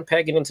got jam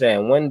pack it into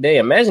that one day.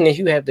 Imagine if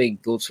you have to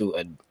go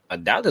to a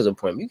doctor's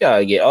appointment. You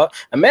gotta get all.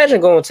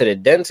 Imagine going to the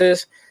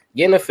dentist,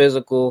 getting a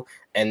physical.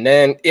 And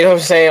then, you know what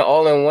I'm saying,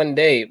 all in one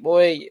day.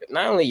 Boy,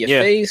 not only your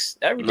face,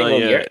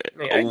 everything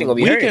will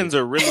be Weekends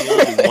are really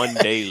only 1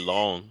 day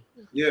long.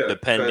 Yeah,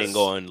 depending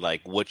on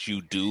like what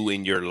you do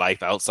in your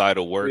life outside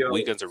of work.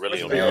 Weekends are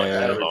really only 1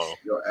 day long.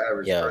 Your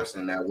average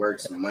person that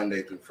works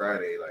Monday through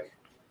Friday, like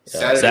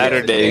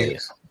Saturday.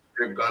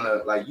 You're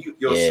gonna like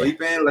you'll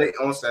sleep in late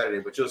on Saturday,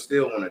 but you'll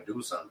still want to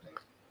do something.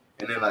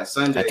 And then like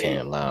Sunday,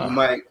 you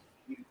might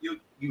you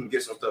can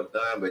get some stuff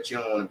done, but you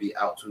don't want to be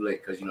out too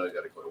late because you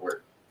got to go to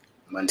work.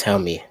 Monday. Tell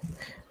me,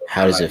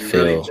 how does it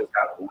feel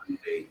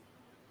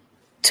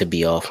to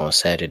be off on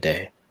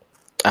Saturday?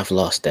 I've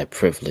lost that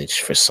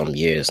privilege for some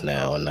years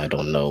now, and I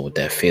don't know what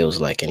that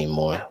feels like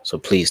anymore. So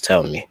please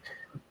tell me,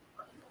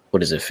 what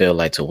does it feel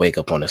like to wake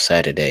up on a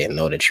Saturday and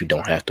know that you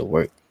don't have to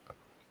work?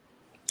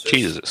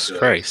 Jesus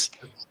Christ.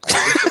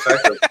 The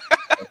fact of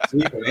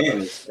sleeping in,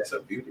 that's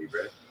a beauty,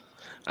 bro.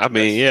 I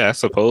mean, I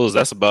suppose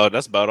that's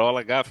about all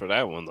I got for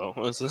that one, though.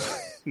 It's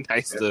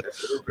nice to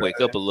wake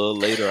up a little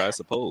later, I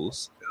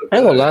suppose. I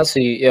ain't gonna lie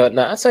to you.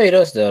 I'll tell you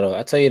this,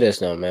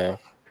 though. Man.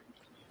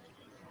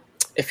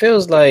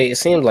 it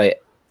seems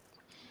like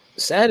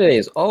Saturday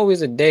is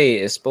always a day.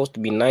 It's supposed to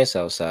be nice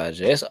outside.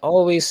 Yo. It's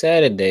always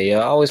Saturday. Yo.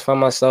 I always find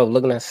myself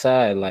looking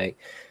outside like,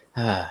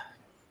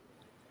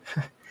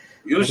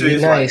 usually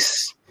it's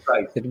nice.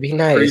 Like it'd be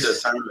nice.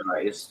 Predetermined,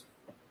 like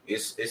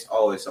it's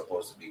always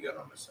supposed to be good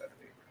on a Saturday.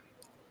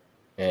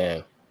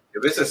 Yeah.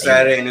 If it's a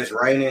Saturday and it's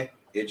raining,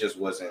 it just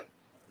wasn't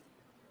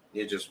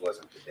the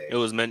day. It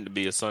was meant to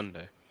be a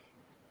Sunday.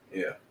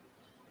 Yeah.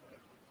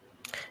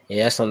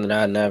 Yeah, that's something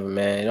I never,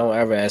 man. Don't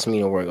ever ask me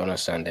to work on a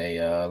Sunday,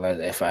 y'all.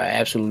 If I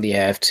absolutely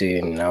have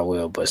to, then I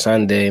will. But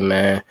Sunday,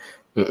 man,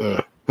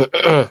 gotta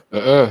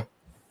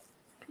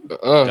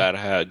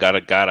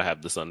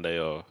have the Sunday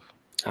off.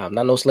 I'm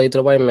not no slave to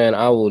the white man.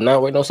 I will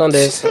not work no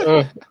Sundays.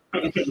 Don't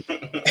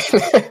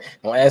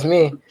ask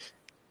me.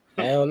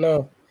 Hell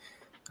no.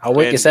 I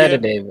work a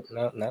Saturday,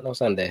 but not no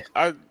Sunday.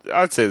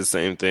 I'd say the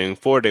same thing.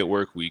 4-day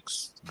work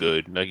week's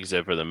good, like you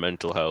said, for the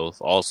mental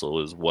health also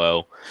as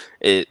well.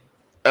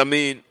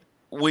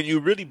 When you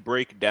really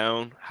break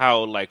down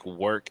how like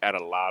work at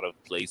a lot of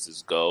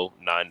places go,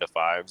 9 to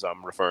 5s,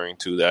 I'm referring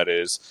to, that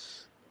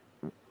is,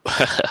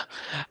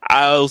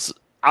 I'll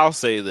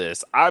say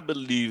this. I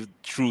believe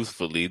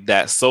truthfully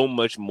that so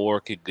much more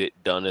could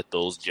get done at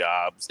those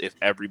jobs if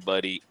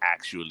everybody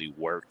actually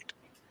worked.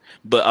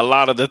 But a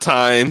lot of the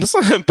times,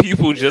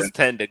 people just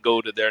tend to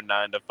go to their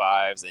 9 to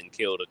 5s and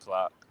kill the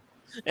clock.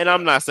 And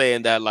I'm not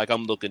saying that like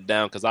I'm looking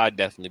down, because I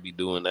definitely be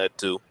doing that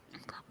too.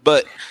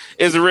 But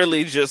it's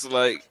really just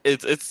like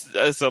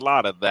it's a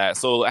lot of that.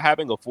 So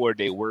having a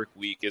 4-day work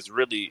week is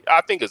really,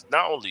 I think, it's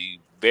not only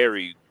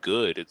very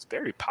good, it's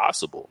very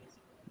possible.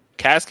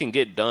 Cats can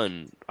get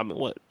done.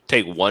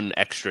 Take one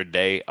extra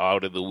day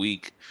out of the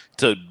week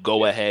to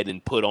go ahead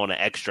and put on an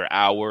extra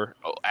hour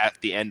at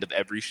the end of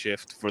every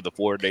shift for the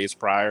 4 days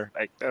prior.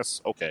 Like,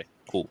 that's okay,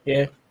 cool.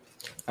 Yeah,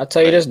 I'll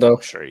tell you this though.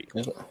 Straight.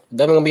 There's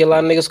definitely gonna be a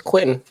lot of niggas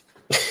quitting.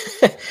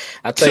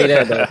 I'll tell you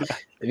that though,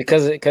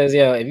 because if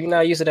you're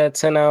not used to that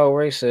 10-hour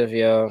work shift,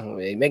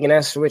 making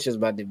that switch is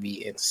about to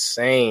be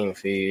insane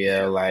for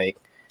you, like.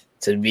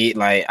 To be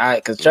like,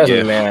 because trust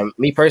me, man.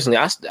 Me personally,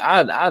 I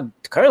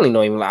currently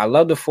don't even. I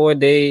love the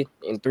 4-day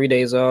and 3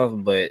 days off,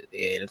 but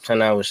the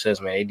 10-hour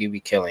shifts, man, they do be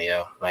killing,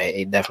 yo. Like,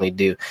 they definitely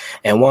do.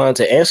 And wanted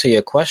to answer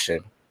your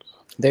question,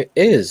 there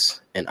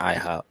is an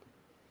IHOP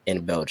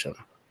in Belgium.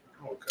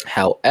 Okay.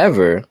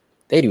 However,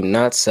 they do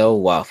not sell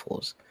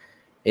waffles.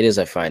 It is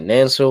a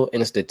financial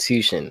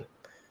institution.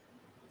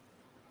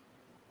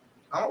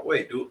 Oh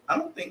wait, dude. I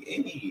don't think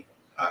any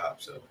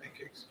IHOP sell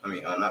pancakes.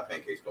 Not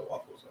pancakes, but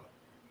waffles.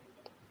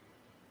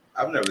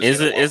 I've never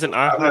seen Isn't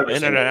IHOP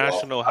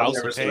International House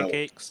of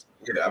Pancakes?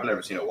 I've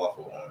never seen a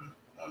waffle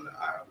on the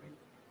IHOP menu.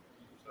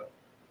 So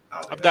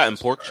I've gotten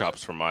pork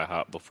chops from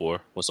IHOP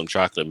before with some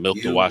chocolate milk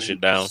to wash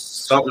it down.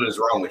 Something is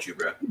wrong with you,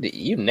 bro.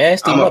 You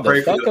nasty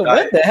motherfucker!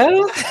 What the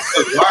hell?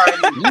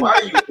 Why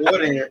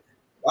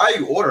are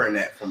you ordering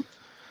that from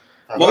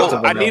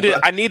well,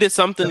 I needed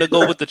something to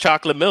go with the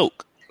chocolate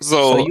milk,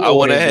 so I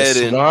went ahead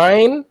and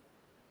swine.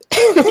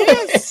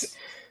 Yes,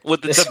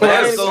 with the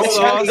Tabasco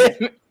sauce.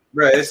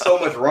 Bro, there's so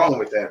much wrong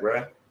with that,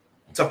 bro.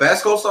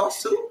 Tabasco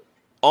sauce too?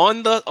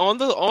 On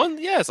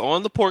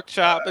the pork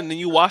chop, and then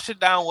you wash it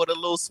down with a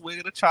little swig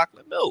of the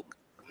chocolate milk.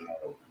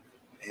 No.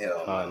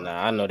 Hell no. Oh, no.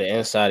 I know the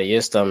inside of your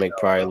stomach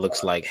probably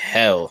looks like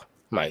hell.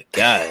 My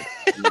God.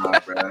 Nah,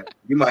 bro.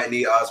 You might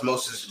need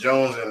Osmosis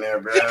Jones in there,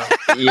 bro.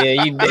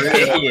 Yeah, you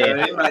did.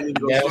 Yeah. You might need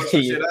to go sort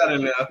some shit out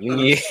in there.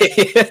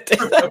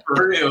 Yeah.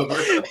 For real, bro.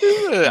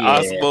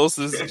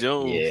 Osmosis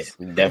Jones. Yeah,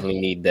 you definitely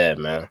need that,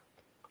 man.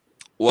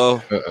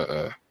 Well,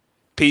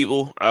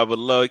 people, I would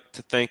like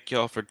to thank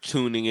y'all for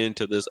tuning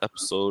into this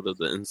episode of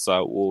the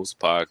Inside Wolves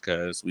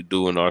podcast. We're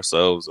doing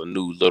ourselves a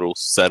new little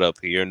setup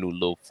here, new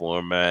little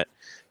format,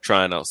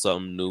 trying out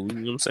something new. You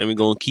know what I'm saying? We're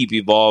going to keep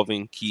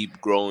evolving,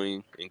 keep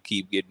growing, and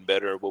keep getting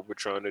better at what we're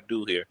trying to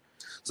do here.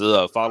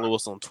 So follow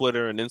us on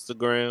Twitter and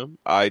Instagram.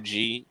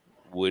 IG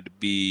would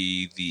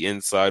be the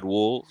Inside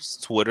Wolves.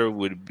 Twitter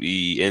would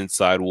be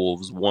Inside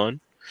Wolves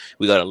 1.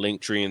 We got a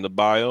link tree in the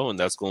bio, and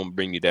that's going to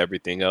bring you to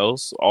everything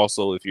else.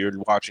 Also, if you're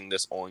watching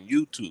this on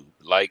YouTube,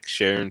 like,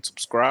 share, and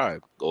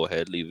subscribe. Go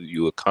ahead, leave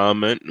you a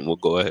comment, and we'll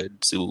go ahead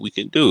and see what we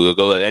can do. We'll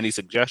go ahead. Any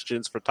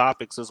suggestions for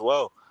topics as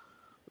well.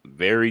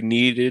 Very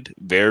needed,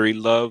 very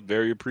loved,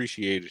 very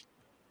appreciated.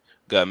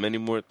 Got many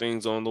more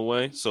things on the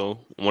way, so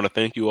I want to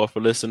thank you all for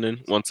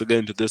listening once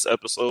again to this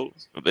episode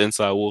of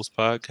Inside Wolves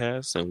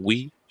Podcast, and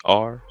we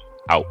are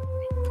out.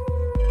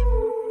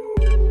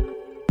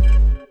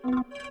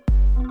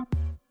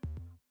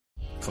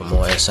 For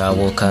more Inside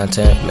Wolf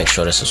content, make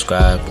sure to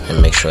subscribe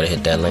and make sure to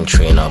hit that link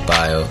tree in our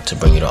bio to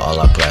bring you to all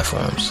our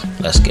platforms.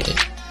 Let's get it.